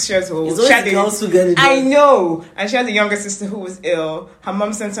she's 6 years old. It's always the girls who get it. I know. And she has a younger sister who was ill. Her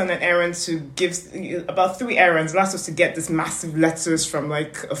mom sent her on an errand to give about 3 errands. Last was to get this massive lettuce from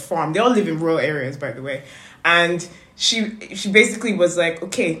like a farm. They all live in rural areas, by the way. And she basically was like,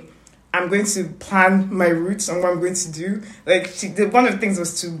 okay, I'm going to plan my routes on what I'm going to do. Like one of the things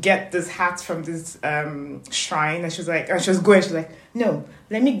was to get this hat from this shrine, and she was like, no,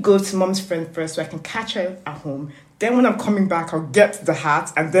 let me go to mom's friend first so I can catch her at home. Then when I'm coming back, I'll get the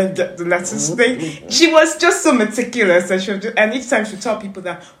hat and then get the lettuce thing. She was just so meticulous, and each time she would tell people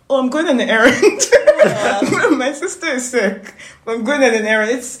that, oh, I'm going on an errand. My sister is sick, but I'm going on an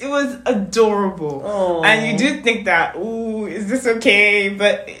errand. It was adorable. Oh. And you do think that, ooh, is this okay?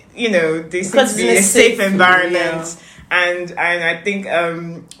 But, they seem Because to be it's a safe environment. yeah. And I think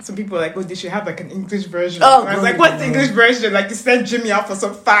some people are like, oh, they should have like an English version. Oh, and I was like, what's the English version? Like, you send Jimmy out for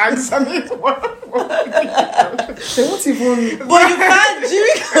some fags. I mean, what? They won't even. But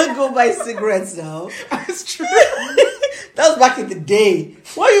Jimmy can't go buy cigarettes now. That's true. That was back in the day.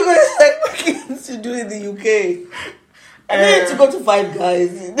 What are you going to to do in the UK? I need to go to Five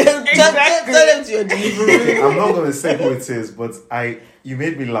Guys. Exactly. Tell them to your delivery. I'm not going to say who it is, but you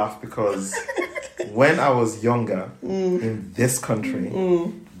made me laugh because when I was younger in this country,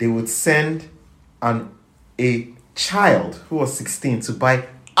 they would send a child who was 16 to buy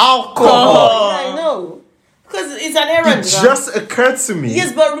alcohol. I know. Because it's an errand. It just occurred to me.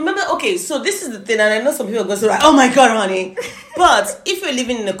 Yes, but remember, okay, so this is the thing, and I know some people are going to say, like, oh my God, honey. But if you're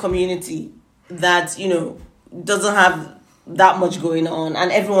living in a community that, doesn't have that much going on,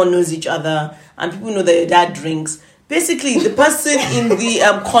 and everyone knows each other, and people know that your dad drinks, basically the person in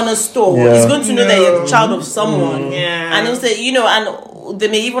the corner store is going to know that you're the child of someone. Yeah. And they'll say, and they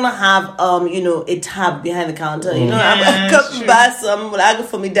may even have, a tab behind the counter. I'm true. come buy some lager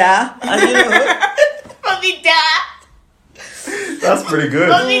for me, da. And, That's pretty good.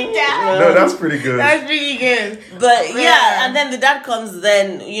 No, that's pretty good. That's really good. But yeah, and then the dad comes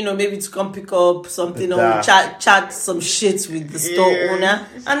then, maybe to come pick up something or chat some shit with the store owner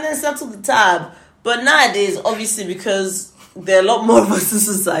and then settle the tab. But nowadays, obviously, because there are a lot more of us in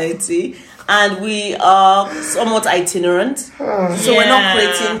society and we are somewhat itinerant, so we're not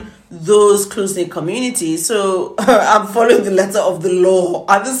creating those close-knit communities. So I'm following the letter of the law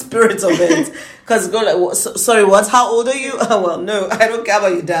and the spirit of it. Because go like, sorry, what? How old are you? Oh, well, no, I don't care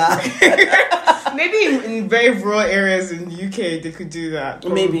about your dad. Maybe in very rural areas in the UK they could do that.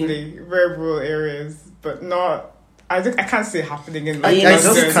 Probably. Maybe very rural areas, but not. I can't see it happening in I London.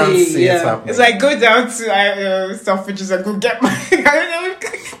 just can't see it happening. It's like go down to Selfridges and go get my. I don't know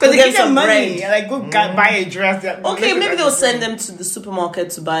because they get give them some money. bread. Like go buy a dress. Okay, maybe they'll send them to the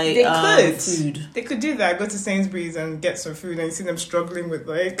supermarket to buy food. They could do that. Go to Sainsbury's and get some food, and you see them struggling with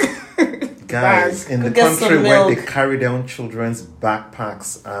like. Guys, in the get country some where they milk. carry their own children's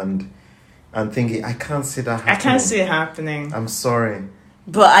backpacks and thinking, I can't see that happening. I can't see it happening. I'm sorry.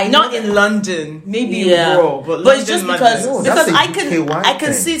 But Not in London, maybe rural, but it's just because No, that's a I UK-wide can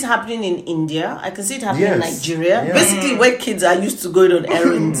thing. see it happening in India. I can see it happening in Yes. Nigeria. Yeah. Basically, where kids are used to going on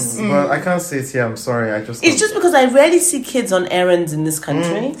errands. But I can't see it here. I'm sorry. I just. It's just because I rarely see kids on errands in this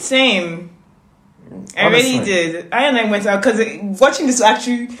country. Same. I Honestly. really did. I and I went out because watching this will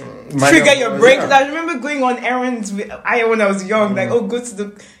actually My trigger dad- your brain. 'Cause yeah. I remember going on errands with I when I was young. Like, go to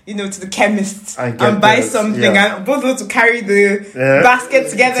the to the chemist I get and buy this, something, yeah. and both to carry the basket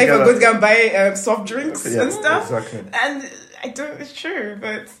together if I go to go and buy soft drinks Yeah, and stuff. exactly. And I don't. It's true,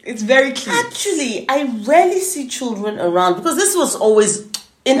 but it's very cute. Actually, I rarely see children around because this was always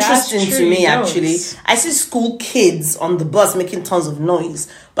interesting That's to true, me. you Actually, don't. I see school kids on the bus making tons of noise,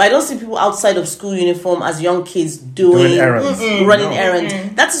 but I don't see people outside of school uniform as young kids doing errands. running errands.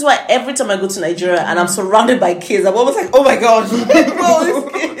 That is why every time I go to Nigeria and I'm surrounded by kids, I'm almost like, oh my god, all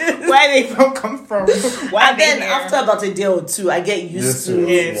these kids. where they come from. And then after about a day or two, I get used to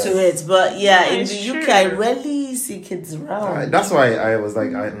it. But in the UK, I rarely see kids around. That's why I was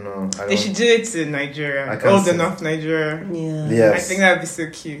like, I don't know. They should do it in Nigeria. Old enough Nigeria. Yeah. Yes. I think that would be so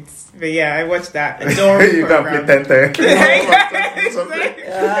cute. But I watched that. Adorable You can play Tente.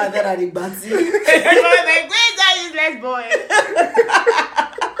 Then I did Batty. like, where's that useless boy?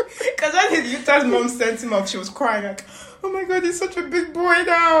 Because when his Utah's mom sent him off, she was crying like, oh my god, he's such a big boy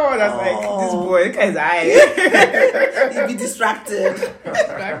now. And I was like, this boy, look at his eyes. He'd be distracted.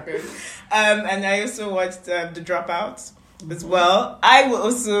 And I also watched The Dropout as well. I will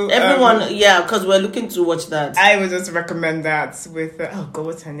also... Everyone, because we're looking to watch that. I would just recommend that with...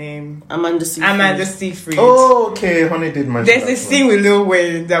 what's her name? Amanda Seyfried. Oh, okay. Honey did mention There's a scene with Lil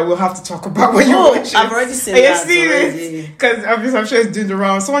Wayne that we'll have to talk about when you watch it. I've already seen that. Because obviously I'm sure it's doing the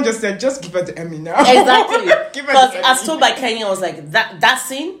round. Someone just said, just give her the Emmy now. Exactly. Because as told by Kenya, I was like, that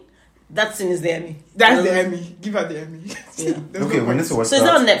scene is the Emmy. That's the Emmy. Give her the Emmy. Yeah. Okay, we need to watch that. So is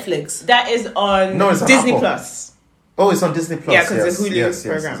that on Netflix? That is on it's Disney on Plus. Oh, it's on Disney Plus. Yeah, because it's a Hulu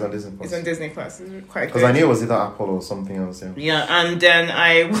program. It's on Disney Plus. It's on Disney Plus. It's quite good. Because I knew it was either Apple or something else. Yeah, and then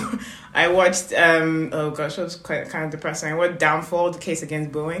I watched. It was kind of depressing. I watched Downfall: The Case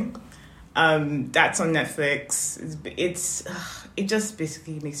Against Boeing. That's on Netflix. It just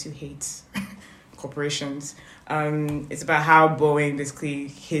basically makes you hate corporations. It's about how Boeing basically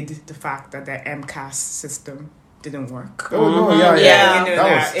hid the fact that their MCAS system didn't work. Oh no! Yeah. You know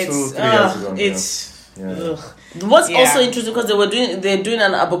that was 2-3 years ago. What's also interesting because they're doing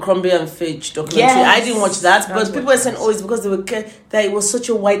an Abercrombie and Fitch documentary. Yes. I didn't watch that, but people were saying, it's because that it was such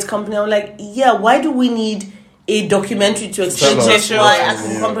a white company. I'm like, why do we need a documentary to explain just why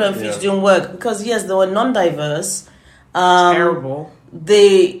Abercrombie and Fitch didn't work? Because they were non-diverse. Terrible.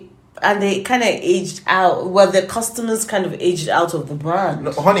 They kind of aged out. Well, the customers kind of aged out of the brand.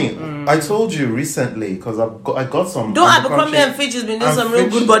 No, honey, I told you recently because I got some. Don't Abercrombie and Fitch has been doing some real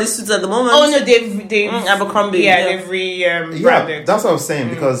good bodysuits at the moment. Oh no, they've Abercrombie. They've rebranded. That's what I was saying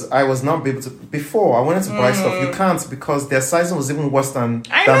because I was not able to. Before I wanted to buy stuff, you can't because their sizing was even worse than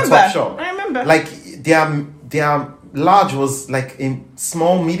Topshop. I remember. Like their large was like in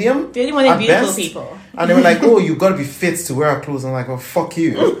small, medium. They didn't want to be beautiful people. And they were like, you got to be fit to wear our clothes. I'm like, fuck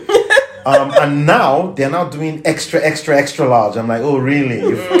you. And now they're now doing extra large. I'm like, really?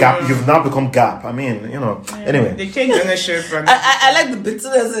 You've now become Gap. I mean, anyway. They changed ownership. I like the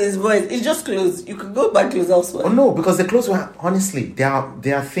bitterness in his voice. It's just clothes. You could go buy clothes elsewhere. Oh no, because the clothes were honestly, they are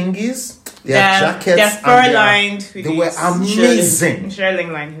thingies. Their jackets, they're fur-lined hoodies. They were amazing.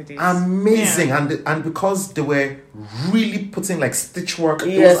 Shearling line hoodies. Amazing, and because they were really putting like stitch work.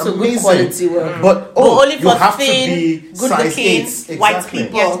 It was amazing. Good quality work. But only for you have thin, to be good size looking, 8. white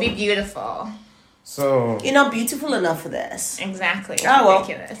people. You have to be beautiful. So you're not beautiful enough for this. Exactly.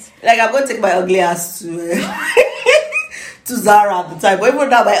 Ridiculous. Like I'm going to take my ugly ass to Zara at the time. But even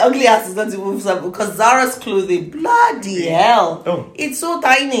now, my ugly ass is not even because Zara's clothing, bloody hell, it's so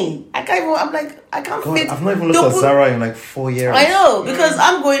tiny. I can't fit. I've not even looked at Zara in like 4 years. I know because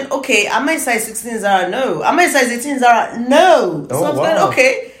I'm going. Okay, am I size 16 Zara? No. Am I size 18 Zara? No. So I'm going.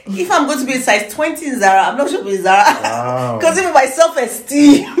 Okay. If I'm going to be in size 20 in Zara, I'm not sure in Zara. Because even my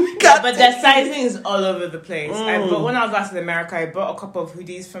self-esteem. But their sizing is all over the place. But when I was last in America, I bought a couple of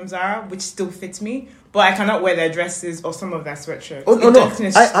hoodies from Zara, which still fits me. But I cannot wear their dresses or some of their sweatshirts. Oh, no.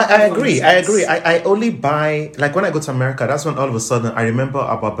 I agree. I only buy, like when I go to America, that's when all of a sudden I remember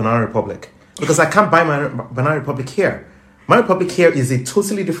about Banana Republic. Because I can't buy my Banana Republic here. Banana Republic here is a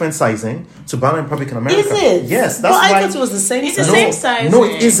totally different sizing to Banana Republic in America. Is it? Yes, that's why. I thought it was the same. It's the same size. No,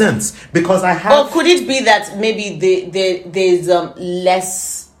 it isn't. Because I have. Or could it be that maybe there's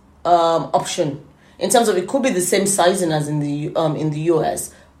less option in terms of it could be the same sizing as in the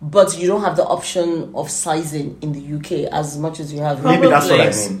US, but you don't have the option of sizing in the UK as much as you have. Maybe that's what I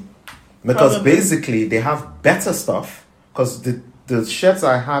mean. Because basically they have better stuff. Because the shirts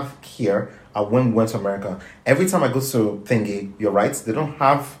I have here. When we went to America, every time I go to Thingy, you're right, they don't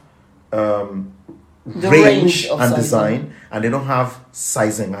have range and sizing. Design, and they don't have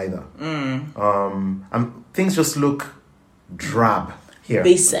sizing either. And things just look drab here.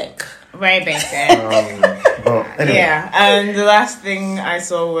 Basic. Very basic. But anyway. Yeah, and the last thing I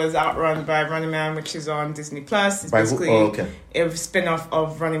saw was Outrun by Running Man, which is on Disney Plus. It's basically a spin-off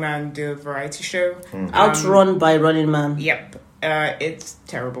of Running Man, the variety show. Outrun by Running Man. Yep. It's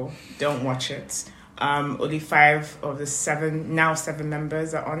terrible. Don't watch it. Only 5 of the 7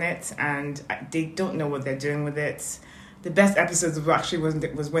 members are on it, and they don't know what they're doing with it. The best episodes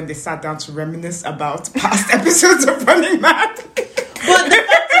was when they sat down to reminisce about past episodes of Running Man.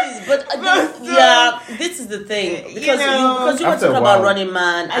 But the fact is, Yeah, this is the thing because you were talking about Running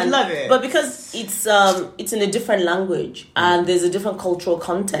Man. I love it, but because it's in a different language and there's a different cultural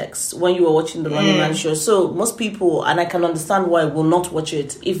context when you were watching the Running Man show. So most people, and I can understand why, will not watch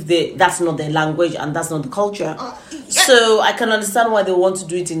it if that's not their language and that's not the culture. So I can understand why they want to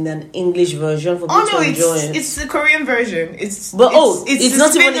do it in an English version for people to enjoy it. It's the Korean version. It's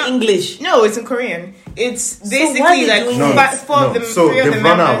not even in English. No, it's in Korean. It's basically three of the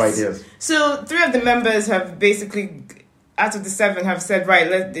members. So 3 of the members have basically, out of the 7, have said,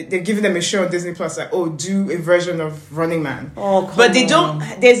 right, they're giving them a show on Disney Plus, like, do a version of Running Man. But they don't.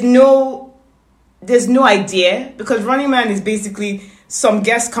 There's no idea, because Running Man is basically some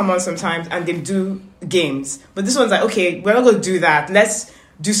guests come on sometimes and they do games. But this one's like, okay, we're not going to do that. Let's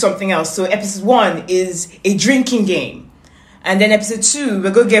do something else. So episode 1 is a drinking game. And then episode 2,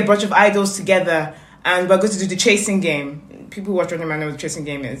 we're going to get a bunch of idols together and we're going to do the chasing game. People who watch Running Man know what the chasing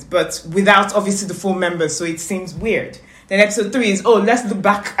game is. But without, obviously, the full members, so it seems weird. Then episode 3 is, let's look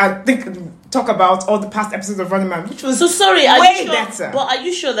back and talk about all the past episodes of Running Man, which was way better. But are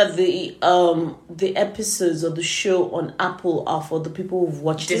you sure that the episodes of the show on Apple are for the people who've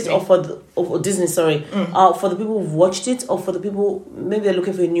watched Disney? Or for Disney? Sorry, for the people who've watched it, or for the people maybe they're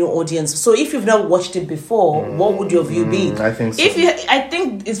looking for a new audience. So if you've not watched it before, what would your view be? I think so. I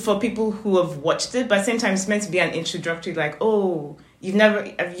think it's for people who have watched it, but at the same time, it's meant to be an introductory. Like,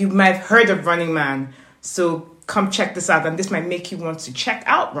 you might have heard of Running Man, so come check this out, and this might make you want to check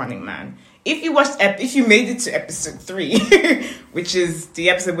out Running Man. If you made it to episode 3, which is the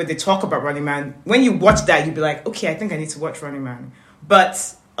episode where they talk about Running Man, when you watch that, you'll be like, okay, I think I need to watch Running Man.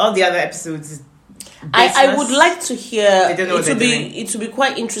 But all the other episodes, I would like to hear. It would be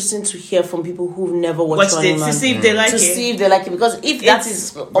quite interesting to hear from people who've never watched Running Man, to see if they like it. See if they like it, because if that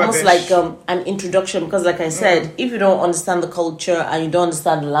is almost like an introduction. Because, like I said, if you don't understand the culture and you don't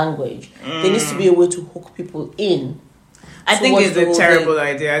understand the language, there needs to be a way to hook people in. I think it's a terrible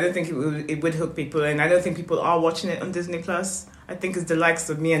idea. I don't think it would hook people in. I don't think people are watching it on Disney Plus. I think it's the likes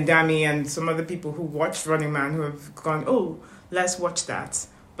of me and Dami and some other people who watched Running Man who have gone, let's watch that.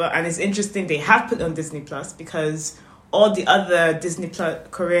 And it's interesting they have put on Disney Plus, because all the other Disney Plus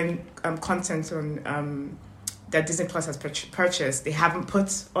Korean content on that Disney Plus has purchased, they haven't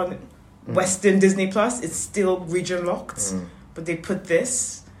put on Western Disney Plus. It's still region locked, but they put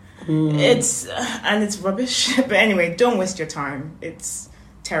this. It's rubbish. But anyway, don't waste your time. It's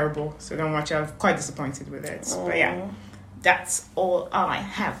terrible, so don't watch it. I'm quite disappointed with it. But yeah, that's all I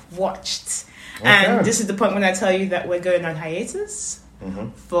have watched. Okay. And this is the point when I tell you that we're going on hiatus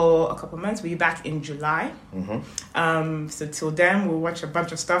for a couple of months. We'll be back in July. So till then, we'll watch a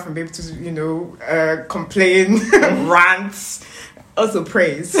bunch of stuff and be able to, complain, rant, also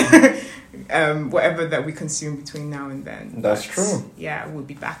praise. Whatever that we consume between now and then. That's true. Yeah, we'll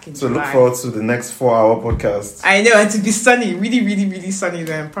be back in July. So look forward to the next 4-hour podcast. I know, and to be sunny, really, really, really sunny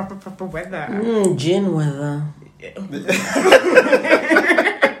then. Proper weather. Gin weather.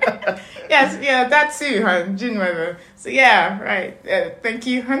 Yes, yeah, that too, hun. Gin weather. So yeah, right. Thank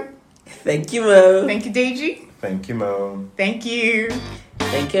you, hun. Thank you, Mo. Thank you, Deji. Thank you, Mo. Thank you.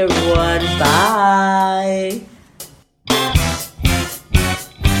 Thank you, everyone. Bye.